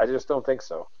 I just don't think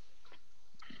so.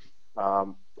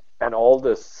 And all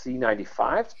the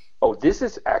C95s. Oh, this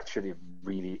is actually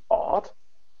really odd.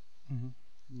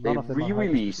 They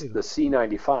re-released the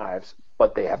C95s,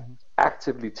 but they have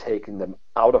actively taken them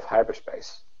out of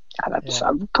hyperspace. Yeah, that's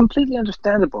completely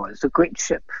understandable. It's a great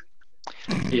ship.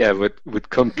 Yeah, with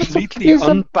completely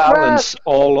unbalanced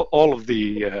all of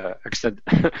the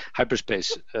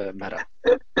hyperspace meta.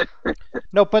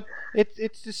 No, but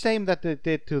it's the same that they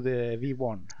did to the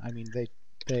V1. I mean,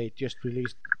 they just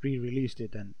re-released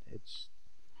it, and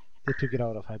they took it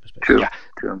out of hyperspace. True.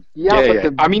 Yeah.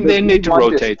 I mean, they need to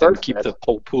rotate and keep the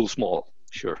whole pool small.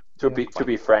 Sure. To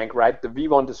be frank, right? The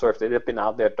V1 deserved it. They've been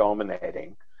out there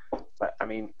dominating. But I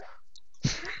mean,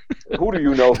 who do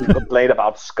you know who complained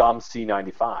about scum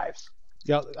C95s?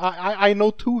 Yeah, I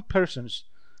know two persons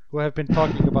who have been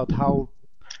talking about how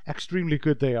extremely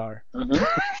good they are.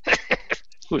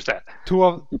 Who's that?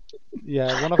 One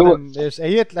of them is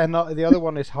Ayet, and the other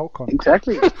one is Haukon.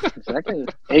 Exactly.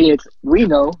 Ayet, we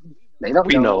know. They don't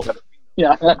know.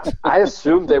 Yeah. I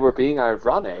assumed they were being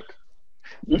ironic.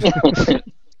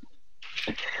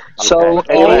 So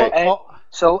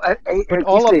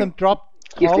all of them dropped.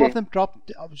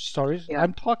 Sorry, yeah.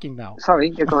 I'm talking now. Sorry,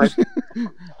 go ahead.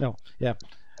 No, yeah.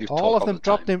 All of them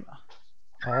dropped in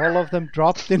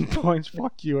points.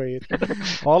 Fuck you,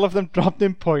 Ayet. All of them dropped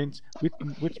in points,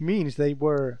 which means they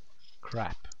were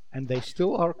crap, and they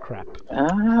still are crap.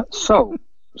 So,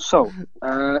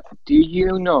 do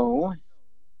you know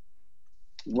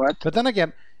what? But then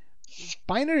again,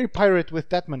 binary pirate with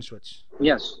Deadman switch.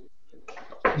 Yes.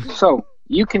 So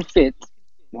you can fit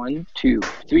 1, 2,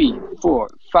 3, 4,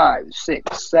 5,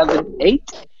 6, 7,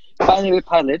 8 binary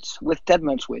pilots with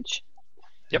Deadman switch.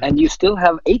 Yep. And you still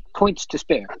have 8 points to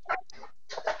spare.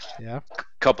 Yeah.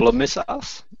 Couple of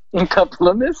missiles. A couple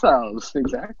of missiles,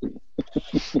 exactly.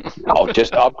 Oh,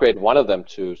 just upgrade one of them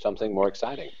to something more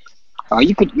exciting. Oh,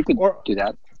 you could do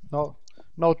that. No,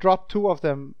 drop 2 of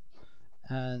them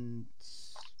and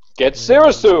get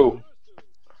Sirisu.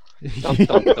 Then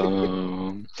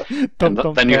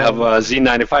you have a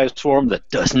Z95 swarm that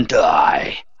doesn't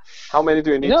die. How many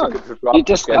do you need to drop? You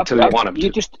just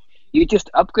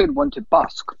upgrade one to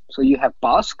Bosk. So you have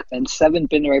Bosk and 7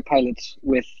 binary pilots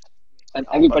and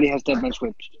everybody has Deadman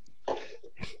switch.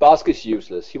 Bosk is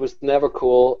useless. He was never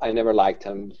cool. I never liked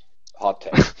him. Hot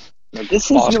take. Now,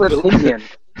 this is your opinion.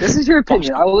 This is your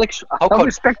opinion. I'll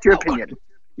respect your opinion.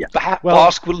 Yeah.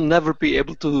 Bosk will never be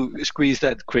able to squeeze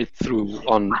that crit through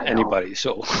on anybody.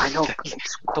 So I know.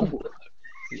 It's cool.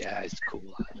 Yeah, it's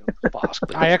cool. I know.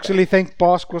 Bosk. I actually think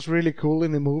Bosk was really cool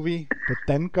in the movie, but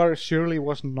Dengar surely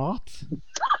was not.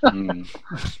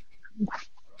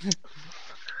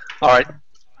 All right.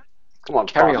 Come on,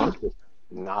 carry on.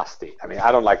 Nasty. I mean,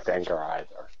 I don't like Dengar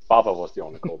either. Baba was the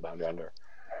only cool down under.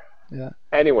 Yeah.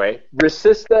 Anyway,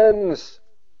 Resistance.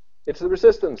 It's the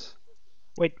Resistance.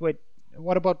 Wait.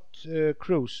 What about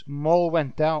Cruz? Maul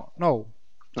went down. No.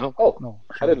 Oh, no.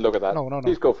 I didn't look at that. No.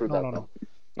 Please go through that.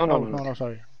 No.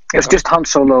 Sorry. It's just Han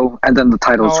Solo, and then the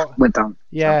titles went down.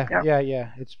 Yeah.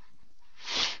 It's.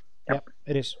 Yep,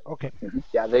 it is. Okay.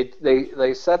 Yeah,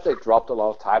 they said they dropped a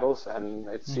lot of titles, and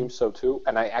it seems so too.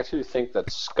 And I actually think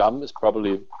that Scum is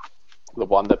probably the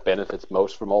one that benefits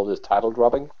most from all this title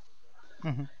dropping.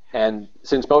 Mm-hmm. And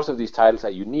since most of these titles are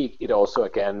unique, it also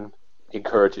again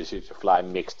encourages you to fly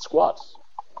mixed squads.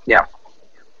 Yeah.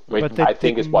 Which I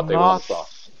think is what they want to drop.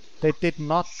 They did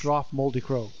not drop Moldy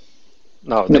Crow.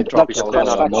 No, they dropped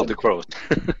Moldy Crow.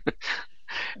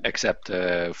 Except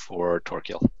for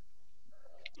Torquil.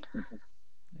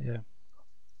 Yeah.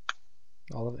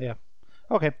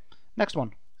 Okay. Next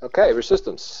one. Okay,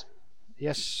 Resistance.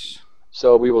 Yes.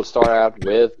 So we will start out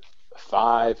with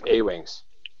 5 A-Wings.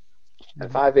 And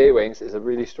 5 A-Wings is a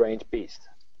really strange beast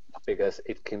because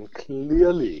it can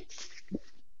clearly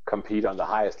compete on the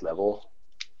highest level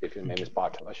if your name is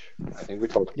Bartosz. I think we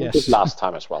talked about this last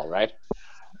time as well, right?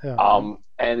 Yeah.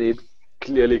 And it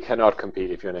clearly cannot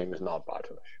compete if your name is not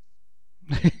Bartosz.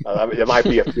 There might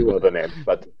be a few other names,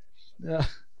 but yeah.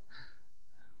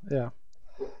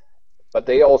 But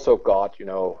they also got,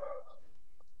 a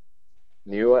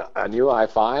new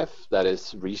i5 that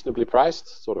is reasonably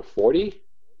priced, sort of 40.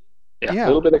 Yeah, a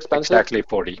little bit expensive. Exactly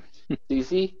 40.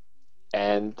 CC.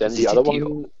 And then the other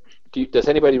one. Does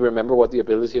anybody remember what the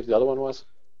ability of the other one was?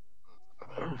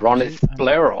 Ronith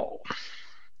Blairow.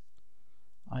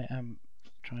 I am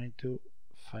trying to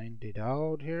find it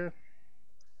out here.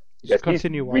 Just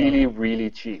continue. Really, really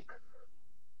cheap.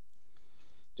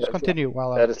 Just continue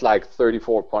while that is like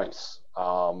 34 points,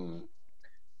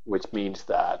 which means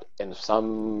that in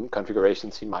some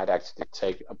configurations he might actually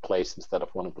take a place instead of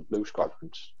one of the blue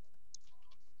squadrons,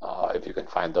 if you can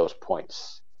find those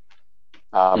points.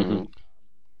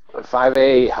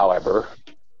 5A, however,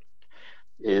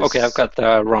 is... Okay, I've got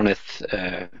the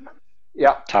Ronith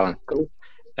talent. Cool.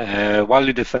 While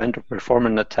you defend or perform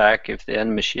an attack, if the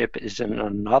enemy ship is in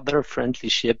another friendly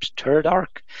ship's turret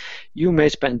arc, you may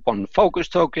spend 1 focus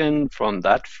token from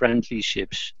that friendly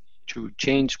ship's to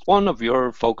change one of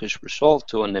your focus result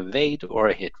to an evade or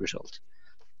a hit result.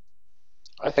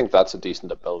 I think that's a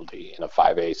decent ability in a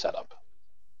 5A setup.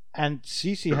 And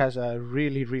CC has a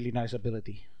really, really nice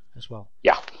ability as well.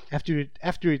 Yeah.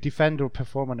 After you defend or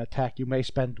perform an attack, you may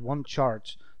spend 1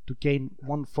 charge to gain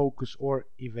 1 focus or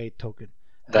evade token.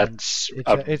 That's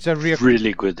it's a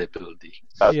really good ability.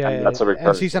 That's a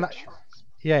recurring charge.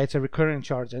 It's a recurring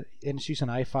charge, and she's an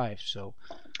I5, so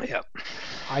yeah,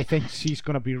 I think she's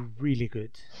gonna be really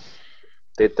good.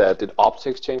 Did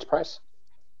optics change price?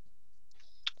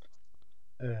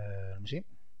 Let me see.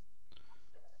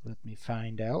 Let me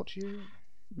find out here.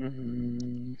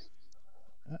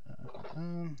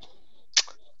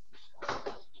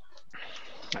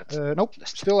 Nope,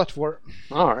 still at 4.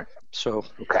 All right, so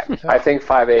okay, I think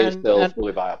 5A is still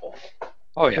fully viable.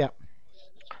 Oh yeah.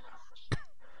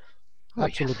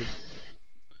 Absolutely.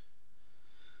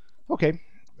 Okay.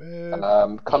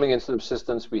 Coming into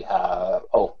subsistence, we have.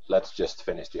 Oh, let's just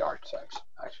finish the archetypes.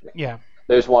 Actually, yeah.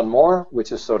 There's one more,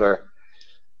 which is sort of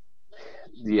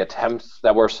the attempts.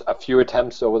 There were a few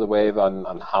attempts over the wave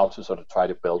on how to sort of try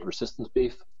to build resistance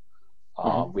beef.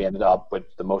 We ended up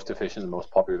with the most efficient and most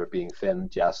popular being Finn,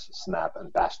 Jess, Snap,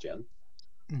 and Bastion.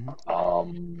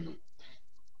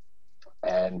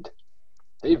 And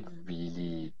they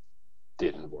really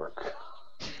didn't work.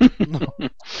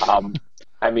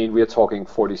 I mean, we're talking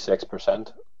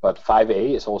 46%, but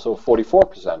 5A is also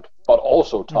 44%, but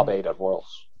also top 8 at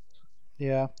Worlds.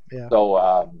 Yeah.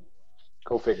 So,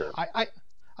 go figure.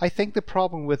 I think the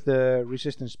problem with the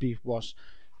resistance beef was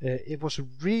it was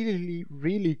really,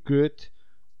 really good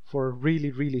for a really,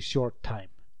 really short time.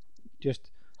 Just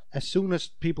as soon as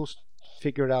people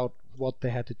figured out what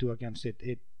they had to do against it,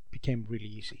 it became really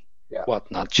easy. Yeah. What,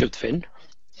 not shoot Finn?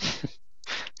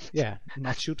 Yeah,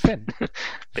 not shoot Finn.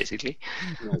 Basically.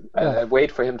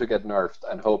 Wait for him to get nerfed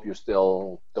and hope you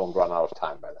still don't run out of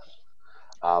time by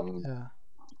then.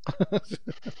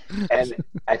 And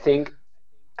I think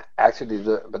actually,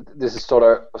 but this is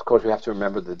sort of course, we have to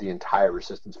remember that the entire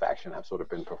resistance faction have sort of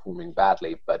been performing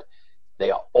badly, but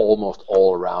they are almost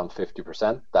all around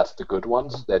 50%. That's the good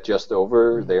ones. They're just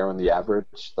over. They're on the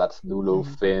average. That's Nulu,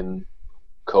 Finn,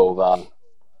 Kova.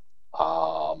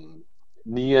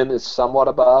 Neon is somewhat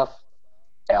above.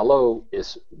 Elo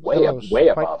is way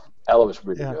above. Elo is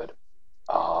really good.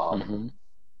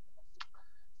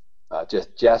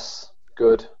 Just Jess,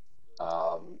 good.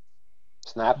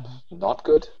 Snap, not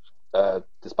good,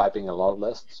 despite being a lot of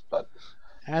lists. But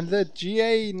and the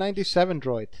GA97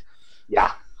 droid.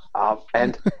 Yeah.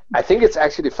 And I think it's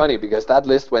actually funny because that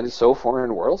list went so far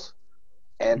in Worlds,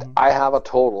 and I have a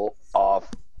total of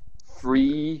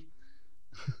 3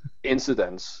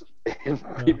 incidents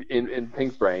in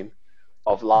Pink Brain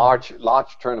of large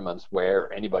tournaments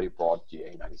where anybody brought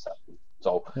GA97.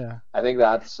 So I think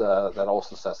that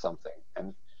also says something.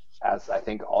 And as I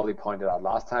think Ollie pointed out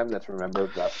last time, let's remember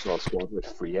that was scored with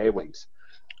free A-Wings.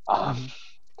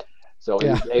 So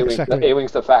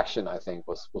A-Wings the faction, I think,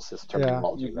 was his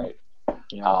terminology, right?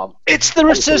 It's the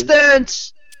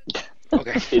resistance!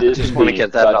 Okay, it is. Just want to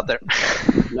get that out there.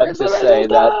 Let's just say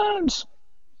that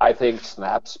I think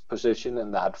Snap's position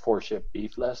in that 4-ship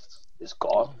beef list is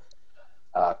gone.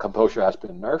 Composure has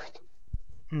been nerfed,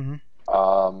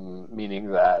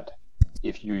 meaning that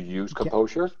if you use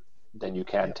Composure, then you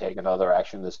can't take another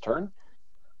action this turn.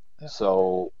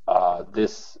 So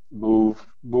this move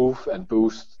and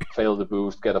boost, fail to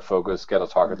boost, get a focus, get a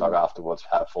target lock afterwards,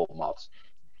 have full mods.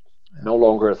 No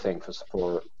longer a thing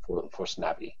for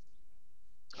Snappy.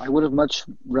 I would have much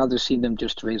rather seen them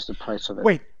just raise the price of it.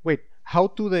 Wait. How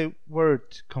do they word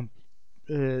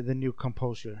the new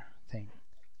Composure thing?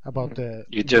 About the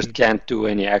you just can't do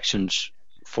any actions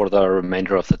for the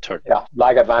remainder of the turn. Yeah,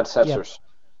 like advanced sensors.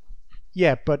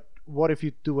 Yeah, but what if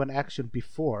you do an action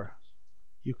before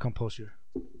you Composure?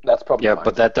 That's probably fine.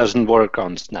 But that doesn't work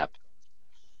on Snap.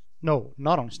 No,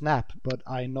 not on Snap, but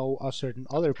I know a certain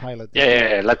other pilot.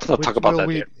 Yeah. Let's not talk about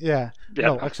that yet. Yeah.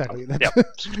 No, exactly.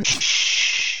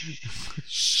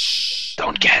 Don't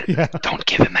Don't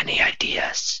give him any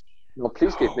ideas. No,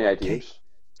 please give me ideas.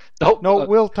 No,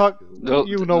 we'll talk. no,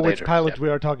 You know which later, pilot we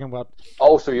are talking about.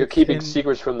 Oh, so you're keeping in-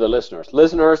 secrets from the listeners.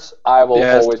 Listeners, I will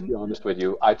Yes. always be honest with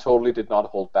you. I totally did not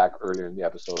hold back earlier in the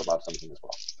episode about something as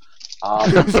well.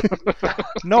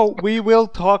 No, we will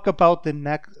talk about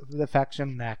the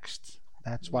faction next.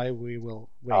 That's why we will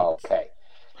wait. Okay.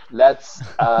 Let's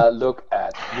look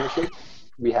at music.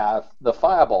 We have the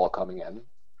Fireball coming in,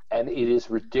 and it is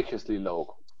ridiculously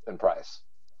low in price.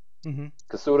 Mm-hmm.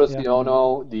 Kasuda's Yeah. the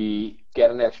Ono, the get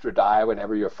an extra die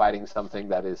whenever you're fighting something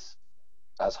that has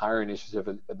higher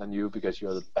initiative than you because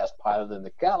you're the best pilot in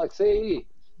the galaxy,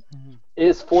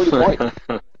 is 40 points.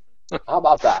 How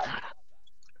about that?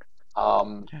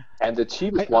 And the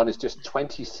cheapest one is just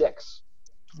 26.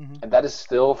 And that is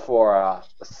still for a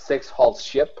 6-hull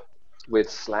ship with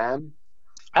slam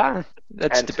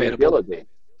That's and debatable. durability.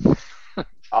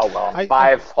 Oh well, I-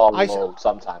 5-hull I- or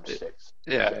sometimes 6.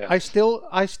 Yeah. I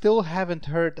still haven't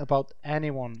heard about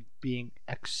anyone being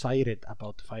excited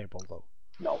about the Fireball though.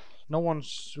 No.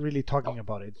 One's really talking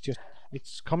about it.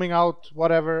 It's coming out,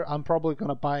 whatever. I'm probably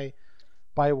gonna buy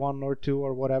one or two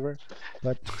or whatever.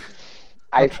 But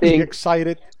I not really think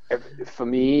excited. for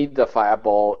me, the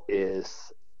Fireball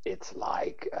it's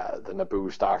like the Naboo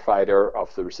Starfighter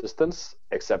of the Resistance,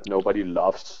 except nobody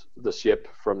loves the ship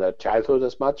from their childhood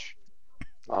as much.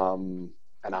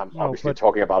 And I'm No, obviously but-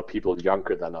 talking about people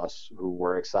younger than us who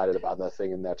were excited about that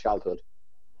thing in their childhood.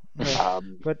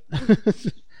 But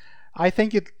I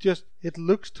think it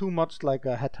looks too much like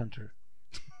a headhunter.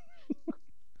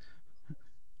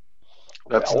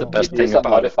 That's the Well, best it thing is a about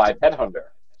it. modified headhunter,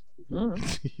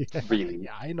 Yeah. really.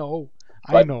 Yeah, I know.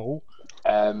 I But- know.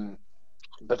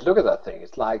 But look at that thing.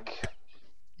 It's like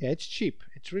Yeah, it's cheap.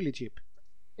 It's really cheap.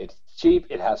 it's cheap.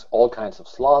 It has all kinds of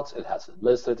slots. It has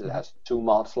enlisted. It has 2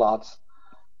 mod slots.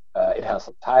 It has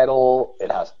a title.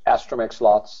 It has astromech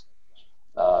slots.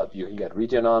 You can get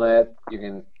regen on it. You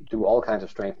can do all kinds of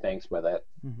strange things with it.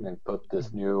 You can put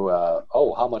this new.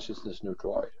 How much is this new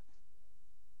droid?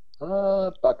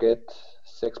 Bucket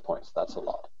 6 points. That's a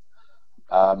lot.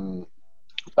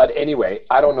 But anyway,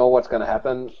 I don't know what's going to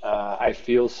happen. I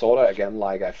feel sort of again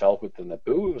like I felt with the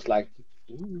Naboo. It was like,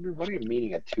 what are you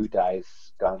meaning a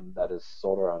 2-dice gun that is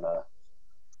sort of on a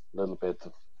little bit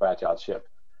of fragile ship?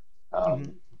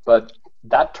 But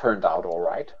that turned out all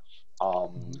right.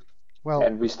 Well,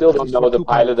 And we still don't it's know for the 2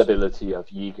 pilot pilots. ability of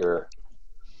Yeager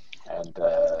and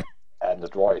the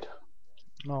droid.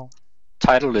 No.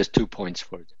 Title is 2 points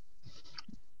for it.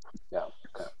 Yeah.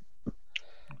 Okay.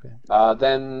 Okay.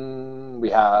 Then we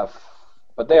have,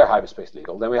 but they are hyperspace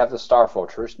legal. Then we have the Star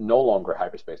Fortress, no longer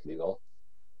hyperspace legal,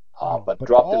 but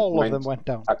dropped in all of points them went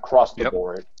down. across the Yep.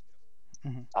 board.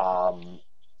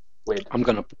 With, I'm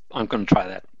gonna try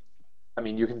that. I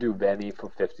mean, you can do Venny for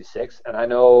 56, and I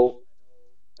know,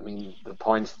 I mean, the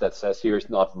points that says here is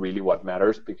not really what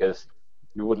matters because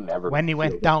you wouldn't ever. When he feel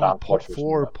went the down Star Fortress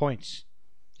 4 enough. points.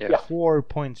 Yeah. 4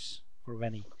 points for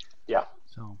Venny. Yeah.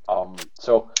 So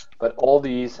But all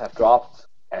these have dropped,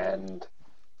 and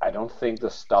I don't think the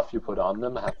stuff you put on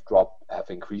them have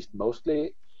increased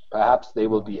mostly. Perhaps they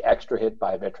will be extra hit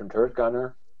by veteran turret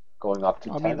gunner, going up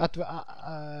to I 10.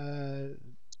 mean,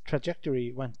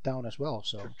 trajectory went down as well.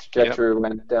 So Trajectory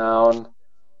went down.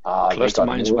 Cluster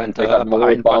mines went they got up. more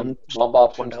Iron bomb bombs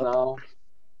options went up. now.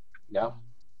 Yeah.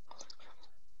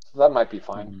 So that might be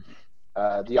fine.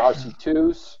 The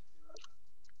RC2s,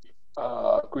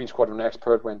 Green Squadron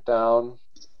Expert went down.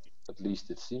 At least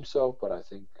it seems so, but I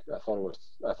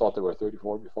thought they were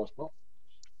 34 before smoke.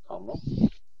 I don't know.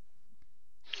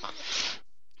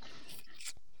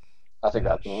 I think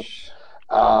that's good.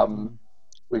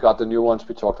 We got the new ones.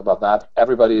 We talked about that.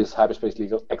 Everybody is hyperspace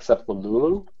legal except for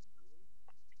Lulu,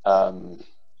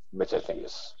 which I think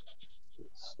is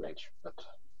strange. But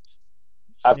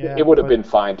it would have been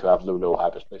fine to have Lulu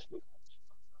hyperspace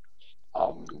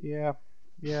legal.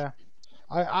 Yeah.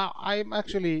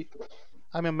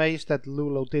 I'm amazed that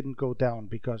Lulo didn't go down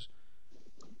because,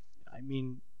 I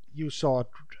mean, you saw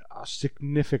a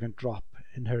significant drop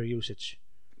in her usage.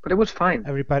 But it was fine.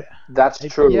 Everybody. That's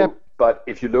true. Yeah. But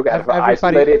if you look at her Everybody-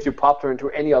 isolated, if you popped her into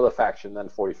any other faction, then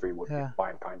 43 would be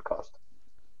fine cost.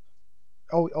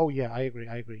 Oh yeah, I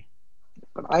agree.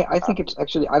 But I think it's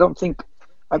actually, I don't think,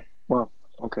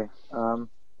 okay.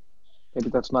 Maybe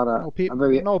that's not a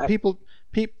very...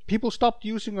 People stopped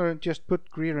using her and just put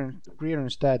Greer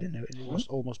instead, and it was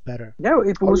almost better. Yeah,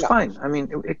 it was fine. I mean,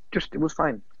 it was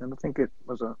fine. I don't think it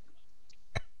was a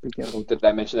big deal. Did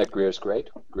I mention that Greer is great?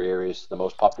 Greer is the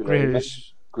most popular A-wing.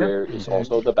 Greer is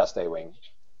also the best A-wing.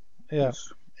 Yeah,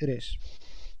 it is.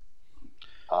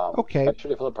 Okay.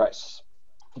 Especially for the price.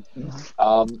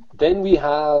 Then we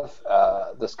have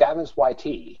the Scavenge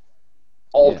YT,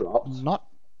 all dropped. Not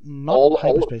All-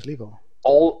 hyperspace legal.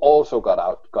 All also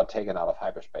got taken out of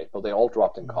hyperspace, but they all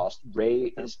dropped in cost.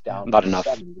 Ray is down Not to enough.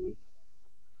 70.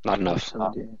 Not enough.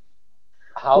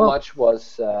 How Well- much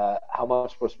was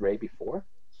Ray before?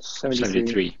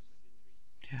 73.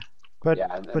 But Yeah,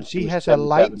 and but she she was has a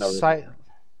light 77 side.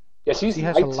 Yeah, she's She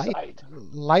has a light light side.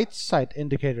 light side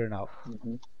indicator now.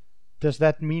 Mm-hmm. Does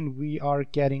that mean we are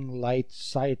getting light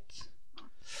side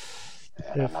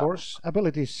force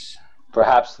abilities?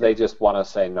 Perhaps they just want to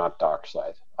say not dark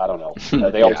side. I don't know.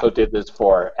 They also did this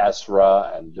for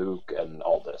Ezra and Luke and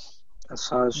all this.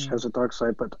 Asajj has a dark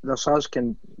side, but Asajj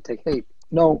can take hate.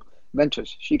 No, Ventress,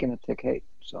 she can take hate.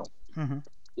 So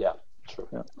Yeah, true.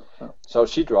 Yeah. So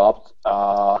she dropped.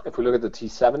 If we look at the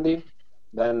T70,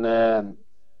 then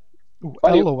Ooh,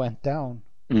 Funny- Elo went down.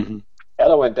 Hmm.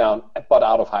 Ella went down, but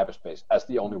out of hyperspace as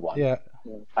the only one. Yeah,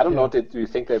 I don't know. Yeah. Do you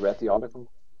think they read the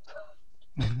article?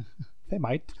 they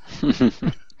might.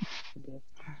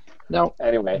 now,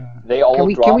 Anyway, they all can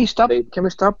we dropped. can we stop? They, Can we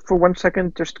stop for 1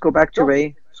 second? Just to go back to Sure.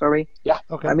 Ray. Sorry.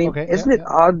 Okay. I mean, okay, isn't it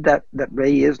odd that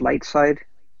Ray is light side?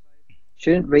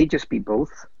 Shouldn't Ray just be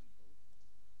both?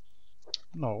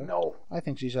 No. no. I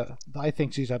think she's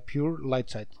a pure light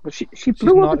side. But she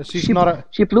blew not- up. she's not a-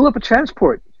 She blew up a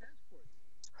transport.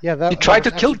 Yeah, that He tried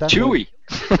to was kill accidental. Chewie.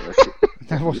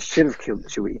 That She was should have killed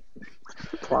Chewie.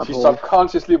 Plot She hole.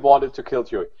 subconsciously wanted to kill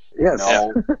Chewie. Yes.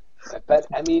 No, but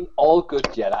I mean, all good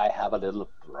Jedi have a little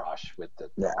brush with the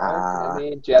dark. Nah. I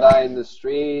mean, Jedi in the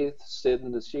streets, sit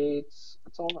in the sheets.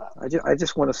 It's all that. I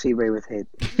just want to see Ray with hate.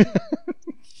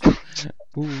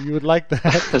 Ooh, you would like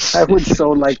that. I would so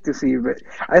like to see Ray.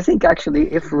 I think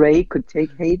actually, if Ray could take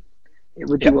hate, it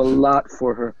would do a lot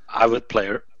for her. I would play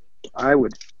her. I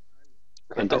would.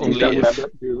 And Do only you, if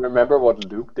do you remember what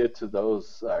Luke did to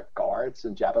those guards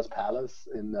in Jabba's palace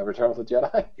in Return of the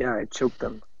Jedi? Yeah, I choked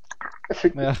them.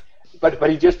 Yeah. But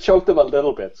he just choked them a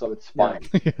little bit, so it's fine.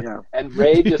 Yeah. And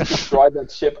Ray just destroyed that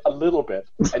ship a little bit,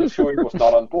 and Chewie was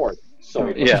not on board. So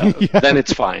it was, yeah, then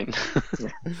it's fine.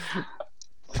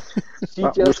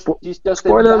 she's just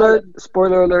Spoiler invalid. alert!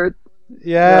 Spoiler alert!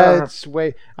 Yeah, Yeah. it's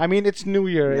way. I mean, it's New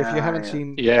Year. If you haven't Yeah.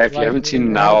 seen. Yeah, if you haven't seen you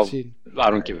now, haven't seen- I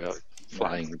don't give a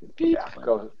flying. Yeah,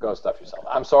 go stuff yourself.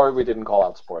 I'm sorry we didn't call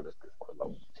out spoilers before,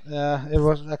 though. it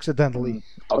was accidentally.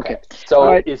 Okay, Okay. so All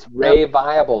right. is Ray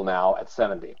viable now at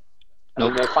 70? I mean,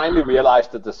 Nope. they finally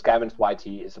realized that the Scavenge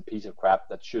YT is a piece of crap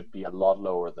that should be a lot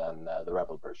lower than the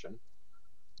Rebel version.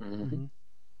 Mhm.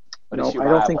 But No, is she I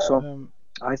don't think viable? so.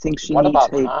 I think she What needs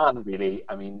about hate Han, really?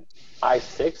 I mean,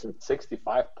 I6 at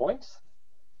 65 points?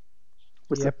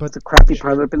 with Yeah, the, but- the crappy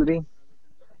pilot ability.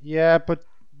 Yeah, but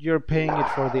you're paying it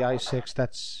for the i6.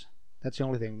 That's the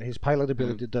only thing. His pilot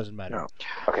ability doesn't matter. No.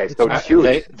 Okay, It's so not-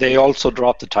 Chewie. They also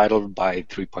dropped the title by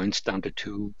 3 points down to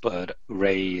 2, but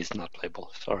Ray is not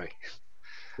playable. Sorry.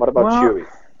 What about Well, Chewie?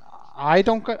 I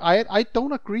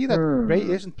don't agree that Hmm. Ray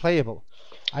isn't playable.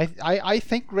 I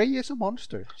think Ray is a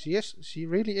monster. She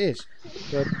really is.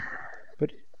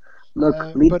 But Look,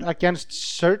 but against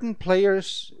certain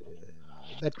players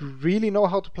that really know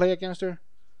how to play against her,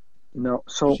 no.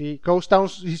 So she goes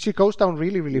down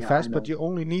really Yeah, fast. I But know. you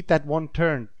only need that one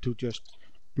turn to just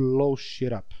blow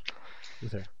shit up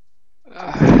with her.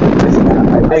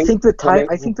 I think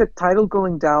the title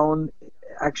going down,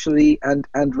 actually, and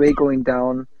Ray going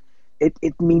down, it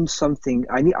means something.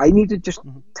 I need to just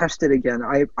test it again.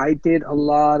 I did a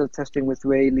lot of testing with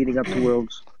Ray leading up to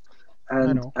Worlds,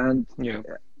 know. and Yeah.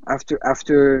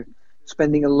 after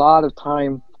spending a lot of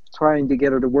time trying to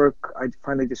get her to work, I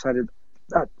finally decided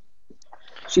that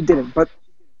she didn't. But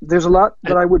there's a lot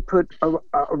that I would put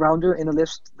around her in a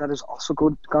list that has also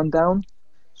gone down.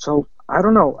 So I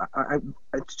don't know.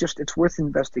 It's worth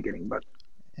investigating. But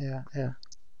Yeah.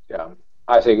 Yeah,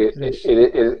 I think It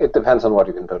is. it depends on what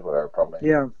you can put with her, probably.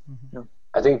 yeah,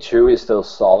 I think Chewie is still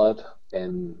solid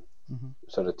in Mhm.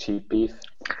 sort of cheap beef.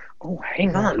 oh,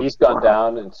 hang on. He's gone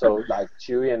down, and so like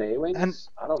Chewie and A-Wings, And-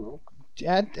 I don't know.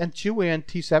 And Chewie and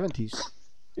T70s.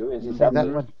 Chewie and That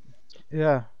T70. one.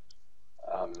 Yeah.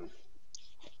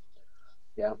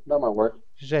 Yeah, that might work.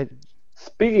 She said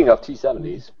Speaking of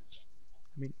T70s,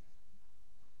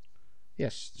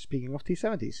 yes. Speaking of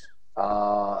T70s.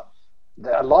 a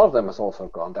lot of them has also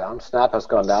gone down. Snap has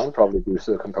gone down, probably due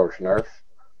to the composure nerf.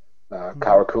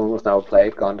 Kara Kun was now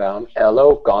played, gone down.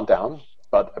 Elo, gone down,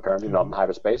 but apparently not in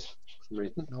hyperspace for some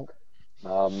reason. Nope.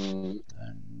 Um,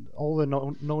 And all the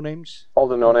no names. all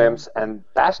the no-names, and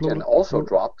Bastion Blue- also Blue-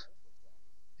 dropped,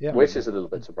 Yeah. which is a little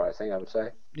bit surprising, I would say.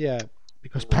 Yeah,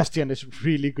 because Bastion is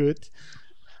really good.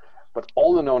 But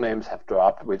all the no-names have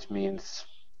dropped, which means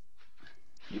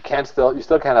you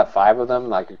still can't have 5 of them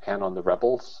like you can on the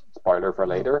Rebels. Spoiler for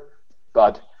later,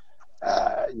 but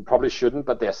you probably shouldn't.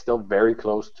 But they're still very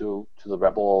close to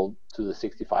the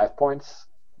 65 points,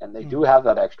 and they do have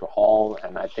that extra haul.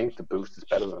 And I think the boost is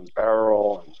better than the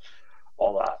barrel and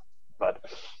all that. But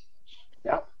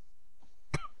yeah,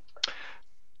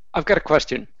 I've got a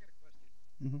question.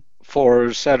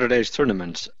 For Saturday's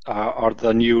tournaments, are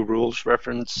the new rules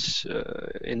reference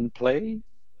in play,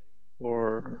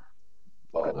 or?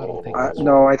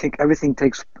 No, I think everything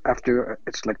takes after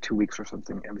it's like 2 weeks or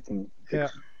something. Everything. Yeah.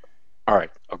 All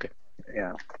right. Okay.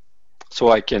 Yeah. So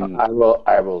I can. I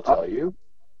will tell you.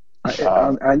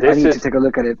 I need to take a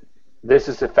look at it. This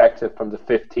is effective from the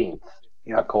 15th,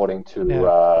 according to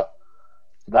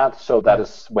that. So that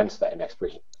is Wednesday next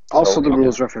week. Also, the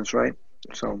rules reference, right?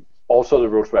 So. Also, the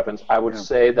rules reference. I would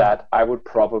say that I would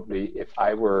probably, if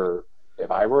I were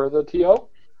the TO,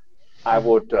 I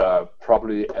would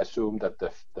probably assume that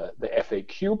the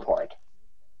FAQ part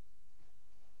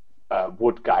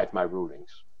would guide my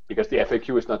rulings, because the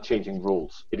FAQ is not changing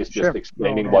rules; it is just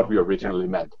explaining what we originally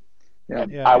meant.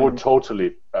 I would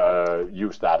totally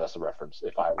use that as a reference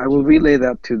if I. I will relay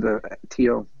that to the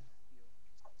TO.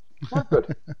 Oh,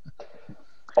 good.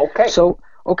 Okay. So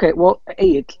well,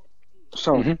 8.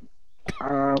 So.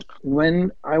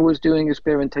 When I was doing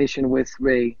experimentation with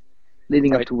Ray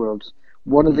leading up to Worlds,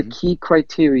 one of the key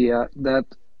criteria that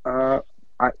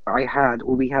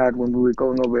we had when we were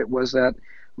going over it was that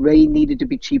Ray needed to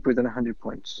be cheaper than 100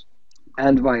 points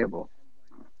and viable.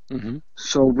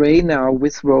 So Ray now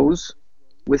with Rose,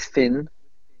 with Finn,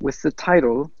 with the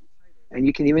title, and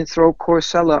you can even throw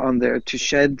Corcella on there to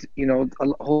shed, a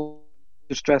whole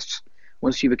stress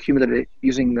once you've accumulated it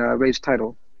using Ray's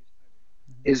title,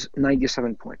 is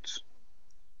 97 points.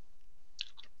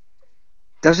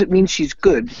 Doesn't mean she's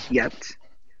good yet,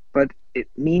 but it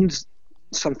means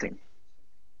something.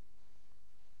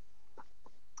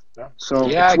 So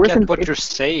I get what you're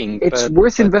saying. It's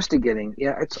worth investigating.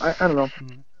 Yeah, I don't know.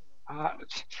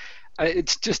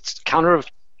 It's just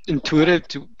counterintuitive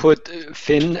to put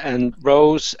Finn and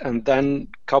Rose, and then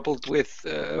coupled with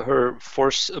her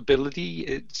force ability,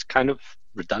 it's kind of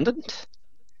redundant.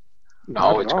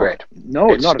 No, it's great.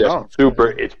 No, it's not at all.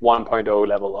 Super. It's 1.0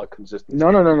 level of consistency. No.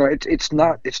 It's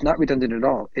not redundant at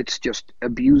all. It's just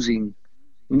abusing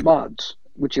mods,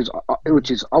 which is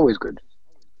always good.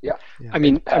 Yeah. I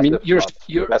mean,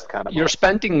 you're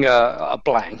spending a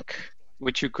blank,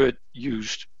 which you could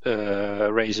use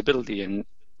Ray's ability and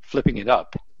flipping it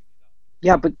up.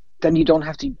 Yeah, but then you don't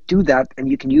have to do that, and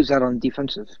you can use that on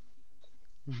defensive.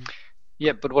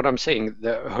 Yeah, but what I'm saying,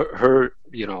 her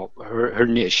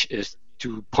niche is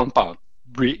to pump out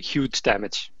huge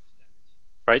damage,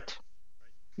 right?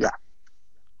 Yeah.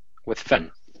 With Finn.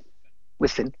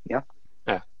 Yeah.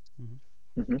 Yeah.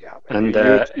 Yeah. And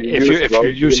if you're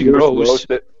using Rose,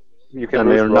 then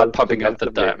they're not pumping out the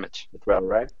damage. As well,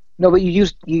 right? No, but you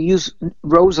use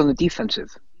Rose on the defensive.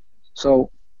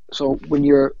 So when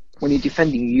you're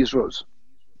defending, you use Rose.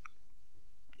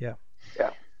 Yeah.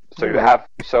 Yeah.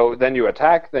 So then you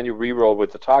attack, then you re-roll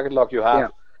with the target lock you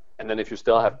have, and then if you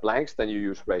still have blanks, then you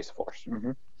use Race Force.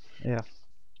 Yeah.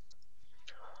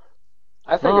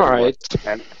 I think all right.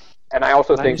 And I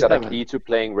also think that a key to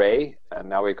playing Ray, and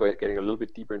now we're getting a little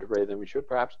bit deeper into Ray than we should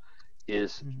perhaps,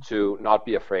 is to not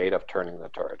be afraid of turning the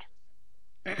turret.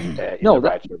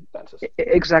 Right circumstances.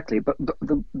 Exactly. But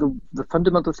the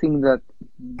fundamental thing that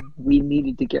we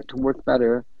needed to get to work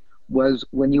better was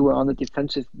when you were on the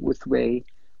defensive with Ray,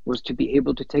 was to be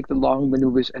able to take the long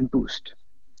maneuvers and boost.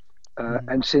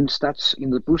 And since that's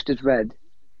the boost is red,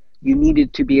 you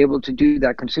needed to be able to do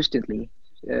that consistently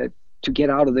to get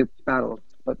out of the battle.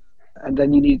 And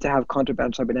then you needed to have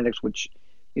contraband cybernetics, which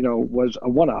was a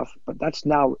one-off, but that's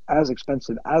now as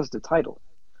expensive as the title.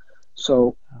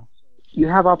 So you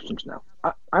have options now.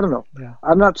 I don't know. Yeah.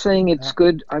 I'm not saying it's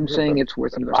good. I'm saying it's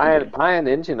worth investigating. Buy an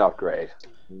engine upgrade,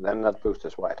 then that boost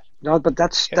is white. No, but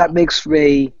that makes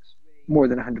Ray more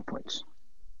than 100 points.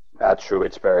 That's true.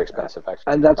 It's very expensive,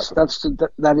 actually. And that is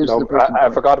the breaking point. I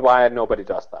forgot why nobody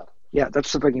does that. Yeah,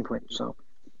 that's the breaking point. So.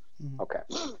 Okay.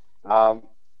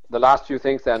 The last few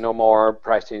things, there are no more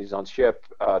price changes on ship.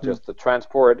 Just the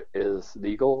transport is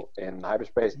legal in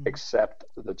hyperspace, except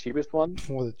the cheapest one.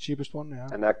 For the cheapest one, yeah.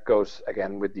 And that goes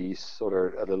again with these sort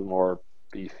of a little more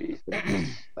beefy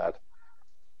things.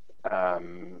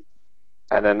 And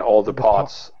then all the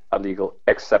pods are legal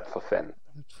except for Finn.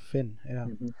 Finn, yeah.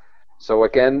 So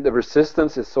again, the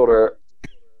resistance is sort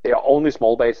of only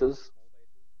small bases,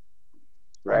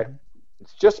 right?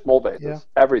 It's just small bases,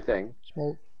 everything.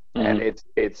 Small. And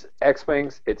it's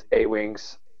X-wings, it's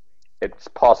A-wings, It's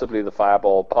possibly the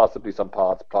fireball, possibly some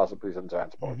pods, possibly some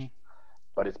transports,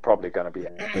 but it's probably going to be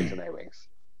A-wings and A-wings.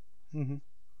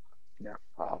 Yeah.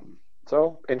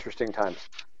 So interesting times.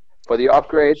 For the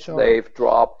upgrades, they've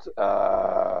dropped the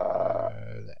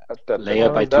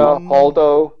Leia by 2.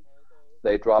 Holdo.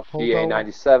 They dropped Holdo.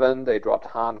 GA97. They dropped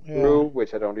Han Crew,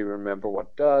 which I don't even remember what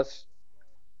it does.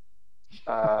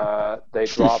 They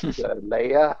dropped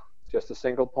Leia, just a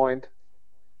single point,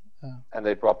 and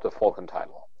they dropped the Falcon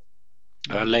title.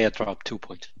 Leia dropped 2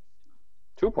 points.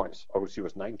 2 points. Oh, she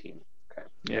was 19. Okay.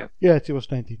 Yeah. Yeah, it was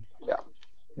 19.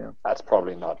 Yeah. That's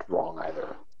probably not wrong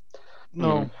either.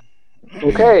 No.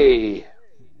 Okay.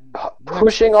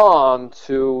 Pushing on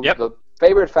to Yep. the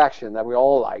favorite faction that we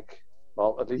all like.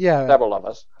 Well, at least several of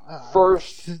us.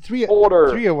 First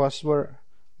Order. 3 of us were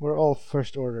all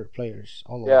First Order players.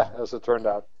 All of Yeah, them. as it turned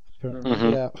out.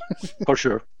 Yeah. For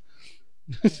sure.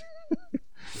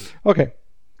 Okay.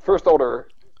 First Order,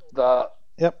 the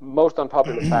most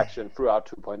unpopular faction throughout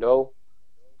 2.0.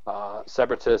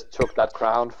 Separatists took that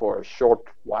crown for a short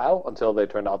while until they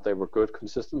turned out they were good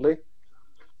consistently.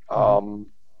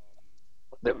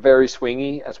 They're very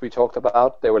swingy, as we talked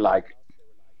about. They were like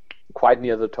quite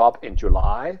near the top in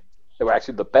July. They were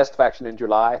actually the best faction in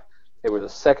July. They were the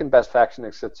second best faction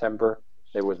in September.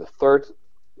 They were the third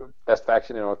best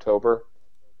faction in October.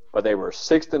 But they were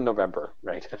 6th in November,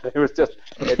 right? It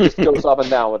just goes up and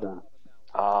down with them.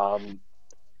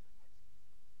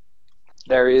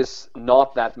 There is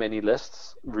not that many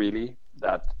lists, really,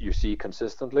 that you see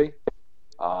consistently.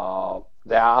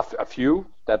 There are a few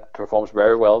that performs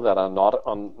very well that are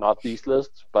not these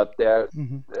lists, but they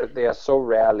are so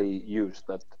rarely used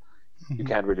that you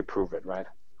can't really prove it, right?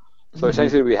 So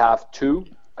essentially, we have 2.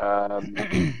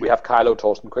 We have Kylo,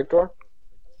 Torsten, Quickdraw.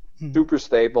 Super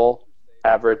stable,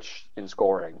 average in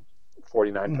scoring,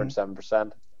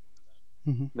 49.7%.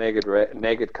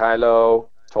 Naked Kylo,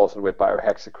 Torsten with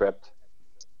Biohexacrypt.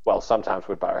 Well, sometimes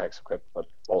with Biohexacrypt, but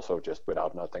also just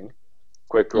without nothing.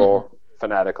 Quick draw,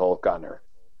 fanatical, gunner.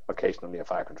 Occasionally a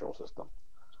fire control system.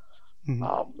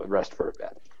 The rest for a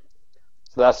bit.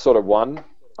 So that's sort of one.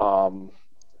 And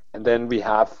then we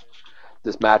have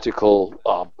this magical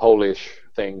Polish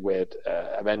thing with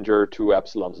Avenger, 2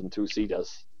 Epsilons, and 2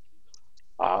 Cetas.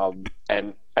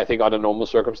 And I think under normal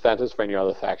circumstances, for any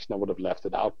other faction, I would have left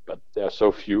it out, but there are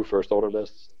so few First Order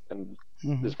lists, and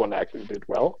this one actually did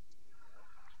well.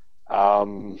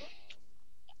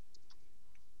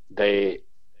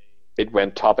 It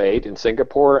went top 8 in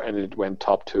Singapore, and it went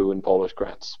top 2 in Polish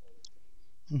grants,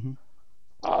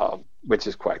 which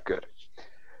is quite good.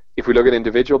 If we look at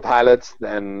individual pilots,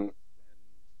 then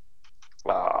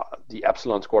the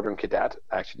Epsilon Squadron Cadet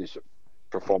actually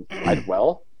performed quite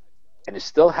well, and it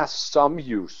still has some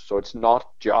use, so it's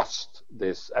not just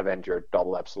this Avenger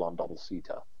double Epsilon double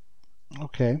Zeta.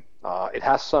 Okay. It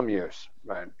has some use,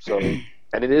 right? So,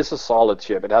 and it is a solid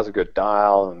ship. It has a good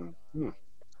dial, and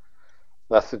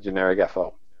that's the generic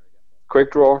FO.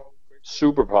 Quick draw,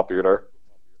 super popular.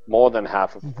 More than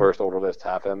half of the First Order list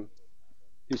have him.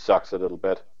 He sucks a little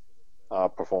bit,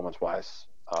 performance-wise,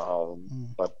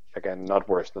 but again, not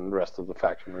worse than the rest of the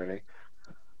faction, really.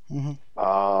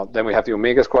 Then we have the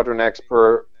Omega Squadron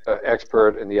expert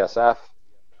in the SF.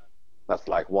 That's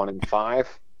like 1 in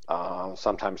 5.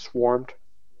 Sometimes swarmed.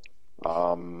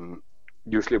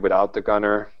 Usually without the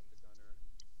gunner.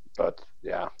 But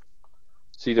yeah.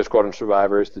 Cedar Squadron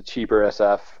Survivors, the cheaper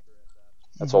SF.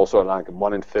 That's also like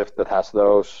 1 in 5 that has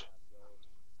those.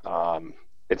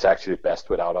 It's actually best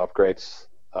without upgrades,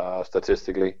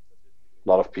 statistically. A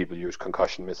lot of people use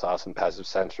concussion missiles and passive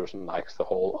sensors and likes the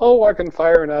whole, I can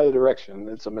fire in either direction,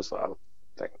 it's a missile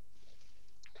thing.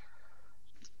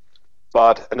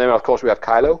 And then of course we have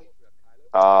Kylo.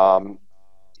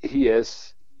 He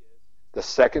is the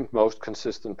second most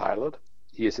consistent pilot.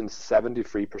 He is in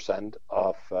 73%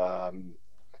 of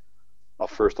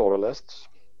First Order lists.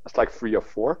 That's like 3 or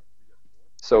 4.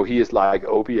 So he is like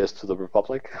OBS to the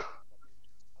Republic,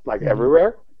 like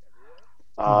everywhere.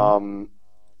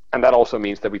 And that also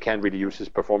means that we can't really use his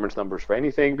performance numbers for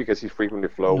anything because he's frequently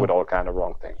flow with all kind of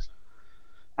wrong things.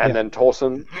 And then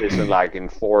Torsen is in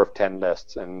 4 of 10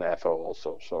 lists in FO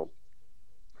also. So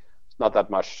it's not that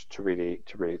much to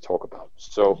really talk about.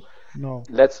 So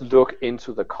let's look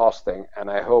into the costing, and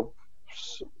I hope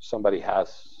somebody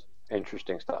has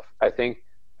interesting stuff. I think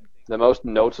the most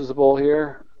noticeable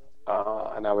here,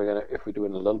 and now if we do it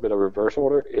in a little bit of reverse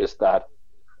order, is that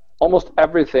almost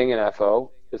everything in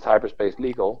FO is hyperspace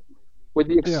legal, with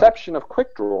the exception of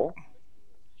Quick Draw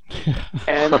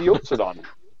and the Upsilon.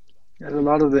 And a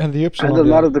lot of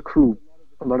the crew.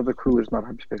 A lot of the crew is not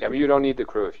hyperspace. Yeah, but you don't need the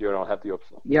crew if you don't have the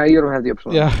Upsilon. Yeah, you don't have the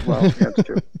Upsilon. Yeah. Well, that's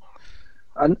true.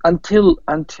 until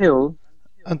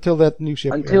that new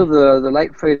ship. the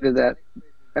light freighter that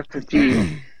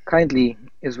FFG kindly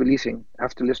is releasing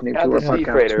after listening to the our sea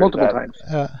podcast freighter multiple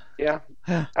that-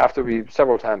 times. After we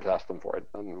several times asked them for it,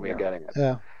 and we're getting it.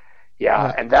 Yeah.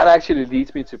 Yeah, and that actually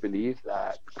leads me to believe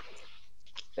that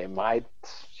they might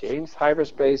change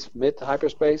hyperspace,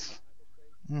 mid-hyperspace.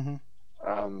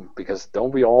 Mm-hmm. Because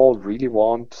don't we all really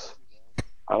want,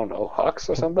 I don't know, Hux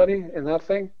or somebody in that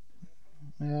thing?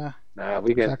 Yeah. Nah,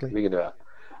 we can Exactly. do that.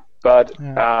 But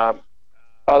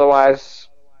otherwise,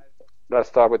 let's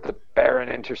start with the Baron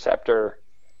Interceptor.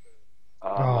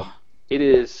 It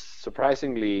is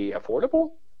surprisingly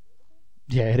affordable.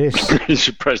 Yeah, it is.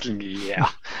 Surprisingly, yeah.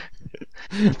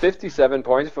 57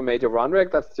 points for Major Ronrek.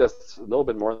 That's just a little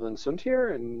bit more than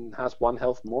Suntir and has 1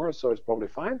 health more, so it's probably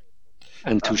fine.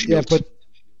 And 2 Yeah, shields.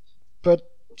 but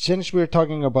since we're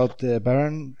talking about the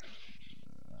Baron,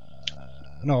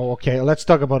 no, okay, let's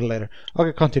talk about it later.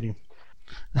 Okay, continue.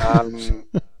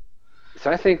 So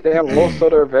I think they are all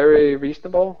sort of very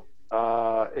reasonable.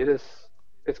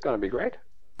 It's going to be great,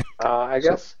 I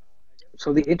guess.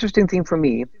 So the interesting thing for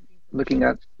me, looking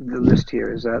at the list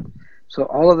here, is that so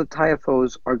all of the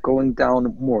TIFOs are going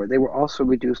down more. They were also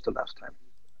reduced the last time.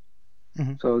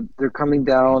 Mm-hmm. So they're coming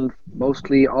down,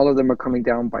 mostly all of them are coming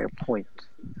down by a point.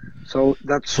 So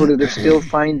that's sort of, they're still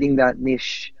finding that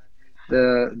niche,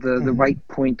 the right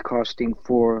point costing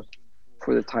for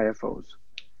the TIFOs.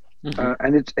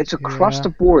 And it's across the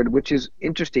board, which is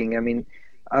interesting. I mean,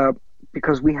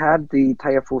 because we had the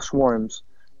TIFO swarms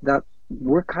that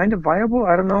were kind of viable.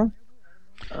 I don't know.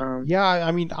 Yeah,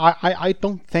 I mean, I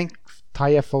don't think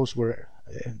TIFOs were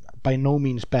by no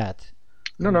means bad.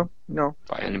 No.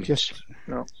 By any means. Just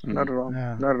No, not at all.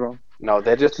 Yeah. Not at all. No,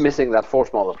 they're just missing that force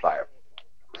multiplier.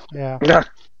 yeah, Yeah.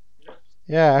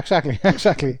 yeah, exactly.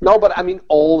 No, but I mean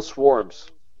all swarms.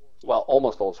 Well,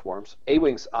 almost all swarms.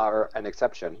 A-wings are an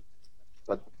exception,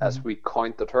 but as we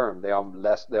coined the term, they're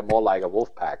more like a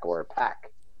wolf pack or a pack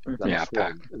than Yeah, a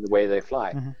swarm pack. in the way they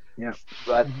fly. Yeah.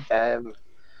 But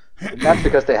that's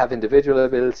because they have individual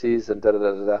abilities and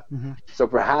da-da-da-da-da. So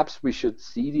perhaps we should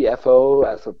see the FO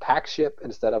as a pack ship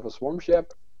instead of a swarm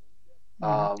ship.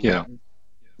 Yeah.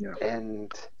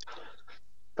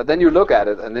 But then you look at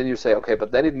it and then you say, okay,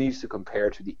 but then it needs to compare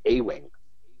to the A-wing.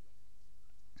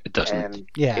 It doesn't. And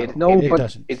Yeah, it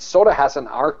doesn't. It sort of has an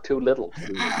arc too little.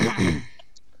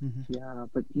 Yeah,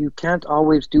 but you can't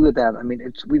always do that. I mean,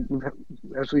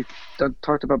 as we've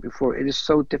talked about before, it is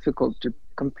so difficult to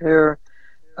compare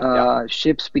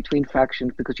ships between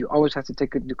factions because you always have to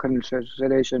take into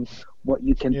consideration what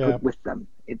you can put with them.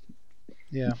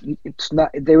 It's not.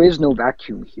 There is no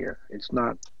vacuum here. It's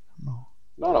not.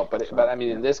 No, but I mean,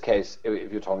 in this case,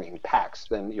 if you're talking in packs,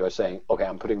 then you're saying, okay,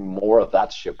 I'm putting more of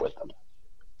that ship with them.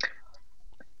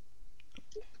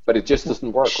 But it just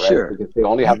doesn't work, Sure. right? Because they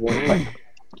only have one plane.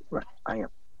 Right. I am.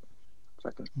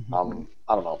 Second.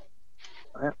 I don't know.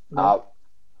 No.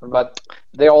 But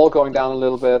they're all going down a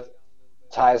little bit.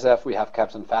 TISF, we have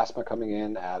Captain Phasma coming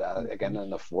in at, again,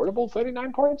 an affordable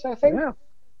 39 points, I think. Yeah.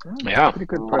 Yeah. Pretty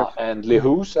good price. And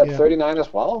Lehus at 39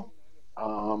 as well.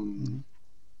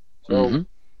 So,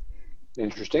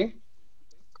 interesting.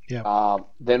 Yeah.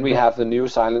 Then we have the new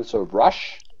Silencer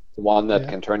Rush, the one that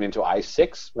can turn into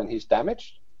I-6 when he's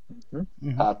damaged.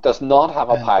 Does not have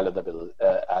a pilot ability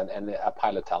and a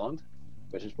pilot talent,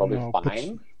 which is probably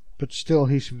fine. But still,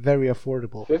 he's very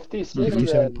affordable.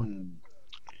 57 points.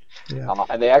 Yeah.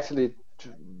 And they actually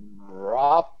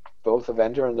dropped both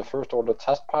Avenger and the First Order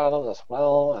test pilot as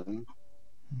well. And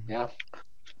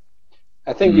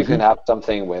I think you can have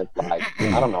something with, like,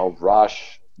 I don't know,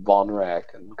 Rush,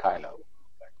 Vonrek, and Kylo.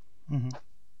 And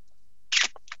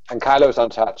Kylo is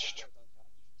untouched.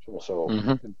 It's also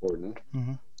important.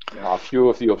 A few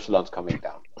of the Upsilons coming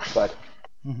down. But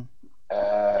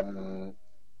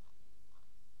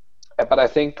but I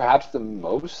think perhaps the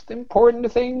most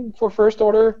important thing for First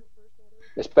Order,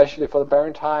 especially for the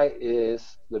Baron TIE,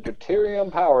 is the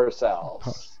deuterium power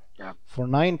cells. For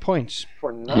 9 points.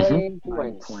 For 9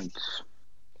 points.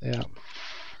 Yeah.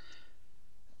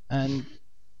 And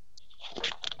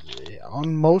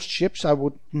on most ships, I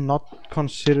would not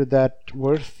consider that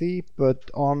worthy, but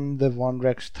on the Von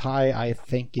Rex TIE, I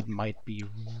think it might be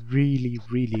really,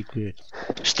 really good.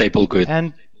 Staple good.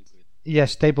 And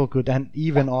stable good, and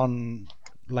even on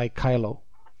like Kylo.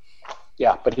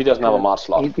 Yeah, but he doesn't have a mod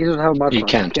slot. He doesn't have a mod He slot.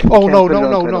 can't. He Oh, can't no, put it no,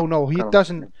 on no, Kylo. no, no. He Kylo.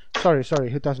 doesn't. Sorry.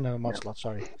 He doesn't have a mod slot.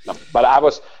 Sorry. No, but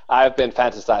I've been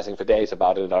fantasizing for days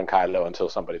about it on Kylo until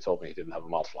somebody told me he didn't have a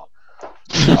mod slot.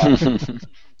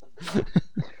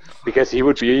 Because he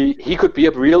could be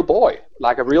a real boy,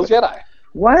 like a real Jedi.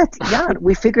 What? Yeah,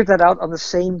 we figured that out on the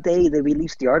same day they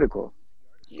released the article.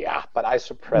 Yeah, but I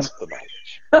suppressed the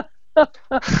knowledge.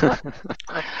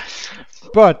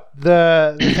 But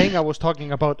the thing I was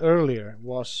talking about earlier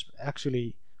was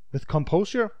actually with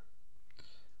composure,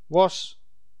 was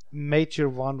Major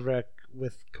Vonrek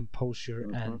with composure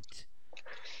and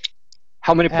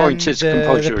How many points is the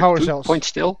composure? power 2 cells. points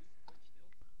still?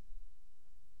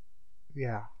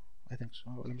 yeah, I think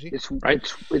so. Let me see. It's Right.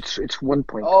 it's 1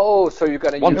 point. Oh, so you're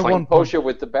gonna One use point. composure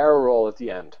with the barrel roll at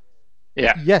the end.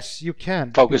 Yeah. Yes, you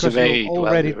can. Focus because you evade.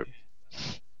 already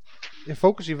Well,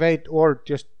 focus evade or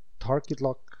just target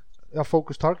lock.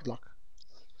 Focus target lock.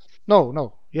 No.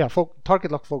 Yeah,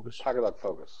 target lock focus. Target lock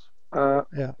focus.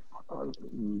 Yeah.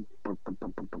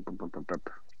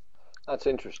 That's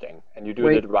interesting. And you do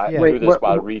Wait, it right. yeah. You do this Wait,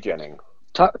 while what- regenning.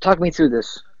 Talk me through this.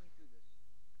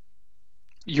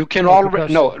 you can Yeah,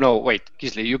 already because- no wait,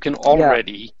 Gisli, you can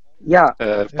already Yeah.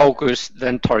 focus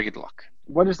then target lock.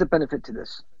 What is the benefit to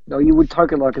this? No, you would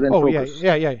target lock and then Oh focus.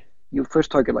 yeah. You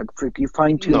first target lock. You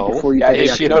fine tune No, before you Yeah, take the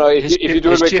if action. you know, if you do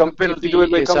it his with chip if you ability do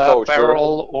it with is a composure,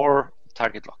 barrel or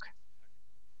target lock.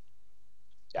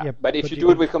 yeah. Yeah, But if but you you do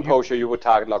it can- with composure, you would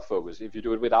target lock focus. If you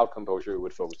do it without composure, you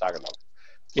would focus target lock.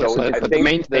 Yes, So I but the think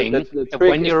main thing, the trick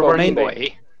when is you're focus running evade.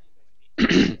 away,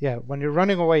 Yeah, when you're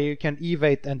running away, you can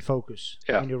evade and focus.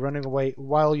 Yeah. When you're running away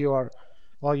while you're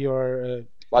While you're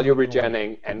running away.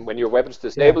 regenning, and when your weapon's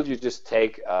disabled, you just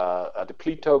take a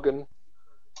deplete token,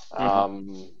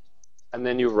 and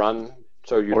then you run.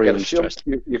 So you Or get a even shield. stressed.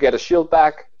 You get a shield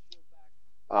back,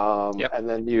 Yep. and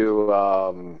then you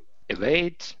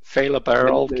evade, fail a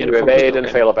barrel, get a you focus evade and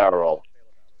token. fail a barrel roll.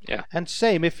 And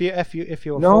same if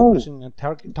you're No. focusing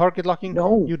and target locking,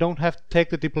 No. you don't have to take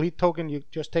the deplete token. You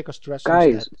just take a stress.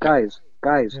 Guys, instead.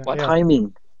 guys. Yeah.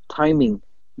 Timing.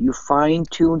 You fine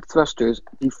tune thrusters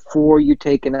before you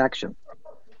take an action.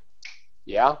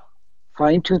 Yeah.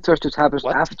 Fine tune thrusters happens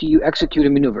What? after you execute a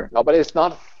maneuver. No, but it's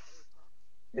not.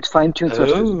 It's fine tune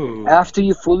thrusters. Oh. After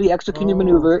you fully execute your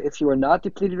maneuver, if you are not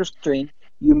depleted or strained,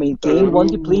 you maintain one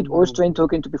deplete or strain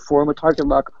token to perform a target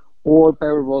lock or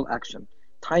barrel roll action.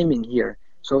 Timing here.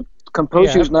 So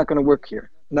composure Yeah. is not going to work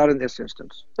here. Not in this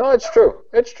instance. No, it's true.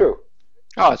 It's true.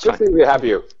 Oh, it's Good fine. thing we have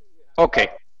you. Okay.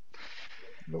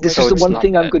 This So is the it's one not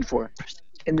thing I'm bad. good for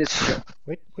in this show.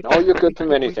 Wait. No, you're good to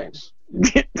many things.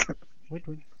 Wait.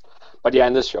 But yeah,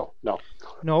 in this show, no.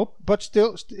 No, but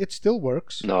still, it still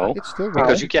works. No, it still works.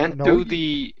 because you can't No,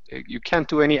 you can't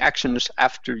do any actions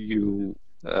after you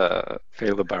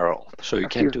fail the barrel, so you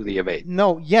can't do the evade.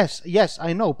 No, yes,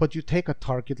 I know, but you take a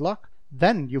target lock,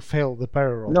 then you fail the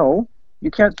barrel roll. No,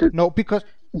 you can't do. No, because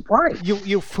Why?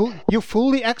 you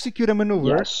fully execute a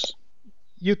maneuver. Yes.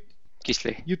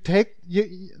 Gisli. You take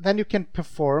then you can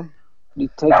perform. You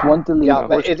take one delete. Yeah, or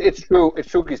but it's true. It's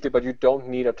true, Gisli, but you don't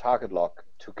need a target lock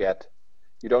to get.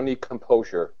 You don't need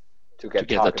composure to get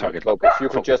the target lock. focus. You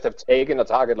could just have taken a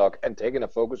target lock and taken a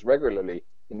focus regularly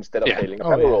instead of Yeah. failing a Oh,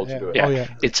 barrel yeah, roll yeah. to do it. Yeah, Oh, yeah.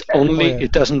 it's only yeah.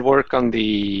 it doesn't work on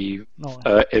the No.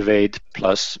 evade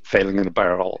plus failing in the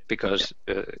barrel because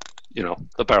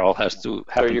the barrel has to So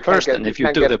happen you can't first, get, and you if you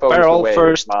can't do get the focus barrel away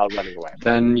first, while running away.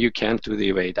 then you can't do the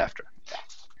evade after.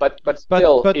 But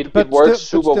still, but it still- works but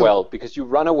super still. well because you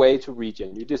run away to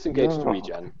regen, you disengage to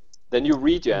regen, then you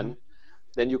regen,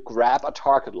 then you grab a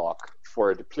target lock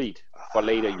for a deplete for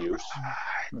later use,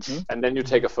 and then you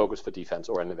take a focus for defense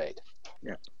or an evade.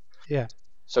 Yeah.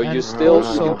 So you And still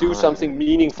also- you can do something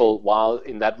meaningful while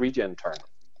in that regen turn.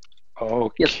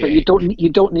 Okay. Yes, but you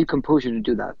don't need composure to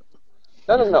do that.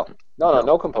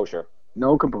 No composure.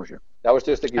 No composure. That was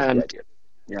just a gift And- idea.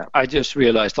 I just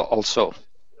realized also.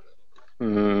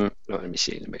 Let me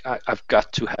see. I've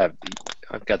got to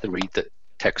read the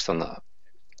text on the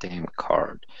damn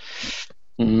card.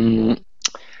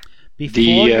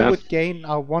 Before you would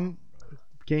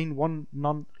gain one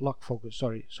non-lock focus.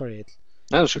 Sorry, Ed.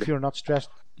 That's If okay. you're not stressed,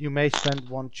 you may spend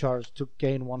one charge to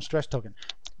gain one stress token.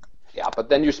 Yeah, but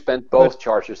then you spend both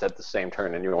charges at the same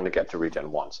turn and you only get to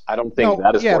regen once. I don't think No,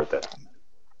 that is yeah. worth it.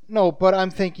 No, but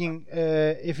I'm thinking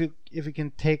if you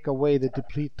can take away the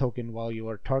deplete token while you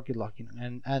are target locking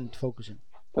and focusing.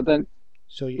 But then,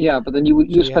 So but then you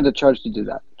So, spend a charge to do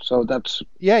that. So that's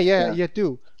yeah, you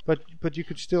do. But you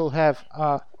could still have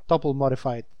a double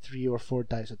modified 3 or 4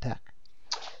 dice attack.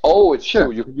 Oh, it's Sure.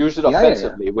 true. You can use it Yeah, yeah,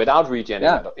 offensively without regenning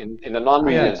Yeah. in a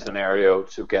non-regen Yeah. scenario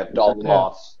to get double Yeah.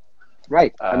 mods.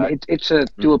 right. I mean, it's a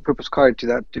dual purpose card to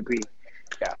that degree.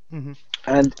 Mhm.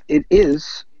 And it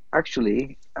is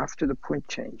actually after the point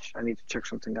change. I need to check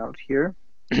something out here.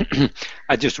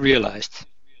 I just realized.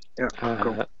 Yeah.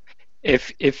 Go.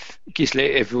 If Gisli,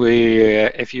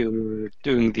 if you're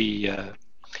doing the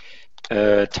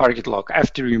target lock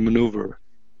after you maneuver,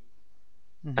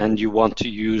 and you want to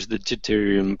use the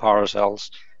deuterium power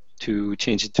cells to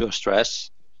change it to a stress,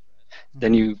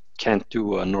 then you can't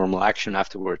do a normal action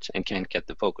afterwards and can't get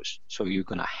the focus. So you're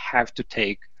gonna have to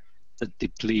take the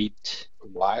deplete.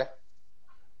 Why?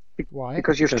 Why?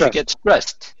 Because you're Because you stressed. get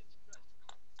stressed.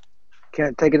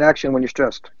 Can't take an action when you're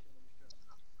stressed.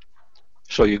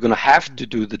 So you're gonna have to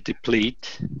do the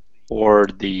deplete or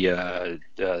the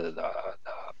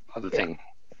other thing.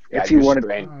 Yeah, If you want to,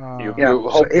 strain. You yeah. So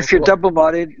hope- if you're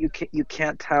double-bodied, you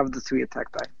can't have the 3 attack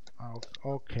die.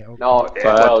 Okay. No, But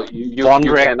well, you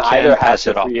Vonreg can can either have pass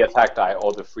the it off. 3 attack die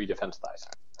or the 3 defense dice,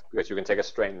 because you can take a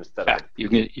strain instead Yeah, of. you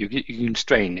can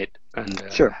strain it and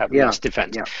Sure, have yeah, less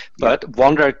defense. yeah, But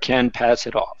Wanderer can pass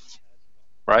it off,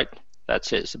 right? That's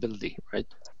his ability, right?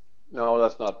 No,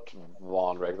 that's not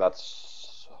Vonreg.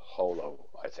 That's Holo,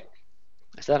 I think.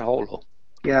 Is that Holo?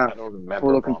 Yeah, I don't remember.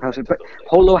 Holo can Vonreg's pass it, but ability.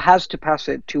 Holo has to pass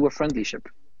it to a friendly ship.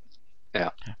 Yeah.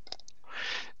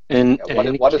 In Yeah,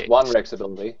 what is Vonreg's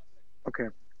ability? Okay.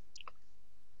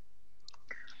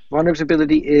 Vonreg's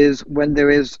ability is when there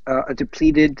is a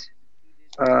depleted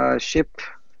ship.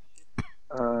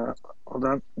 Hold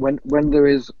on. When there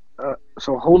is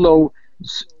so Holo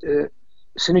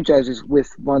synergizes with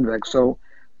Vonreg. So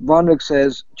Vonreg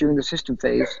says during the system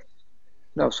phase.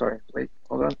 No, sorry. Wait.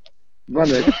 Hold on.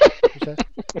 Vonreg.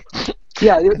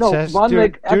 Yeah. No. Vonreg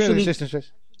during the actually system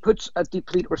phase. puts a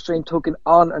deplete or strain token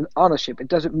on a ship. It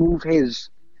doesn't move his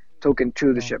token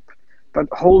to the ship, but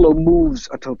Holo moves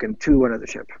a token to another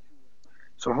ship.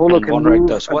 So Holo And can Vonreg move.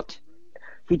 does what?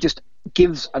 He just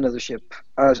gives another ship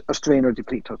a strain or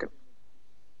deplete token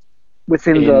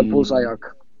within the bullseye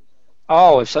arc.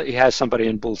 Oh, if he has somebody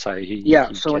in bullseye, he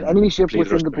So an can enemy ship deplete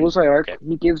or within the strain. bullseye arc, Okay.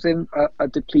 he gives them a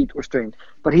deplete or strain,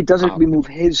 but he doesn't remove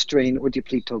his strain or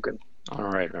deplete token. All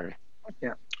right.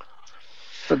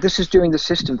 But this is during the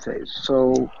system phase,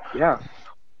 so yeah,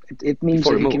 it means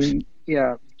Before that it he moves.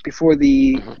 can before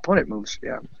the opponent moves.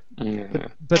 Yeah. Yeah.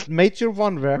 But Major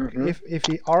Vonreg, if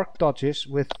he arc dodges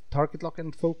with target lock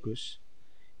and focus,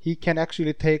 he can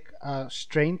actually take a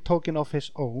strain token of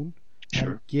his own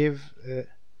and give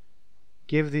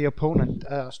the opponent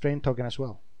a strain token as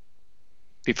well.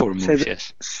 Before it moves,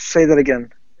 yes. Say that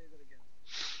again.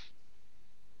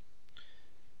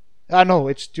 No,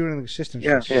 it's during the system.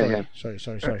 Yeah. Sorry.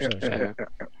 Yeah.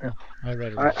 I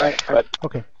read it. But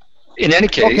Okay. in any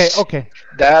case, Okay.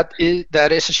 that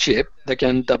is a ship that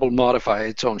can double modify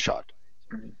its own shot.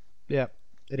 Yeah,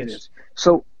 it It is. is.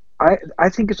 So I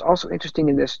think it's also interesting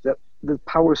in this that the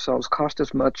power cells cost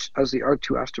as much as the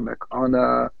R2 astromech on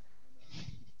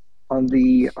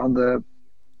the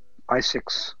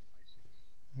I6.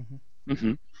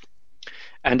 Mm-hmm.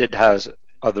 And it has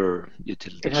other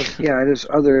utilities. It has it has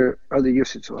other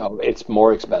usage as well. No, it's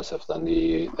more expensive than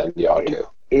the R2.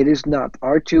 It is not.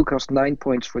 R2 costs 9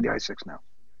 points for the I6 now.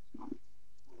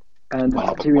 And the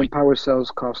Wow, Ethereum point. power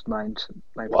cells cost 9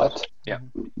 points. What? Yeah.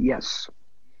 Yes.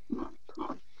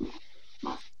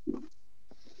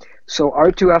 So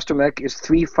R2 astromech is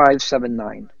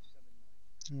 3579.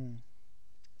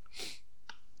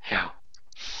 Yeah.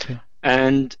 Okay.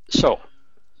 And so,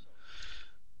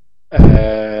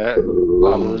 a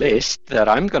list that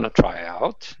I'm going to try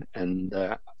out, and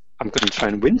I'm going to try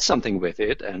and win something with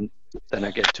it, and then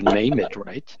I get to name it,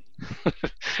 right?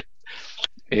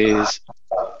 Is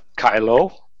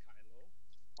Kylo,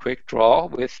 quick draw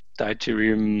with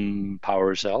deuterium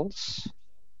power cells,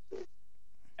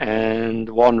 and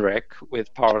Vonreg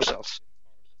with power cells.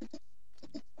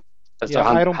 That's Yeah, a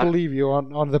hun- I don't hun- believe you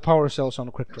on the power cells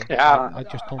on quick draw. Yeah, I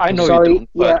just don't. I know believe you Sorry, don't,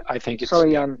 but yeah, I think it's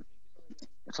Sorry, Jan.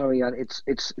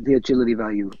 It's the agility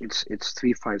value. It's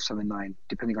 3579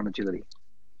 depending on agility.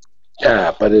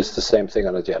 Yeah, but it's the same thing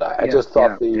on a Jedi. I Yeah, just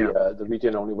thought yeah, the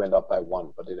region only went up by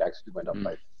 1, but it actually went up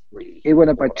by 3. It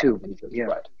went up by Or 2. I think it's Yeah.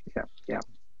 Right. Yeah.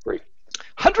 3.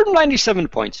 197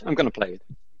 points. I'm going to play it.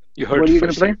 You heard What it are you going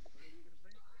first to play? here.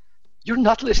 You're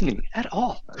not listening at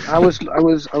all. I was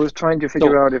trying to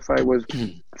figure out if I was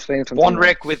saying something.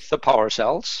 Vonreg with the power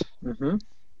cells, Mm-hmm.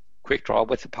 quick draw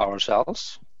with the power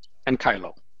cells, and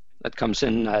Kylo. That comes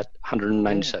in at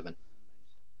 197.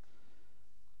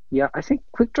 Yeah, I think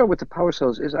quick draw with the power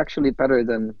cells is actually better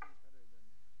than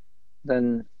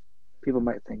people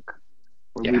might think.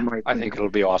 Or we Yeah, might I think it'll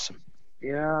be awesome.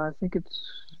 Yeah, I think it's.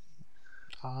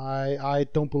 I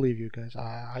don't believe you guys.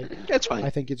 That's fine. I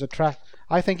think it's a trap.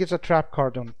 I think it's a trap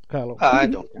card on Kylo. I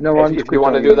don't. No one. If you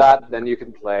want to do that, then you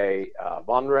can play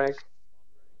Vonreg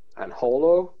and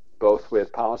Holo, both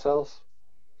with power cells,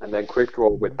 and then quick draw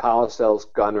with power cells,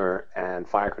 gunner, and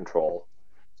fire control,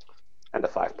 and a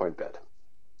 5-point bid.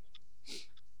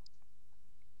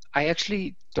 I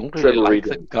actually don't really Triple like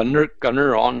region. the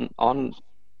gunner on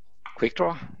quick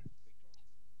draw?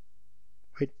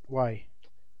 Wait, why?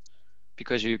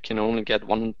 Because you can only get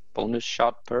one bonus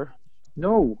shot per.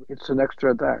 No, it's an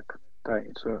extra attack.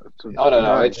 It's a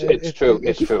No. It's true.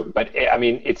 It's true. But I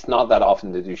mean, it's not that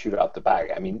often that you shoot out the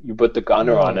back. I mean, you put the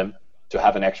gunner on him to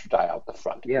have an extra die out the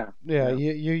front. Yeah.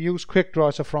 You use quick draw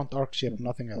as a front arc ship,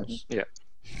 nothing else. Yeah.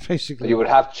 Basically. So you would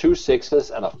have 2 6s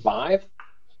and a 5.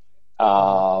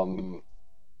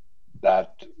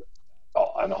 That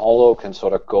and Hollow can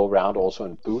sort of go around also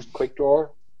and boost quick draw,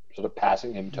 sort of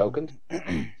passing him tokens.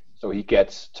 So he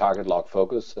gets target lock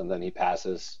focus, and then he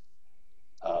passes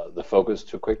the focus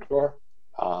to quick draw,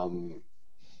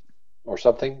 or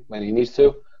something when he needs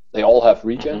to. They all have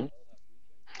regen.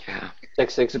 Yeah.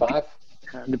 6, 6, 5.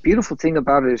 The beautiful thing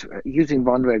about it is using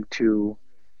Vonreg to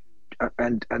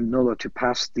and Nolo to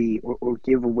pass or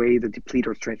give away the deplete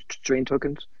or strain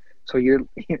tokens. So you're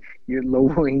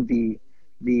lowering the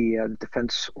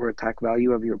defense or attack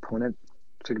value of your opponent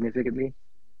significantly.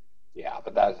 Yeah,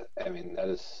 but that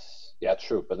is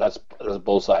true. But that's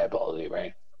bullseye ability,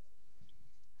 right?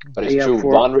 But it's true.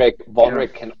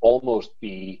 Vonreg can almost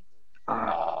be.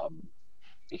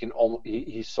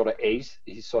 He's sort of ace.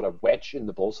 He's sort of wedge in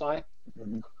the bullseye.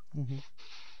 Mm-hmm.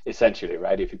 Essentially,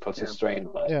 right? If he puts a strain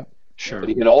on it. Yeah. Sure. But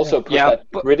he can also put that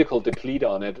critical deplete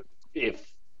on it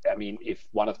if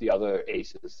one of the other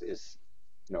aces is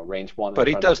range 1. But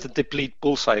he does the deplete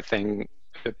bullseye thing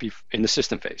in the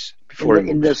system phase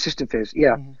in the system phase.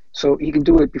 Yeah. Mm-hmm. So he can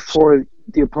do it before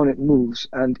the opponent moves,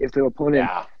 and if the opponent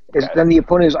then the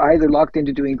opponent is either locked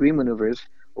into doing green maneuvers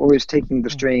or is taking the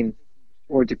strain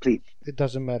or deplete. It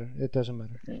doesn't matter.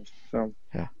 So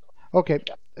yeah. Okay.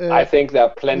 I think there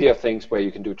are plenty of things where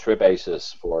you can do trip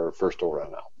aces for first order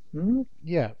now. Mm-hmm.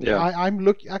 Yeah.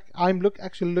 I'm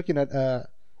actually looking at a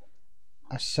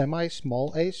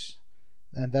semi-small ace,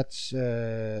 and that's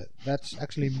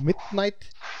actually Midnight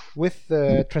with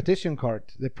the tradition card,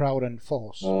 the Proud and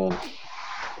False.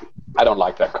 I don't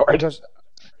like that card.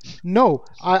 No,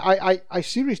 I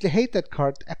seriously hate that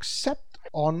card, except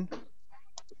on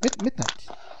Midnight.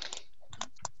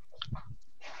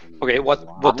 Okay,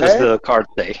 what does the card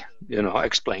say?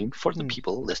 Explain for the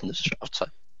people, listeners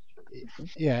outside.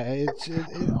 Yeah, it's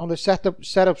on the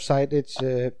setup side. It's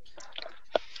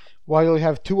while you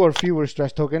have 2 or fewer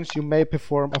stress tokens, you may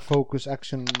perform a focus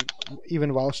action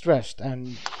even while stressed.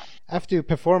 And after you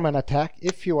perform an attack,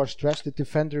 if you are stressed, the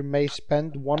defender may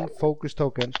spend 1 focus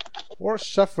token or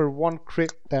suffer 1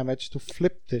 crit damage to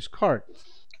flip this card.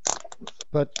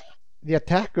 But the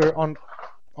attacker on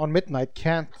Midnight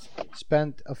can't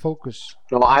spend a focus.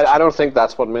 No, I don't think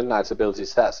that's what Midnight's ability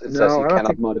says. It says you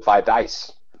cannot modify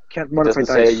dice. Can't modify dice.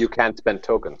 It doesn't say you can't spend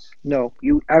tokens. No,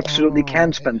 you absolutely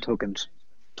can spend tokens.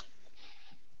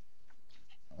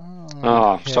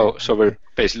 Okay. So we're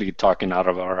basically talking out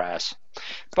of our ass.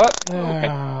 But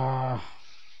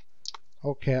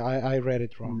okay, I read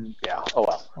it wrong. Yeah. Oh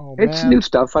well. It's new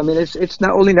stuff. I mean, it's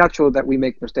not only natural that we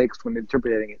make mistakes when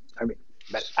interpreting it. I mean,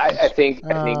 but I think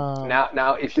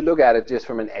now if you look at it just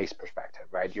from an ace perspective,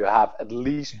 right? You have at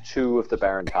least 2 of the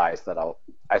Baron ties that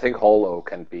I think Hollow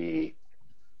can be.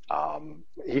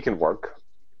 He can work.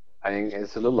 I think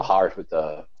it's a little hard with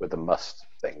the must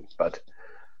thing, but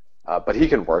he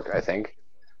can work. I think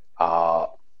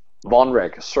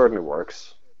Vonreg certainly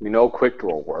works. We know Quick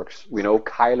Draw works. We know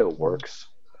Kylo works.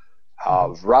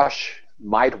 Rush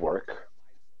might work.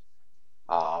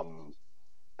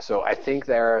 So I think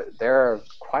there are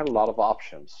quite a lot of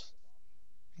options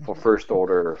for first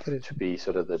order to be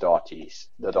sort of the dodgy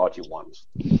ones.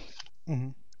 Mm-hmm.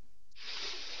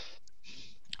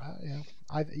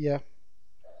 I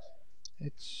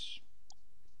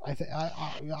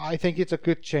think it's a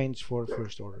good change for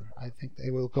first order. I think they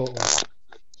will go.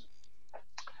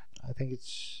 I think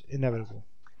it's inevitable.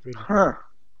 Really. Huh.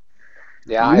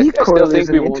 Yeah, I still think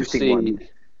we won't see. One.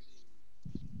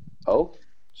 Oh.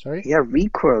 Sorry? Yeah,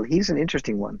 Recoil. He's an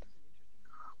interesting one.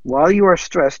 While you are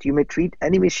stressed, you may treat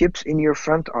enemy ships in your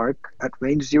front arc at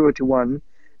range 0 to 1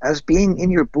 as being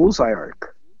in your bullseye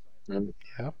arc.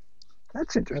 Yeah.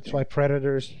 That's interesting. That's why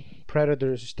Predators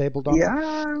stabled on.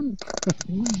 Yeah.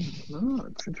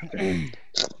 That's interesting.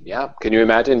 Yeah. Can you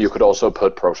imagine? You could also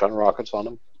put proton rockets on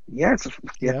them. Yes.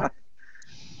 Yeah.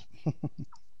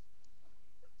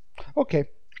 Okay.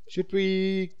 Should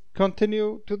we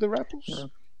continue to the Rebels? Yeah.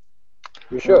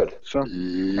 We should. So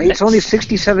it's only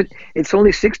 67. It's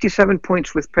only 67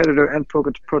 points with Predator and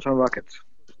proton rockets.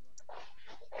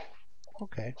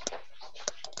 Okay.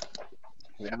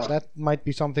 Yeah. That might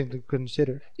be something to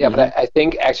consider. Yeah, but I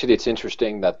think actually it's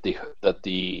interesting that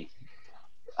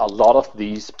a lot of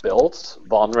these builds,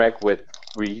 Vonreg with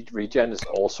regen is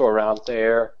also around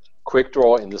there. quick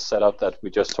draw in the setup that we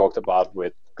just talked about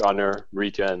with Gunner,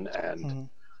 Regen, and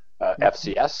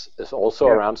FCS is also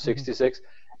around 66,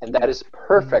 and that is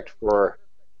perfect for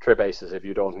trip aces if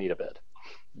you don't need a bid.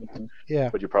 Yeah.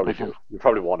 But you probably do. You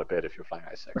probably want a bid if you're flying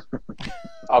I6.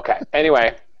 Okay.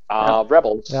 Anyway,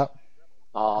 Rebels. Yeah.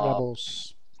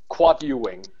 Rebels. Quad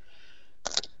U-wing.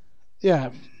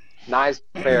 Yeah. Nice,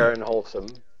 fair, and wholesome.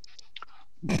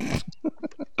 The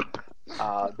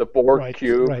Borg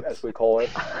cube, as we call it.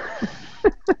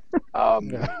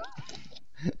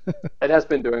 It has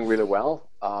been doing really well.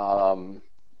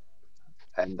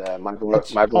 And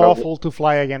it's awful to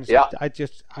fly against. Yeah.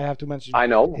 I have to mention. I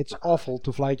know. It's awful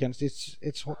to fly against. It's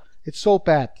so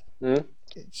bad. Mm.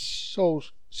 It's so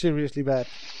seriously bad.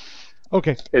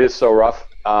 Okay. It is so rough.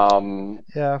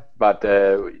 Yeah. But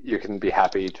you can be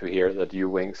happy to hear that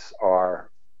U-wings are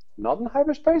not in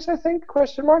hyperspace, I think?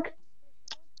 Question mark.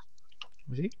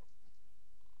 Was he?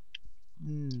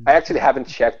 I actually haven't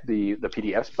checked the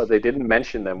PDFs, but they didn't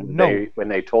mention them when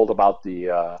they told about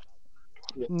the.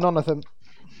 None of them.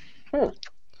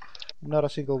 Not a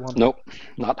single one. Nope,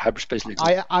 not hyperspace legal.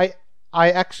 I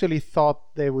actually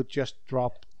thought they would just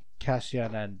drop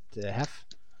Cassian and Hef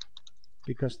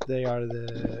because they are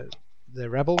the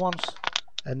rebel ones,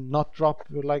 and not drop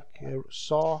like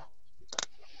Saw.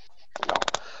 No.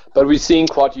 But we've seen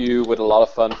Quad U with a lot of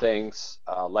fun things.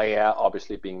 Leia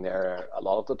obviously being there a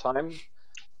lot of the time,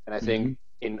 and I think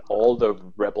in all the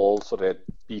rebel sort of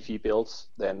beefy builds,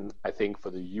 then I think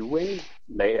for the U-wing,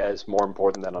 Leia is more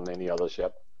important than on any other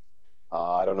ship.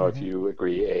 I don't know if you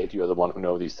agree, Aid. You're the one who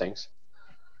knows these things.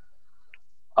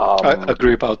 I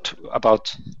agree about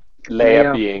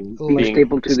Leia being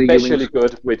stable to the especially U-wings.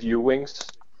 good with U-wings.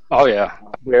 Oh yeah.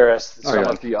 Whereas some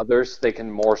of the others, they can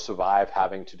more survive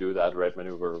having to do that red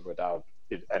maneuver without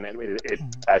it, and it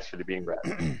actually being red.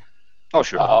 Oh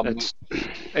sure.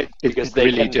 It they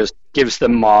really just gives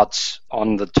them mods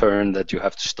on the turn that you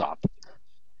have to stop.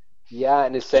 Yeah,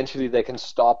 and essentially they can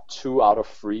stop 2 out of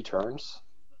 3 turns,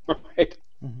 right?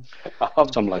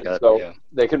 Something like that. So yeah.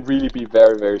 they can really be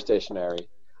very, very stationary.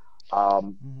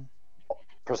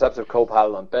 Perceptive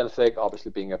co-pilot on Benthic,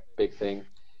 obviously being a big thing.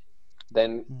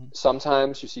 Then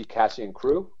sometimes you see Cassian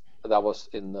crew. That was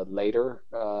in the later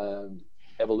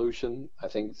evolution. I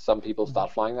think some people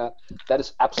start flying that. That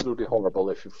is absolutely horrible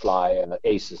if you fly and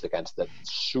aces against that.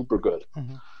 Super good.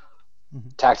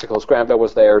 Tactical Scrambler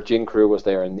was there. Jin crew was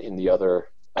there in the other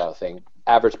thing.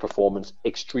 Average performance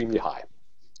extremely high.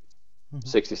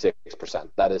 66%.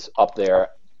 That is up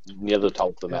there near the top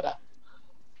of the meta.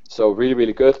 So really,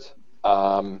 really good.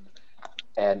 And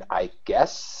I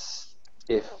guess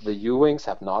if the U-wings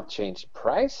have not changed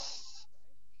price,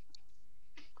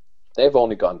 they've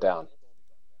only gone down.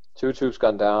 2 tubes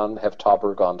gone down, Hef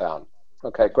Topper gone down.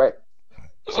 Okay, great.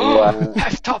 So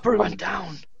Hef Topper went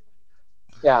down.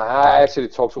 Yeah, I actually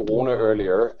talked to Warner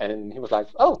earlier, and he was like,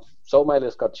 "Oh, so my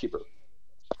list got cheaper."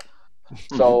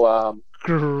 So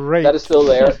great. That is still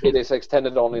there. It is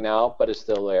extended only now, but it's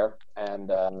still there.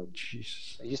 And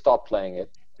he stopped playing it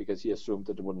because he assumed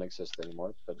that it wouldn't exist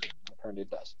anymore, but apparently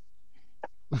it does.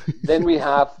 Then we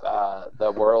have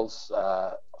the world's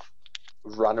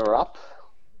runner-up,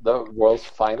 the world's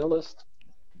finalist,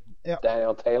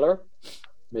 Daniel Taylor,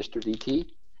 Mr. DT.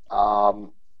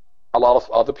 A lot of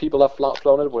other people have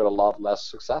flown it with a lot less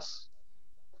success.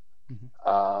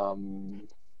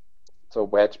 So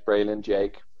Wedge, Braylon,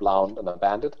 Jake, Blount, and a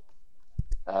Bandit.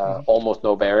 Almost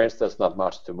no variance. There's not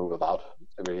much to move about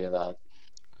really in that.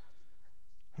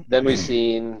 Then we've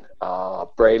seen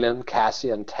Braylon,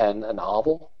 Cassian, 10, and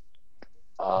Arvel,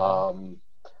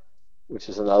 which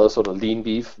is another sort of lean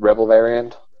beef rebel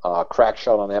variant. Crack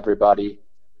shot on everybody,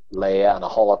 Leia, and a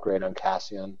hull upgrade on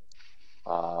Cassian.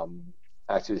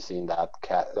 Actually seen that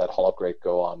hull upgrade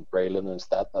go on Braylon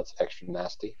instead. That's extra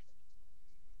nasty.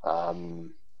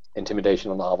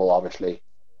 Intimidation on Arvel, obviously.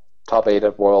 Top 8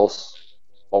 at Worlds,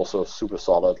 also super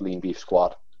solid lean beef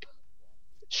squad.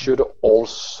 Should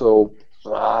also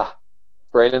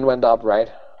Braylon went up, right?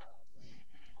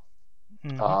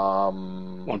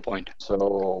 1 point. So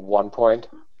 1 point.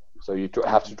 So you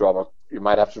have to drop you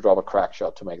might have to drop a crack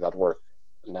shot to make that work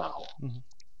now.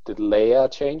 Did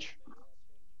Leia change?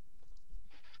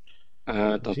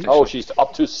 Don't think Oh, so. she's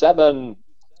up to 7.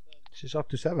 She's up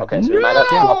to 7. Okay, so you might have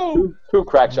to drop two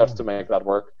crack shots to make that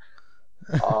work.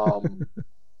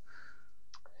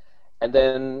 And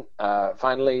then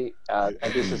finally,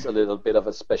 and this is a little bit of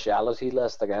a speciality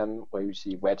list again, where you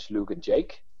see Wedge, Luke, and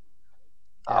Jake.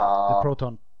 The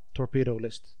Proton torpedo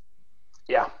list.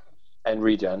 Yeah, and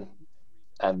Regen,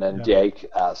 and then Jake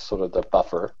as sort of the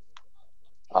buffer.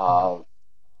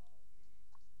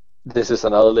 This is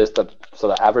another list that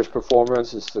sort of average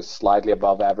performance is just slightly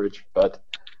above average, but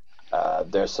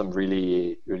there's some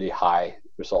really, really high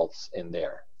results in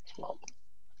there as well.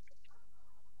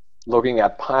 Looking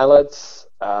at pilots,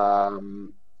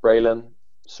 Braylon,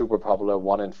 super popular,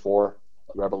 1 in 4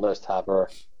 Rebel list have her.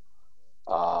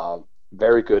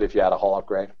 Very good if you had a hull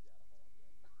upgrade,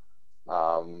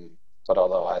 but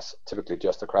otherwise typically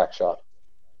just a crack shot.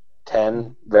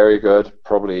 10, very good,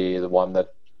 probably the one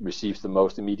that receives the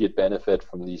most immediate benefit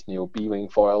from these new B-wing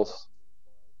foils.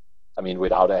 I mean,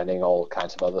 without adding all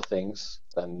kinds of other things,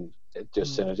 then it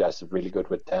just synergizes really good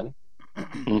with 10.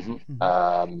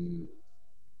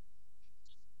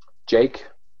 Jake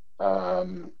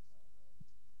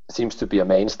seems to be a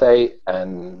mainstay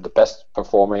and the best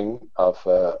performing of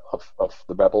the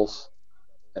Rebels,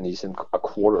 and he's in a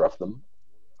quarter of them.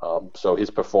 So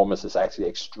his performance is actually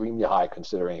extremely high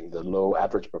considering the low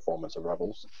average performance of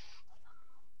Rebels.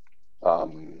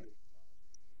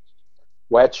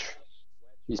 Wedge,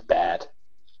 he's bad,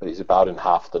 but he's about in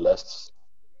half the lists.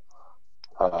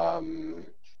 And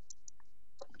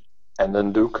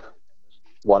then Duke,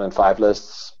 1 in 5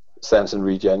 lists. Sense and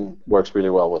Regen works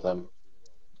really well with him.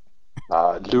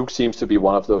 Luke seems to be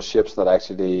one of those ships that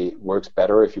actually works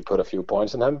better if you put a few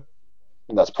points in him,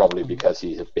 and that's probably because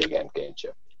he's a big end game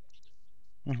ship.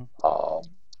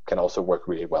 Can also work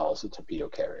really well as a torpedo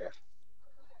carrier.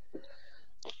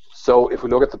 So if we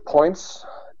look at the points,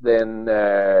 then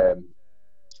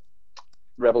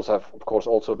Rebels have, of course,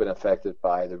 also been affected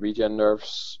by the regen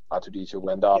nerfs. R2-D2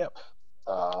 went up.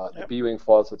 The B-wing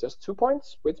foils are just 2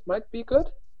 points, which might be good.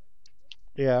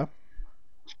 Yeah.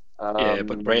 Yeah,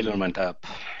 but Braylon went up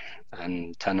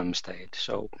and Tandem stayed.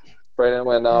 So Braylon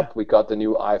went up. We got the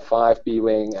new I-5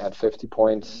 B-wing at 50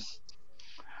 points.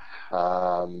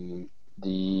 The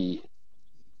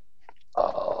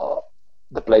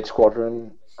Blade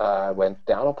Squadron went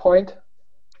down a point.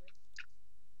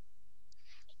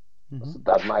 So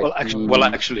that might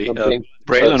actually,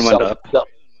 Braylon went up.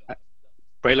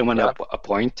 Braylon went up a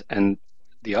point, and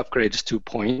the upgrade is 2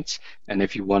 points. And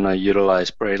if you want to utilize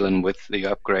Braylon with the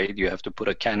upgrade, you have to put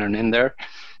a cannon in there.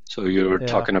 So you're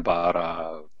talking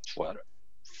about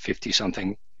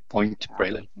 50-something point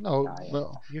Braylon. No,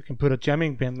 well, you can put a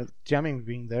jamming beam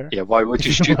there. Yeah, why would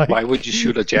you shoot? Why would you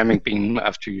shoot a jamming beam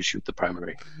after you shoot the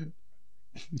primary?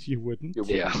 You wouldn't.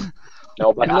 Yeah.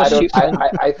 No, but I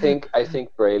think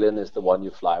Braylon is the one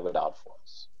you fly without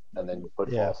force, and then you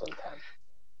put force on 10.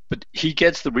 But he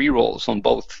gets the rerolls on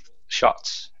both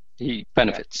shots. He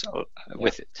benefits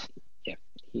with it. Yeah,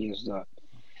 he is that.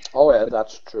 Oh yeah,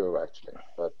 that's true actually.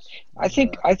 But I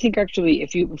think actually,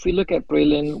 if we look at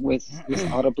Braylon with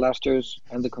auto blasters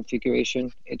and the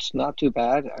configuration, it's not too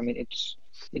bad. I mean, it's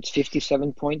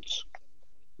 57 points.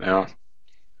 Yeah.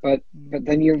 But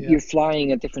then you're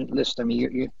flying a different list. I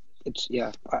mean, it's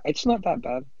not that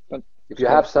bad. But if you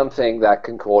have something that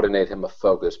can coordinate him a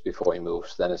focus before he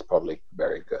moves, then it's probably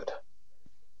very good.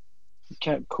 You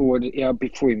can't coordinate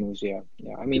before he moves. Yeah.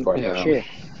 I mean, sure.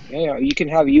 Yeah. You can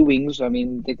have U-wings. I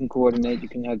mean, they can coordinate. You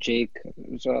can have Jake.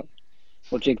 So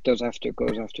what Jake goes after.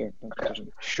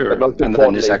 Sure. And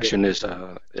then his action is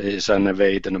an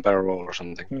evade and a barrel roll or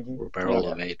something, or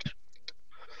barrel evade.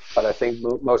 But I think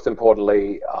most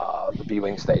importantly, the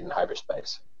B-wing stayed in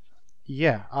hyperspace.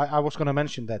 Yeah, I was going to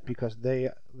mention that because they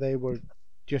were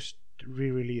just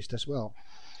re-released as well.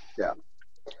 Yeah.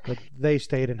 But they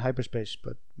stayed in hyperspace,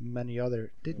 but many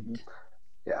other didn't.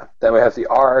 Yeah. Then we have the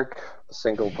ARC, a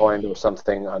single point or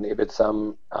something on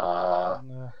Ibitsam.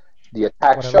 The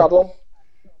attack shuttle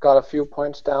got a few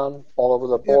points down all over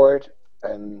the board.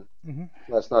 And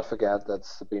let's not forget that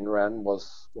Sabine Wren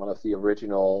was one of the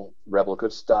original Rebel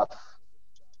Good Stuff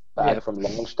back from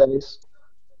launch days.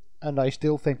 And I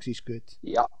still think she's good.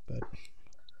 Yeah. But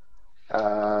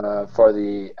for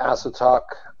the Asotok,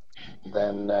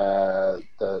 then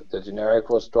the generic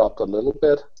was dropped a little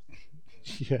bit.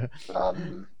 Yeah.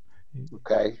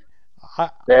 Okay.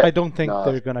 I don't think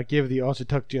they're gonna give the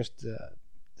Asotok just.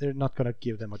 They're not gonna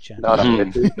give them a chance. No.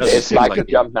 It's like the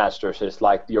Jump Masters. It's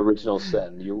like the original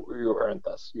sin. You earned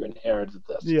this. You inherited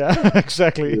this. Yeah,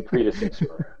 exactly. Your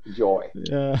predecessor. Enjoy.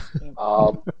 Yeah.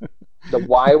 The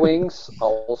Y-wings are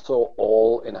also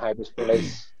all in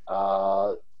hyperspace.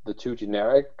 The 2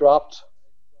 generic dropped.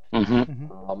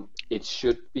 It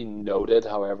should be noted,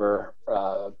 however,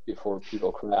 before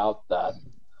people cry out, that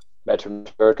Veteran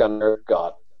Third Gunner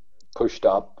got pushed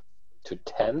up to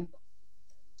 10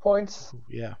 points.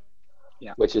 Yeah.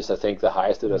 Which is, I think, the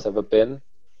highest it has ever been.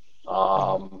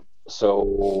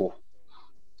 So,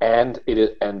 and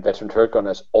Veteran Third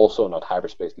Gunner is also not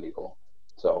hyperspace legal.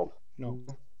 So. No.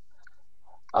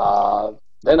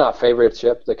 Then our favorite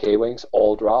ship, the K-Wings,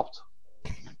 all dropped.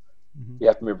 You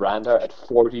have Miranda at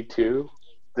 42.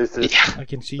 This is I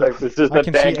can see. this is I the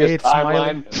can see dankest Ed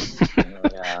smiling.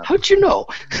 timeline. Yeah. How'd you know?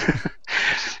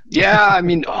 Yeah, I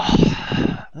mean,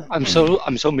 I'm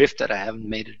so miffed that I haven't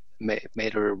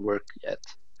made her work yet.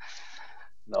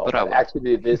 No, But I but will.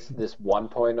 actually, this 1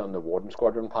 point on the Warden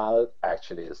Squadron pilot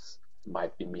actually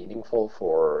might be meaningful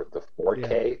for the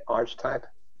 4K archetype.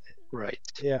 Right.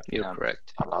 Yeah. You're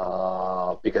correct.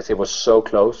 Because it was so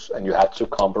close and you had to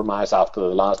compromise after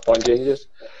the last point changes.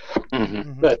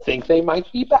 Mm-hmm. I think they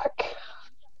might be back.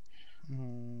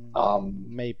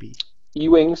 Maybe.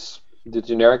 E-Wings, the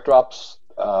generic drops,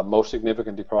 most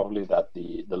significantly probably that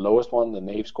the lowest one, the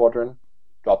Nave Squadron,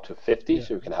 dropped to 50,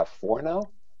 so you can have 4 now.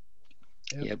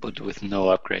 Yeah, but with no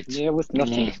upgrades. Yeah, with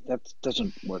nothing. That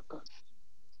doesn't work.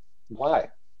 Why?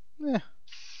 Yeah.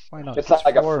 Why not? It's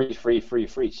like a 4.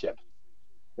 free ship.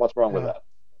 What's wrong with that?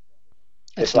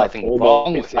 There's like nothing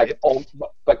wrong with it.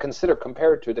 But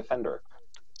compare it to a Defender.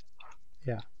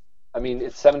 Yeah. I mean,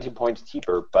 it's 17 points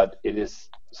cheaper, but it is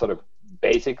sort of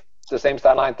basic. The same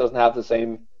stat line doesn't have the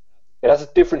same. It has a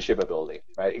different ship ability,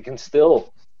 right? It can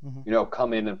still,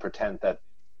 come in and pretend that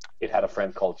it had a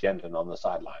friend called Jensen on the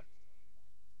sideline.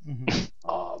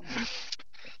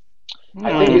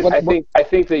 I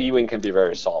think the E-Wing can be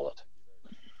very solid.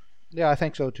 Yeah, I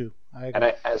think so too.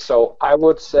 So I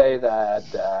would say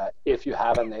that if you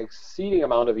have an exceeding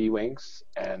amount of E-Wings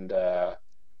and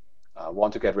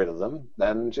want to get rid of them,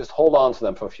 then just hold on to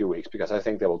them for a few weeks because I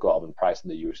think they will go up in price in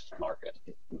the used market.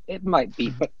 It might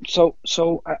be, but so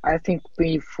I think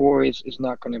B4 is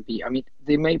not going to be. I mean,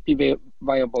 they may be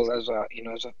viable as a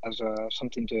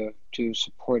something to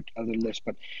support other lists.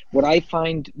 But what I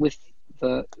find with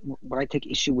what I take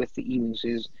issue with the E-Wings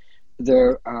is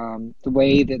the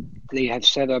way that they have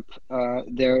set up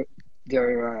their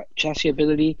chassis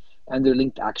ability and their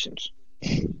linked actions.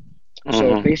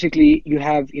 So basically, you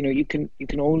have you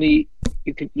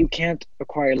can't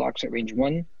acquire locks at range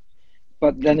 1,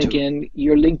 but then again,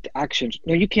 your linked actions.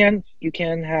 No, you can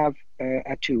have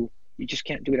at 2. You just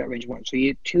can't do it at range 1. So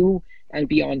you 2 and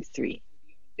beyond 3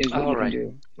 is what you can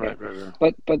do. Right.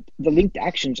 But the linked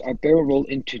actions are barrel roll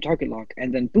into target lock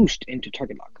and then boost into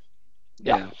target lock.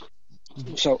 Yeah.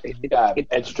 So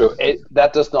it's true.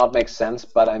 That does not make sense,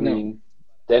 but I mean,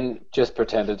 then just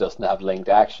pretend it doesn't have linked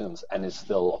actions and it's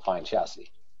still a fine chassis.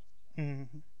 I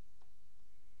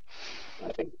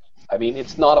mean,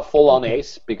 it's not a full-on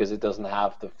ace because it doesn't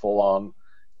have the full-on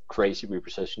crazy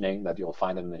repositioning that you'll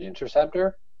find in an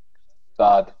Interceptor,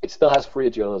 but it still has free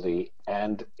agility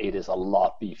and it is a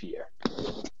lot beefier.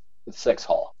 It's 6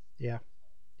 hull. Yeah.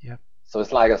 So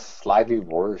it's like a slightly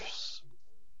worse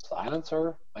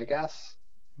silencer, I guess,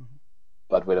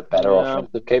 but with a better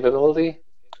offensive capability.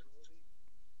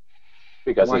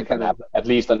 Because you can have at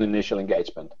least an initial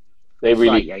engagement. They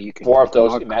really 4 of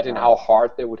those. Imagine how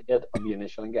hard they would hit on the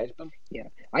initial engagement. Yeah,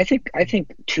 I think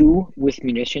 2 with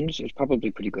munitions is probably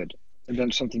pretty good, and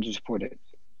then something to support it.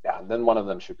 Yeah, and then one of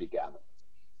them should be Gammon.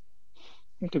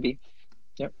 It could be.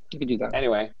 Yep, you could do that.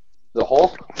 Anyway, the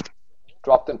Hulk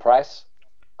dropped in price.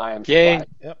 I am surprised.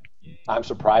 Yep. I'm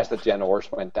surprised that Jen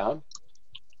Ors went down.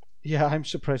 Yeah, I'm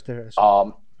surprised there as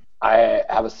well. I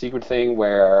have a secret thing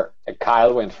where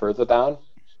Kyle went further down.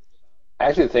 I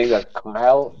actually think that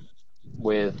Kyle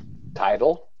with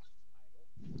Tidal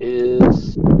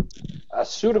is a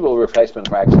suitable replacement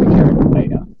for actually carrying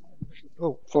Leia.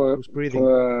 Oh, for breathing?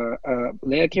 For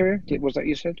Leia carrier? Was that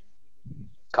you said?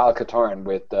 Kyle Katarn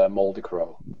with Moldy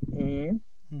Crow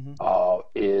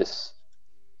is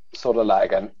sort of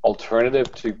like an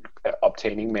alternative to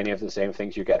obtaining many of the same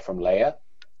things you get from Leia.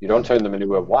 You don't turn the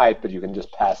maneuver wide, but you can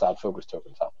just pass out focus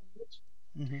tokens afterwards.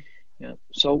 Yeah.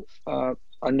 So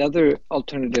another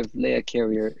alternative Leia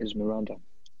carrier is Miranda.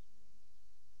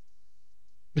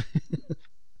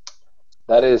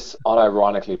 That is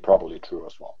unironically probably true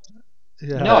as well.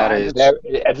 Yeah. No, that is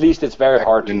at least it's very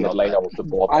hard to get Leia with the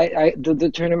board. The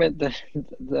tournament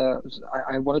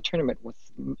I won a tournament with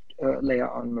Leia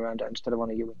on Miranda instead of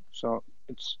on a U-wing. So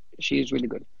she is really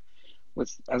good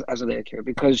as a Leia carrier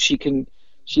because she's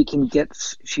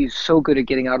so good at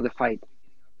getting out of the fight.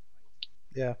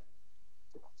 Yeah.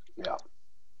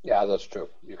 Yeah, that's true.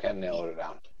 You can nail it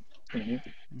down.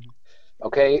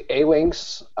 Okay,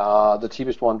 A-Wings, the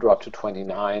cheapest one dropped to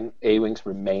 29. A-Wings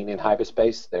remain in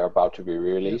hyperspace. They're about to be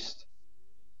released.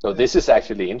 So this is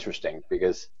actually interesting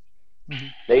because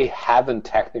they haven't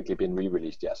technically been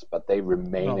re-released yet, but they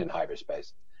remain in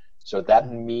hyperspace. So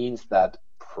that means that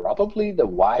probably the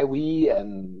YW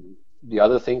and the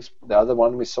other things, the other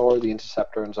one we saw, the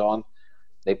Interceptor and so on,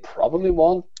 they probably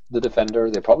won't, the Defender,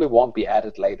 they probably won't be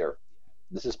added later.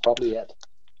 This is probably it.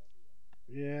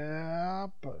 Yeah,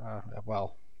 but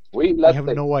well, We have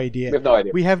no idea. We have no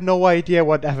idea. We have no idea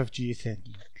what FFG is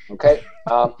thinking. Okay.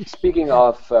 Speaking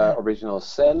of original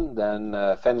sin, then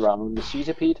Fenrir and the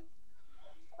Centipede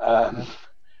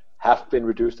have been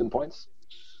reduced in points.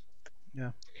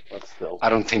 Yeah. But still. I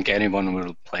don't think anyone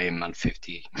will play him on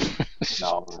 50.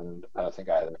 No, I don't think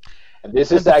either. And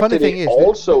this And is the funny actually thing is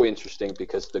also interesting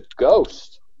because the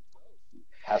Ghost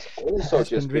has also Has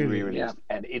just been been really- re-released,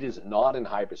 and it is not in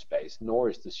hyperspace, nor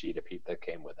is the Centipede that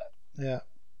came with it. Yeah.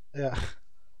 Yeah.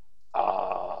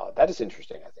 That is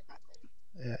interesting, I think.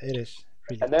 Yeah, it is.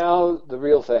 Really. And now the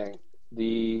real thing,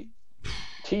 the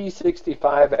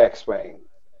T-65 X-Wing.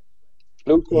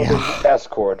 Blue Corbin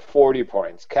Escort, 40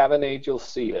 points. Cavern Angel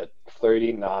Sealed,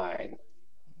 39.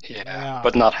 Yeah,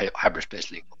 but not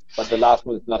hyperspace legal. But the last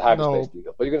one is not hyperspace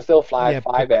legal. But you can still fly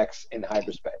 5X in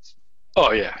hyperspace.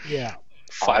 Oh, yeah. Yeah.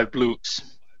 5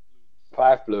 blues.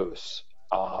 5 blues.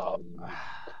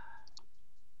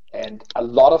 And a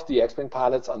lot of the X-Wing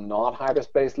pilots are not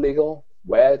hyperspace legal.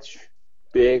 Wedge,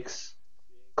 Biggs,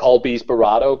 Colby's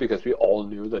Barado, because we all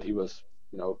knew that he was,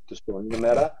 destroying the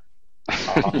meta.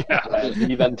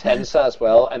 Even Tensa as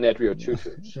well, and Edrio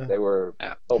Tutus. They were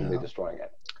totally destroying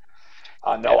it.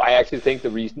 No, I actually think the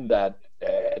reason that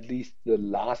at least the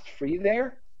last 3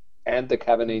 there and the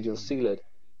Cavern Angel Sealed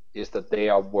is that they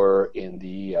were in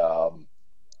the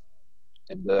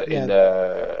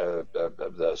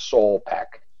Soul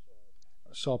pack.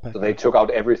 Soul pack. So they took out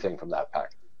everything from that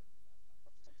pack.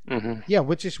 Mm-hmm. Yeah,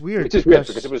 which is weird. Which is weird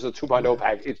because it was a 2.0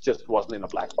 pack. It just wasn't in a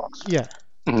black box. Yeah.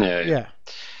 Yeah.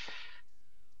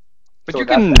 But So you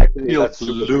can that's build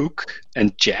super Luke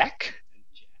and Jack,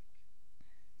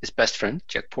 his best friend,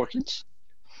 Jack Porkins.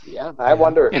 Yeah, I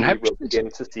wonder if In we will hyperspace.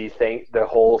 begin to see the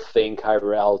whole thing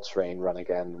Kyrell train run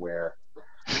again, where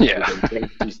Yeah, we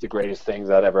think he's the greatest thing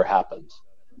that ever happened.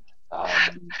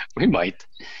 we might.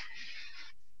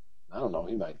 I don't know.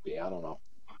 He might be. I don't know.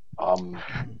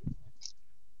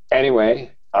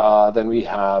 Anyway, then we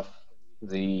have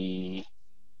the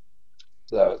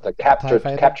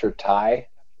captured tie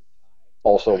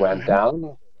also went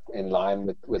down in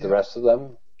line with the rest of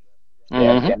them.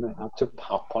 Yeah, again, up to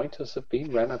half pointers have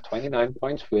been ran at 29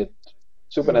 points with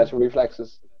supernatural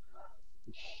reflexes.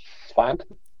 It's fine.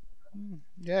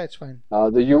 Yeah, it's fine.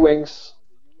 The U-Wings,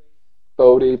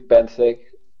 Bodhi, Benthic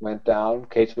went down.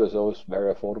 K2SO is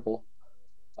very affordable.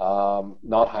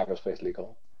 Not hyperspace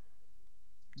legal.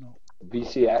 No.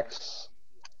 VCX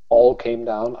all came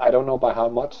down. I don't know by how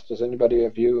much. Does anybody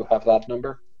of you have that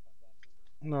number?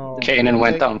 No. Kanan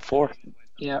went down 4.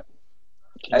 Yeah.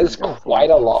 That is quite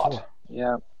a lot.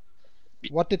 Yeah.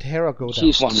 What did Hera go down?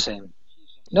 She's One. the same.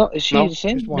 No, is she No, the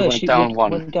same? just one. No, Went she down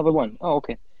one. went down by 1. Oh,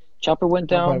 okay. Chopper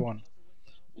went One by down one.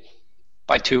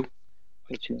 By 2.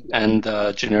 by 2. And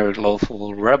generic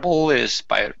lawful rebel is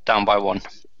down by 1.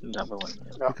 Down by 1.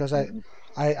 Because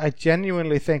I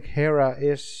genuinely think Hera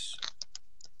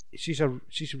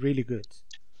she's really good.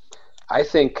 I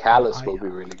think Callus will be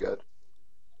really good.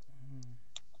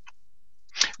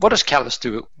 What does Callus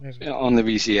do Yes. on the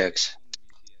VCX?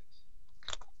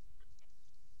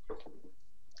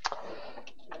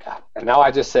 And now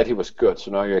I just said he was good,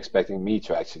 so now you're expecting me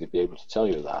to actually be able to tell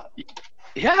you that.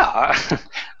 Yeah,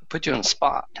 put you on the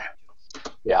spot.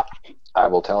 Yeah, I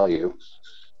will tell you.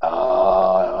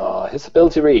 His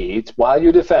ability reads, while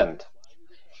you defend,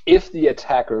 if the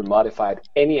attacker modified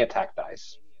any attack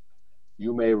dice,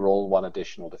 you may roll 1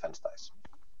 additional defense dice.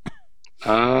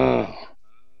 Oh.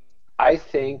 I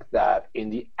think that in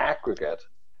the aggregate,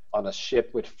 on a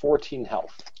ship with 14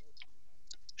 health,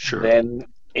 Sure. then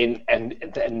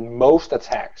in most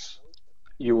attacks,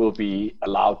 you will be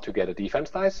allowed to get a defense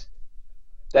dice.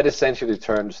 That essentially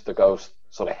turns the Ghost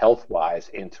sort of health-wise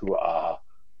into a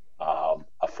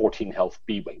 14 health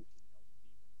B-wing,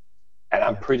 and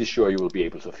I'm pretty sure you will be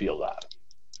able to feel that,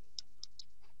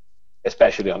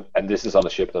 especially and this is on a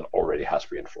ship that already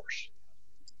has reinforce.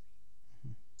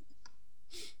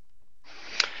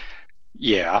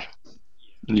 Yeah,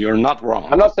 you're not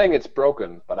wrong. I'm not saying it's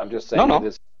broken, but I'm just saying No. it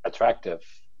is attractive.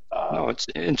 No, it's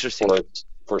interesting.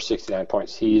 For 69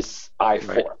 points. He's I4.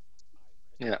 Right.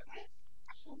 Yeah.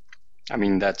 I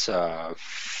mean, that's a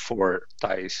 4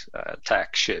 dice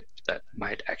attack ship that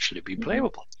might actually be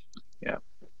playable. Yeah.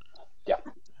 Yeah.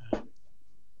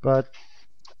 But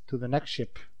to the next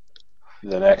ship,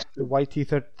 The next, the YT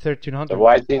 1300. the YT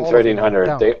all of them went 1300,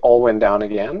 down. they all went down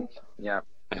again. Yeah.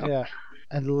 Yeah.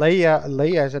 And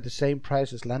Leia is at the same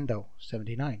price as Lando,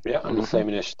 79. Yeah, on the same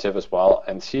initiative as well,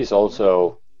 and she's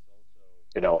also,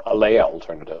 a Leia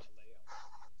alternative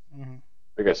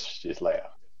because she's Leia.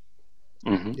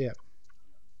 Mm-hmm. Yeah.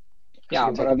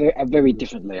 Yeah, but a very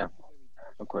different layer,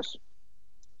 of course.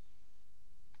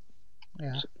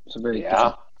 Yeah. It's a very Yeah.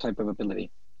 different type of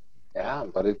ability. Yeah,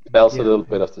 but it smells Yeah, a little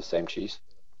bit of the same cheese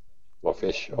or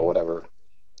fish or whatever.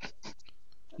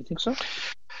 You think so?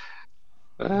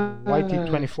 YT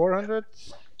 2400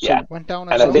 Yeah. went down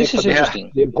And as I well. think This is the-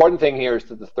 interesting. The important thing here is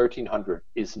that the 1300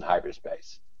 is in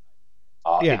hyperspace.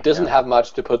 Yeah. It doesn't have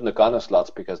much to put in the gunner slots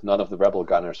because none of the rebel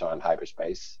gunners are in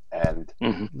hyperspace, and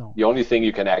No. the only thing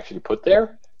you can actually put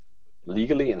there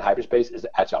legally in hyperspace is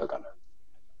the agile gunner.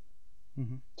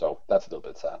 Mhm. So that's a little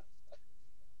bit sad.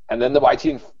 And then the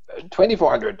YT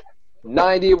 2400,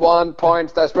 91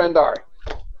 points. That's Rendar.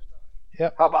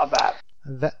 Yep. How about that?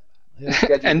 That. Yeah.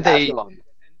 Get you And passed they- along.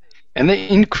 And they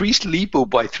increased Lipo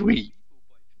by 3.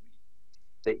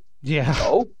 Yeah.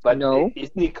 No, but No.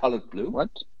 isn't he colored blue? What?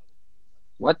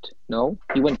 What? No,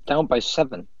 he went down by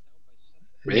 7.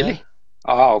 Really?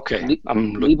 Oh, okay. Le-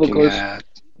 I'm Lipo looking goes- at.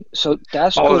 So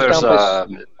Dash Oh, goes there's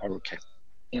down by okay.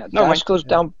 yeah. No, Dash wait. goes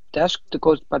down. Dash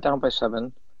goes down by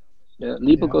 7.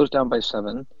 Lipo Yeah. goes down by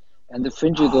 7, and the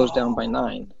Fringer goes down by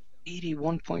 9.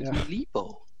 81 points Yeah. in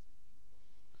Lipo.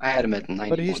 I had him at 91.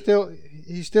 But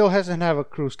he still hasn't have a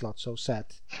crew slot, so sad.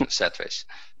 Sad face.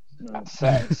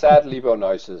 Sad Libo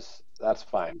noises. That's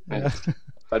fine. Yeah.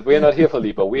 But we're not here for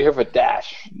Libo. We're here for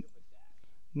Dash.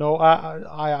 No,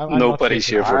 I'm Nobody's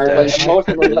here for Ireland, Dash. most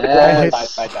of them are Yes.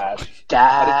 traumatized by Dash.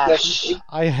 Dash.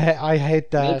 I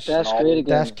hate Dash. Make Dash great again.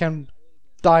 Dash can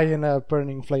die in a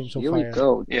burning flames of Here fire. we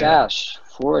go. Yeah. Dash.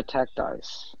 4 attack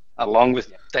dice. Along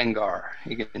with Dengar.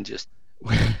 You can just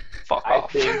fuck I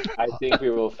off. think we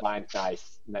will find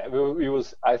nice. We will.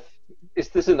 Is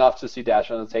this enough to see Dash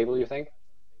on the table? You think?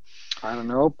 I don't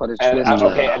know, but it's And, written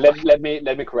okay, down.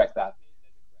 let me correct that.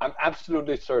 I'm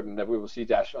absolutely certain that we will see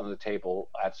Dash on the table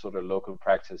at sort of local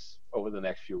practice over the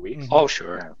next few weeks. Oh,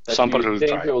 sure. But Somebody do you will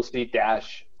think try. we will see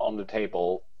Dash on the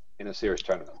table in a serious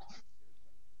tournament?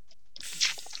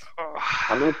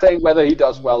 I'm not saying whether he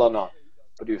does well or not,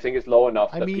 but do you think it's low enough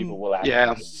I that mean- people will actually?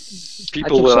 Yeah. I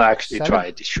People think will so. actually 7? try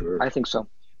it, sure. I think so.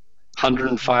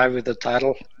 105 with the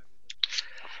title.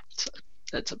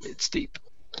 That's a bit steep.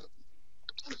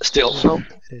 Still. So,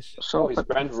 It is. so Oh, his but,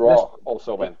 friend Rourke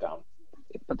also went down.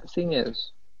 but the thing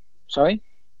is, sorry,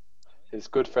 His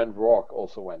good friend Rourke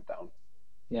also went down.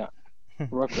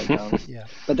 Rourke went down. Yeah.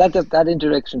 But that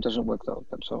interaction doesn't work though.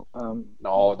 But so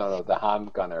No, the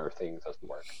hand gunner thing doesn't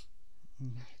work.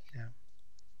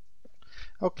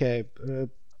 Okay.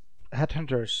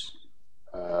 Headhunters.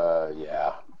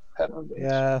 Yeah.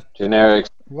 Yeah. Generics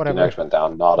Whatever. went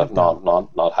down.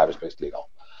 Not hyperspace legal.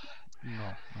 No.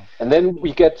 And then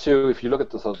we get to, if you look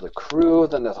at the sort of the crew,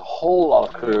 then there's a whole lot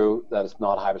of crew that is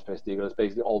not hyperspace legal. It's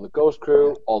basically all the Ghost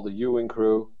crew, all the Ewing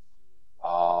crew,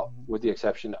 with the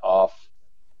exception of,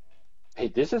 hey,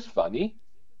 this is funny.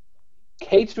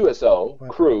 K2SO What?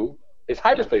 crew is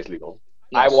hyperspace legal.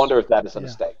 yes. I wonder if that is a Yeah.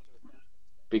 mistake.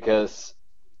 Because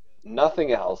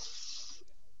nothing else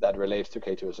that relates to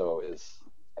K2SO is,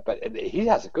 but he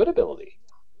has a good ability.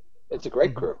 It's a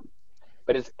great crew.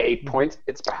 But it's 8 points.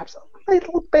 It's perhaps a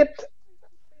little bit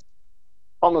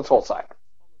on the tall side,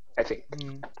 I think.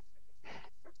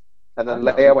 And then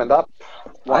Leia went up.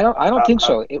 I don't think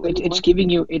so. It's giving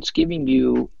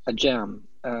you a jam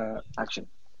action.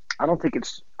 I don't think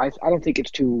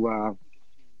it's too.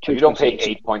 Too You don't pay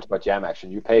expensive. 8 points by jam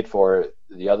action. You paid for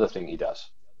the other thing he does.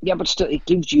 Yeah, but still, it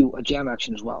gives you a jam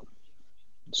action as well.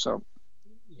 So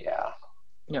Yeah.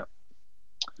 Yeah.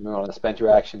 You want to spend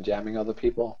your action jamming other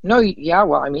people? no, yeah.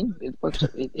 Well, I mean, it works.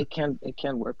 It can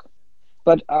work.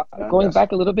 But going yes.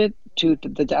 back a little bit to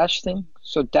the Dash thing.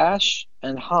 So Dash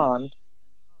and Han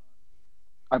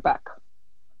are back.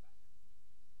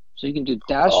 So you can do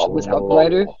Dash with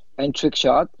Outrider and Trick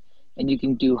Shot, and you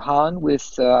can do Han with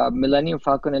Millennium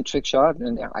Falcon and Trick Shot,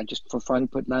 and I just for fun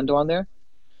put Lando on there.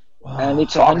 And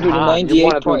it's Fuck, Han, you 198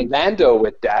 want to do points. Lando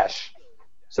with Dash.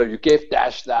 So you give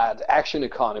Dash that action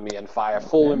economy and fire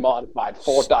fully modified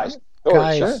 4 dice. Oh,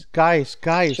 Guys,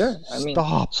 Sure. I mean,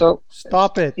 stop. So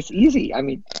Stop it. it's easy. I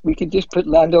mean, we can just put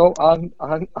Lando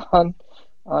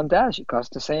on Dash. It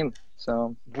costs the same.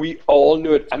 So We all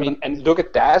knew it. I mean, and look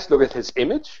at Dash, look at his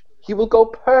image. He will go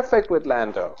perfect with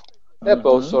Lando. They're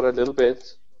both sort of little bit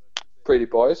pretty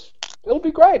boys. It'll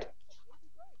be great.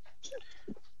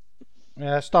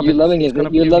 Yeah, stop you're it. loving It's it. gonna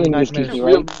You're give me loving this, nightmares. Disney,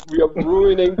 We right? are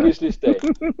ruining Disney's day.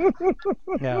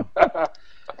 Yeah.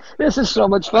 This is so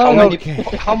much How fun. many, Okay.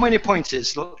 how many points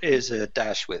is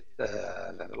Dash with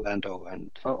Lando and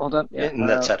Oh, hold on. Yeah, in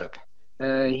that setup?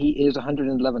 he is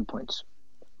 111 points.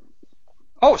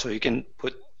 Oh, so you can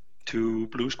put 2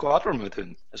 Blue Squadron with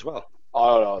him as well.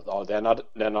 Oh, they're not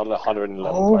 111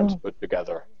 Oh. points put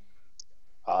together.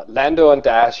 Lando and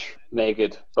Dash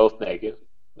naked, both naked.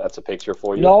 That's a picture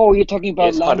for you. No, you're talking about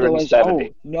It's Lando as... 170.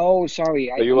 Oh, no,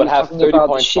 sorry. So you would have 30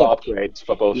 points for upgrades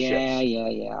for both Yeah, ships.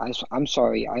 yeah. I'm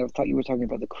sorry. I thought you were talking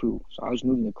about the crew. So I was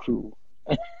moving the crew.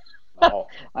 Oh.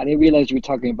 I didn't realize you were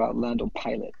talking about Lando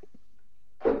Pilot.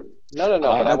 No. But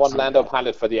I want Lando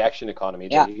Pilot for the action economy.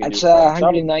 Yeah, That you can it's use for jump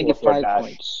or 195 for dash.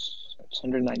 points. It's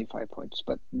 195 points,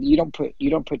 but you don't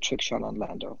put trick shot on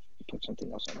Lando. You put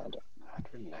something else on Lando.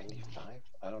 195?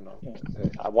 I don't know.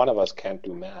 Yeah. One of us can't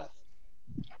do math.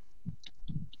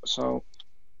 So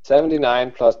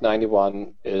 79 plus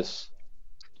 91 is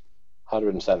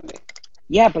 170.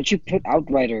 yeah, but you put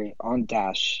Outrider on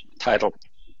dash. Title.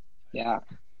 Yeah.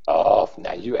 Oh,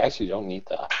 now you actually don't need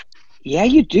that. Yeah,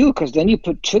 you do, because then you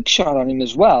put trick shot on him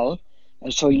as well,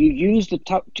 and so you use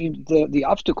the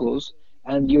obstacles,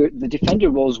 and the defender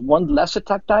rolls one less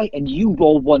attack die, and you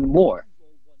roll one more.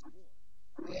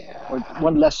 Yeah. Or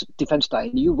one less defense die,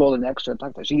 and you roll an extra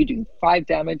attack die. So you're doing 5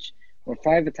 damage or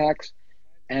 5 attacks,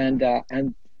 and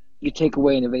you take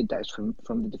away an evade dice from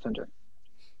the defender.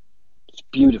 It's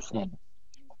beautiful.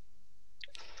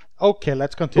 Okay,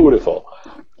 let's continue. Beautiful.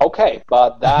 Okay,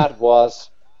 but that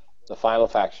was the final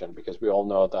faction, because we all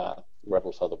know that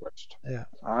rebels are the worst. Yeah.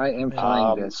 I am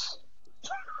flying this.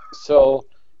 So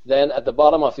then at the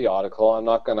bottom of the article, I'm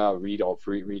not going to read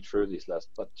through these lists,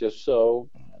 but just so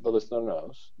the listener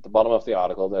knows, at the bottom of the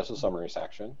article, there's a summary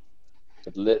section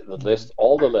that lists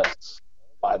all the lists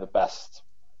by the best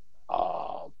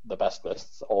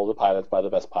lists, all the pilots by the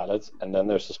best pilots, and then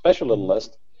there's a special little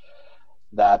list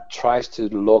that tries to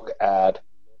look at,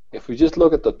 if we just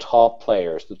look at the top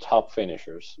players, the top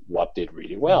finishers, what did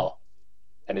really well.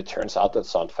 And it turns out that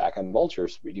Sunfag and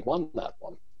Vultures really won that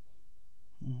one.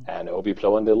 And Obi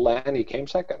Plo and Little Annie came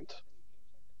second.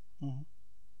 And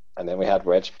then we had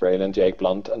Wedge, Braylon, Jake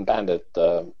Blunt, and Bandit,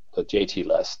 the JT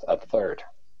list, at third.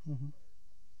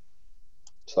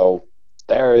 So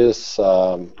there's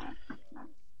a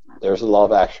lot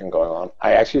of action going on.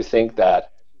 I actually think that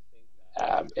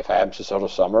if I am to sort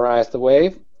of summarize the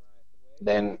wave,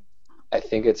 then I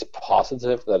think it's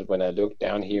positive that when I look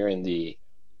down here in the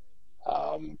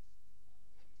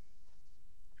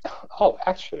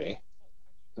actually,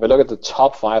 if I look at the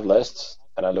top 5 lists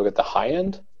and I look at the high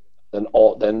end, then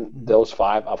those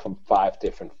 5 are from 5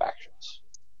 different factions.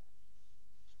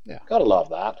 Yeah, gotta love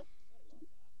that.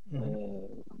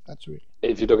 That's really.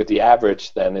 If you look at the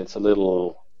average, then it's a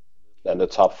little. Then the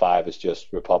top 5 is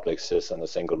just Republic, Sis, and a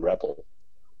single Rebel.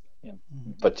 Yeah.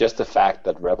 But just the fact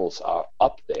that Rebels are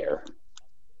up there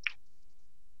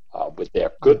with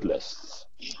their good lists,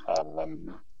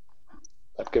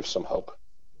 that gives some hope.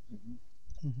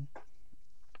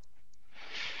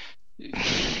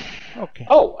 Okay.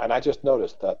 Oh, and I just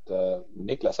noticed that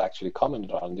Niklas actually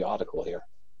commented on the article here.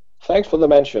 Thanks for the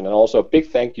mention, and also a big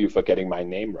thank you for getting my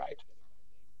name right.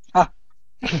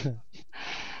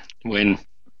 Win.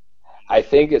 I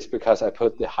think it's because I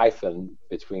put the hyphen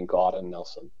between God and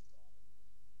Nelson.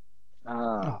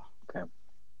 Okay.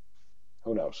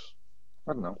 Who knows?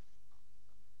 I don't know.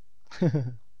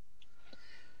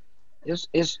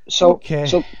 So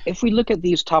if we look at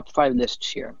these top 5 lists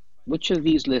here, which of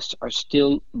these lists are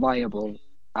still viable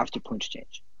after points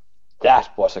change?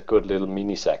 That was a good little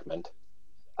mini segment.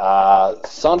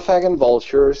 Sunfag and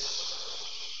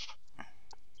Vultures.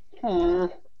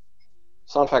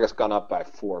 Sunfag has gone up by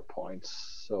 4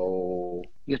 points, so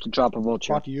you have to drop a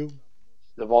Vulture. What you?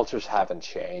 The Vultures haven't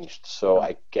changed, so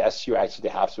I guess you actually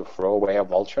have to throw away a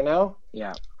Vulture now.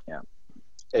 Yeah.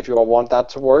 If you want that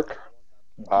to work.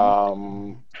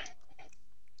 I'm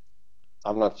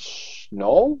not.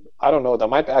 No, I don't know. There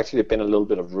might actually have been a little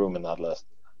bit of room in that list,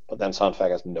 but then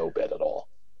Sunfag has no bid at all.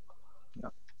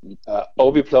 No.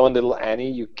 Obi Plo and Little Annie,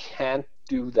 you can't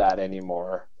do that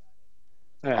anymore.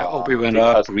 Obi went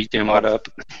up, Regen went up.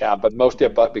 Yeah, but mostly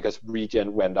because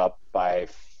Regen went up by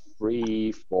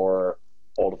 3 for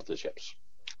all of the ships.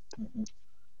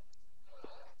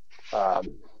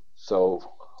 So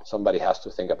somebody has to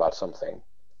think about something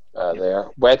there.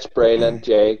 Wedge, Braylon,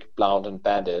 Jake, Blount, and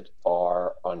Bandit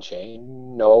are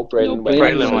unchained. No, Braylon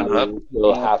went up.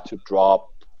 Will have to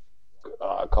drop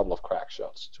a couple of crack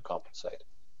shots to compensate.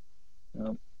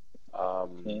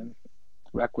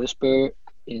 Wreck Whisper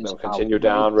is They'll continue out.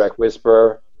 down. Wreck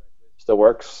Whisper still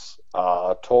works.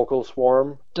 Torkel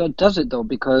Swarm. Does it though?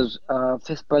 Because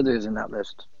Fifth Brother is in that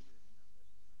list.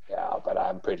 Yeah, but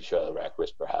I'm pretty sure the Wreck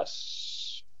Whisper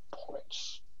has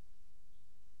points.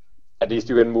 At least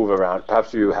you can move around.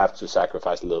 Perhaps you have to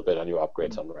sacrifice a little bit on your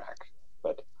upgrades on Rack.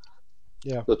 But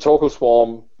yeah, the Torkel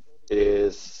Swarm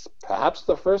is perhaps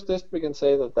the first list we can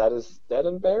say that is dead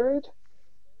and buried.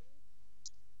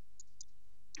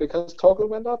 because Torquil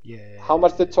went up? Yeah. How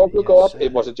much did Torquil go yes,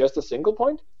 up? Was it just a single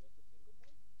point?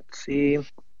 Let's see. It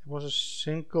was a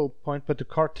single point, but the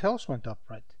cartels went up,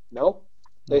 right? No,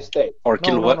 they stayed.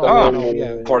 Torquil went,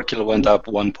 yeah. Torquil went up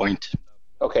 1 point.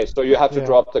 Okay, so you have to Yeah.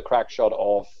 drop the crack shot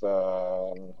off.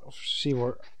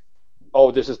 Seaward.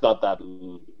 Oh, this is not that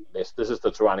list. This is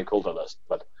the Tyranny Kulta list.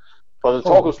 But for the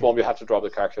Torquil Swarm, you have to drop the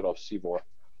crack shot off Seavor.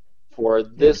 For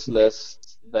this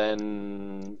list,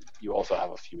 then you also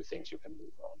have a few things you can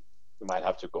move on. You might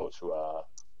have to go to a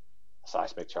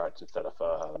seismic charge instead of a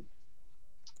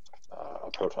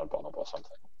proton bomb or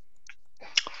something.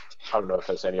 I don't know if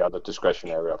there's any other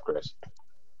discretionary upgrades.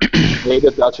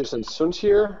 Vader, Duchess, and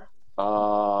Suntir.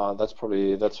 That's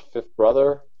fifth brother.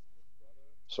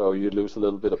 So you lose a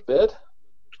little bit of bid.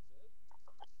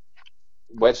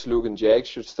 Wedge, Luke, and Jake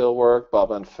should still work.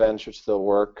 Baba and Fen should still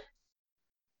work.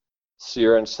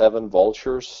 Seer and 7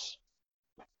 vultures.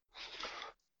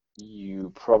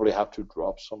 You probably have to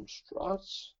drop some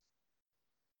struts.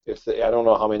 I don't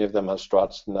know how many of them have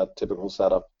struts in that typical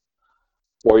setup.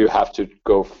 Or you have to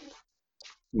go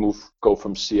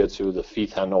from Seer to the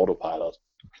Feethan autopilot.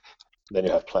 Then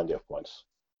you have plenty of points.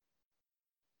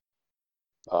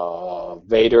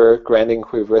 Vader, Granding,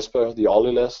 Quiv, Whisper, the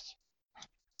Ollie list.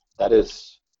 That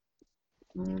is,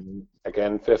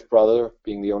 again, fifth brother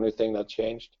being the only thing that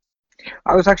changed.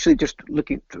 I was actually just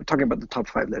talking about the top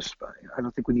 5 list, but I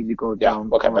don't think we need to go down.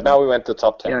 Yeah, okay, but now we went to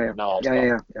top 10. Yeah. Now I'll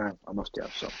Yeah, almost, yeah,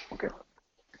 so, okay.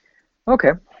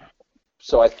 Okay.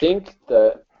 So I think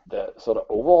the sort of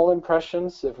overall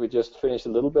impressions, if we just finish a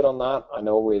little bit on that, I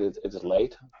know it's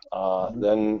late,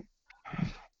 then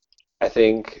I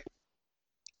think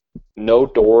no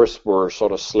doors were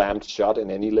sort of slammed shut in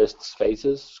any list's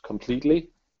faces completely,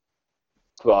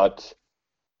 but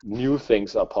new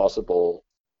things are possible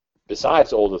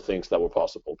besides all the things that were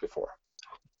possible before.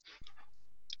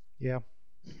 Yeah.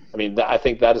 I mean, I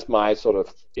think that is my sort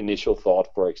of initial thought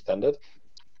for Extended.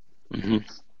 Mm-hmm.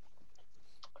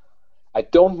 I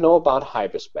don't know about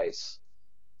hyperspace,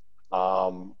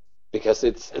 because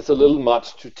it's a little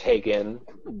much to take in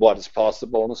what is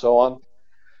possible and so on.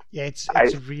 Yeah, it's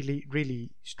really,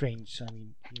 really strange. I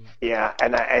mean, yeah,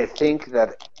 and I think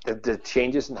that the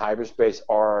changes in hyperspace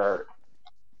are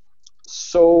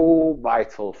so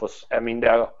vital for. I mean,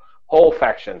 the whole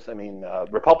factions. I mean,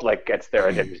 Republic gets their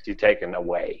identity taken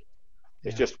away.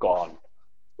 It's just gone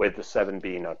with the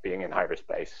 7B not being in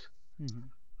hyperspace. Mm-hmm.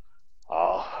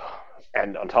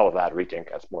 And on top of that, Regen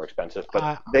gets more expensive,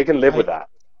 but they can live with that.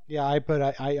 Yeah,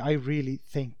 but I really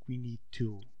think we need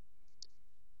to,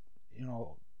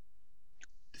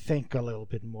 think a little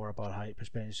bit more about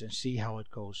hyperspace and see how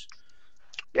it goes.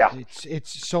 Yeah,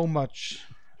 it's so much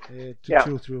to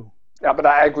chew through. Yeah, but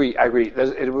I agree.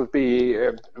 It would be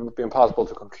impossible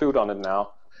to conclude on it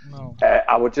now. No.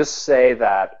 I would just say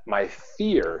that my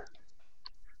fear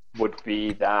would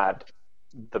be that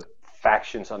the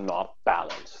factions are not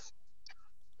balanced.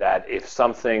 That if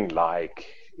something like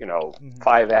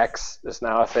 5X is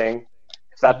now a thing,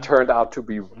 if that turned out to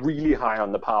be really high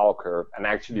on the power curve and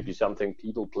actually be something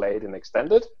people played in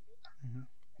Extended,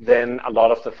 then a lot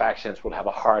of the factions will have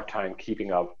a hard time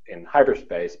keeping up in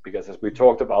hyperspace, because as we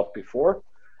talked about before,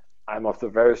 I'm of the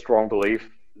very strong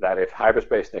belief that if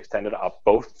hyperspace and Extended are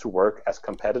both to work as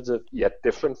competitive yet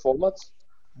different formats,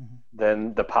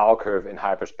 then the power curve in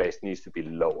hyperspace needs to be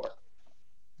lower.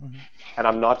 And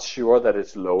I'm not sure that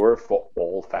it's lower for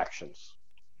all factions.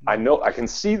 I can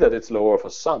see that it's lower for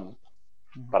some,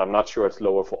 but I'm not sure it's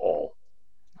lower for all.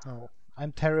 No,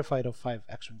 I'm terrified of 5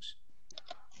 X-Wings.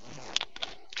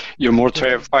 You're more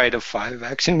terrified of 5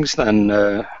 X-Wings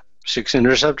than 6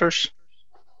 Interceptors?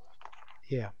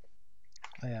 Yeah,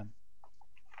 I am.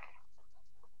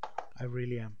 I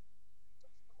really am.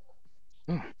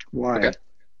 Why? Okay.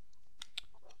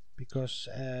 Because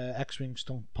X-Wings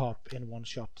don't pop in one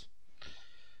shot.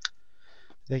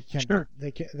 They can. Sure.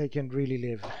 They can really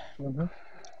live.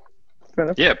 Fair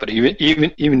enough. Yeah, but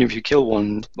even if you kill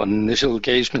one initial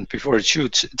engagement before it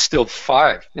shoots, it's still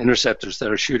 5 Interceptors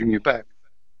that are shooting you back.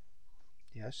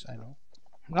 Yes, I know.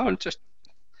 No,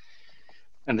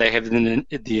 and they have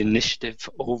the initiative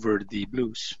over the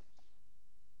blues.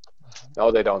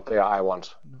 No, they don't. They are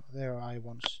I-1s. No, there are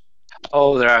I-1s.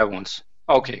 Oh, there are ones.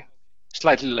 Okay,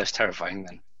 slightly less terrifying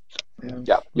then.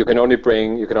 Yeah, you can only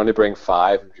bring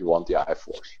 5 if you want the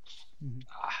I-Force.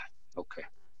 Okay.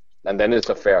 And then it's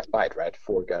a fair fight, right?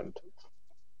 5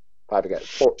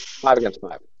 against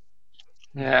 5.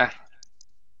 Yeah.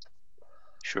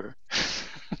 Sure.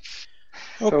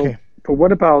 Okay. But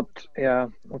what about? Yeah.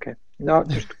 Okay. No.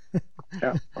 Just.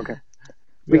 Yeah. Okay.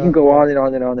 We can go on and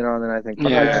on and on and on, and I think.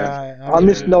 On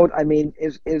this note, I mean,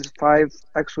 is 5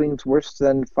 X-wings worse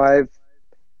than 5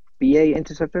 BA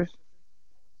interceptors?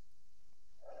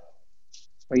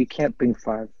 Or you can't bring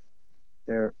 5.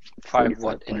 They're 5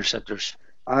 what interceptors?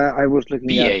 I was looking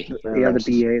BA. at the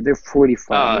BA. They're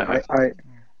 45.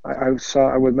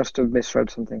 I must have misread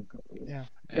something. Yeah,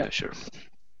 sure.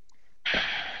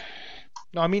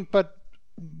 No, I mean, but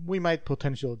we might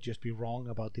potentially just be wrong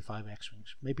about the 5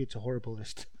 X-wings. Maybe it's a horrible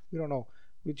list. We don't know.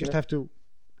 We just have to.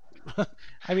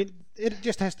 I mean, it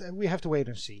just has to. We have to wait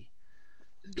and see.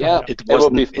 Yeah, it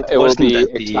wasn't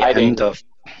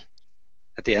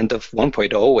at the end of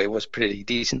 1.0. It was pretty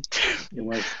decent. It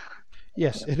was.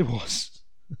 Yes, it was.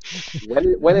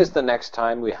 When is the next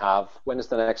time we have? When is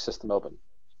the next system open?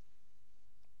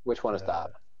 Which one is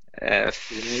that?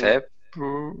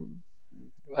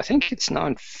 I think it's now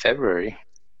in February.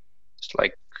 It's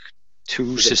like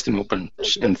 2 system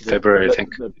opens in February, I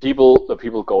think. The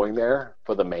people going there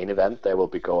for the main event, they will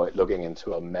be looking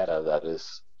into a meta that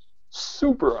is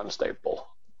super unstable.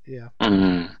 Yeah.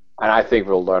 And I think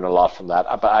we'll learn a lot from that.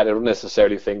 But I don't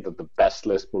necessarily think that the best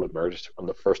list will emerge on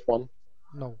the first one.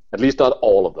 No. At least not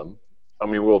all of them. I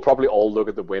mean, we'll probably all look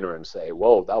at the winner and say,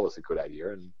 whoa, that was a good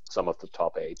idea, and some of the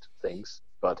top 8 things.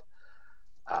 But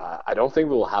I don't think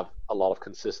we'll have a lot of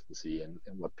consistency in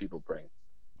what people bring.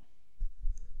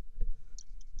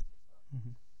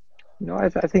 No, I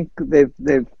think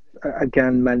they've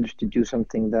again managed to do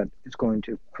something that is going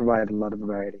to provide a lot of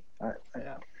variety.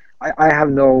 I have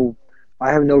no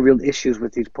real issues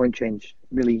with these point change.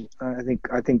 Really, I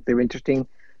think they're interesting.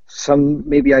 Some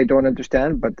maybe I don't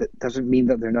understand, but that doesn't mean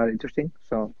that they're not interesting.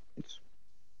 So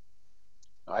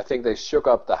I think they shook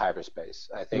up the hyperspace.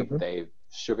 I think they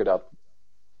shook it up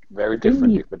very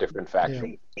differently for different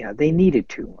factions. Yeah, they needed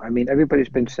to. I mean, everybody's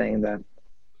been saying that.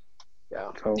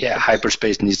 Yeah. So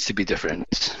hyperspace needs to be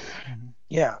different.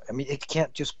 Yeah, I mean, it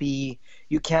can't just be.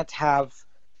 You can't have.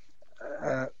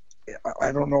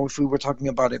 I don't know if we were talking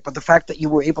about it, but the fact that you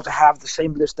were able to have the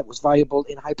same list that was viable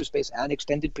in hyperspace and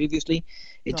extended previously,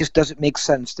 it just doesn't make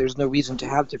sense. There's no reason to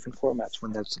have different formats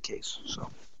when that's the case. So.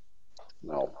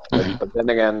 No, but then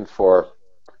again, for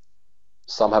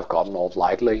some have gotten off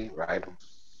lightly, right?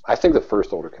 I think the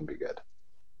first order can be good.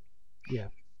 Yeah.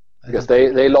 Because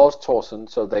they lost Torsen,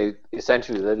 so they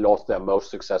lost their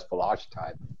most successful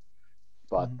archetype,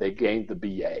 but they gained the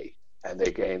BA, and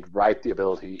they gained the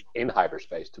ability in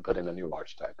hyperspace to put in a new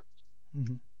archetype.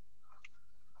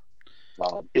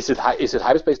 Is it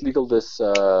hyperspace legal, this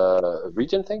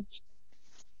region thing?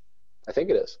 I think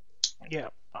it is. Yeah,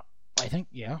 I think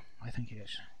it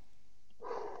is.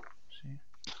 See?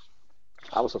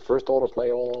 I was a first order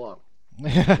player all along.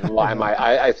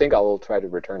 I think I will try to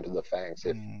return to the Fangs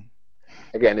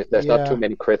if there's not too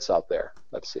many crits out there.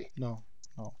 Let's see. No.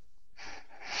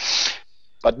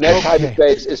 But next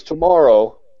hyperspace is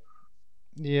tomorrow.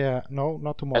 Yeah, no,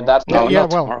 not tomorrow. And that's not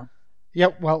tomorrow.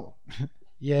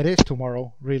 Yeah, it is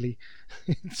tomorrow. Really,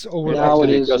 it's over. Now it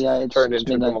is. It's turned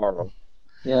into tomorrow.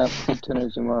 Yeah, it's turned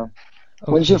into tomorrow.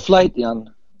 Okay. When's your flight,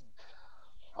 Jan?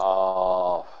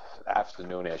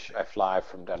 Afternoonish. I fly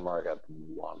from Denmark at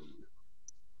 1.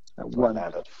 I land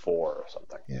at 4 or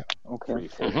something. Yeah. Okay.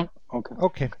 3, 4.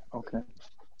 Okay.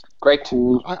 Great.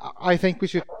 Cool. I think we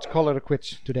should call it a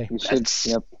quits today. We should.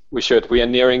 Yep. We should. We are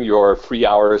nearing your 3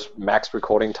 hours max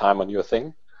recording time on your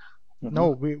thing.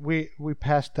 No, we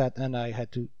passed that, and I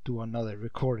had to do another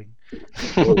recording.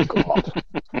 Oh God.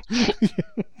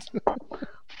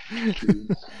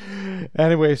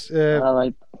 Anyways, all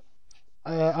right.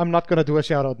 I'm not gonna do a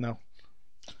shout out now.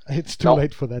 It's too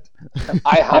late for that.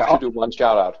 I have to do one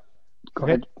shout out. Go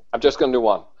ahead. I'm just gonna do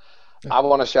one. I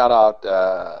want to shout out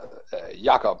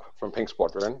Jakob from Pink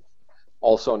Squadron,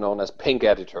 also known as Pink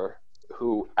Editor,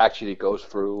 who actually goes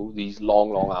through these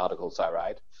long articles I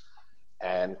write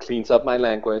and cleans up my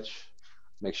language,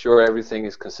 make sure everything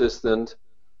is consistent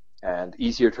and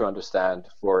easier to understand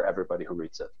for everybody who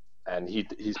reads it. And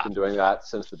he's been doing that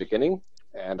since the beginning,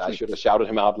 and I should have shouted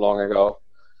him out long ago.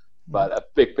 But a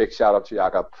big shout out to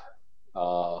Jakob.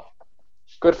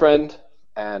 Good friend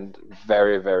and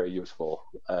very, very useful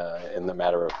in the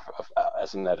matter of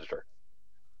as an editor.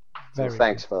 So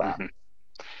thanks for that.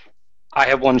 I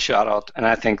have one shout out, and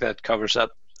I think that covers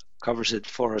it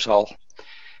for us all.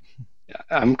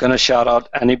 I'm gonna shout out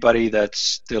anybody that's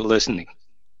still listening.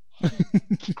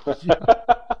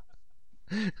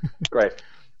 Great.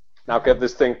 Now get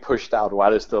this thing pushed out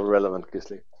while it's still relevant,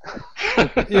 Gisli.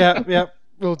 Yeah,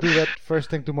 we'll do that first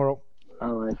thing tomorrow.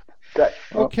 All right. Great.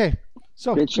 Okay.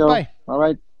 So great show. Goodbye. All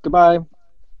right. Goodbye.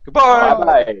 Goodbye.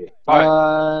 Bye.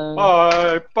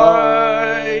 Bye. Bye.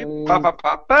 Bye. Okay,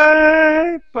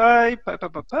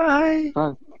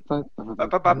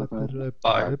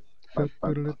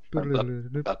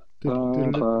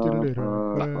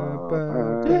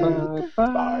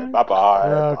 bye.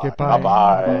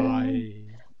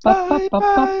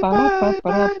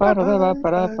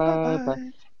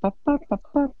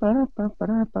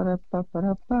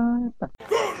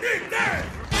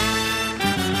 Bye.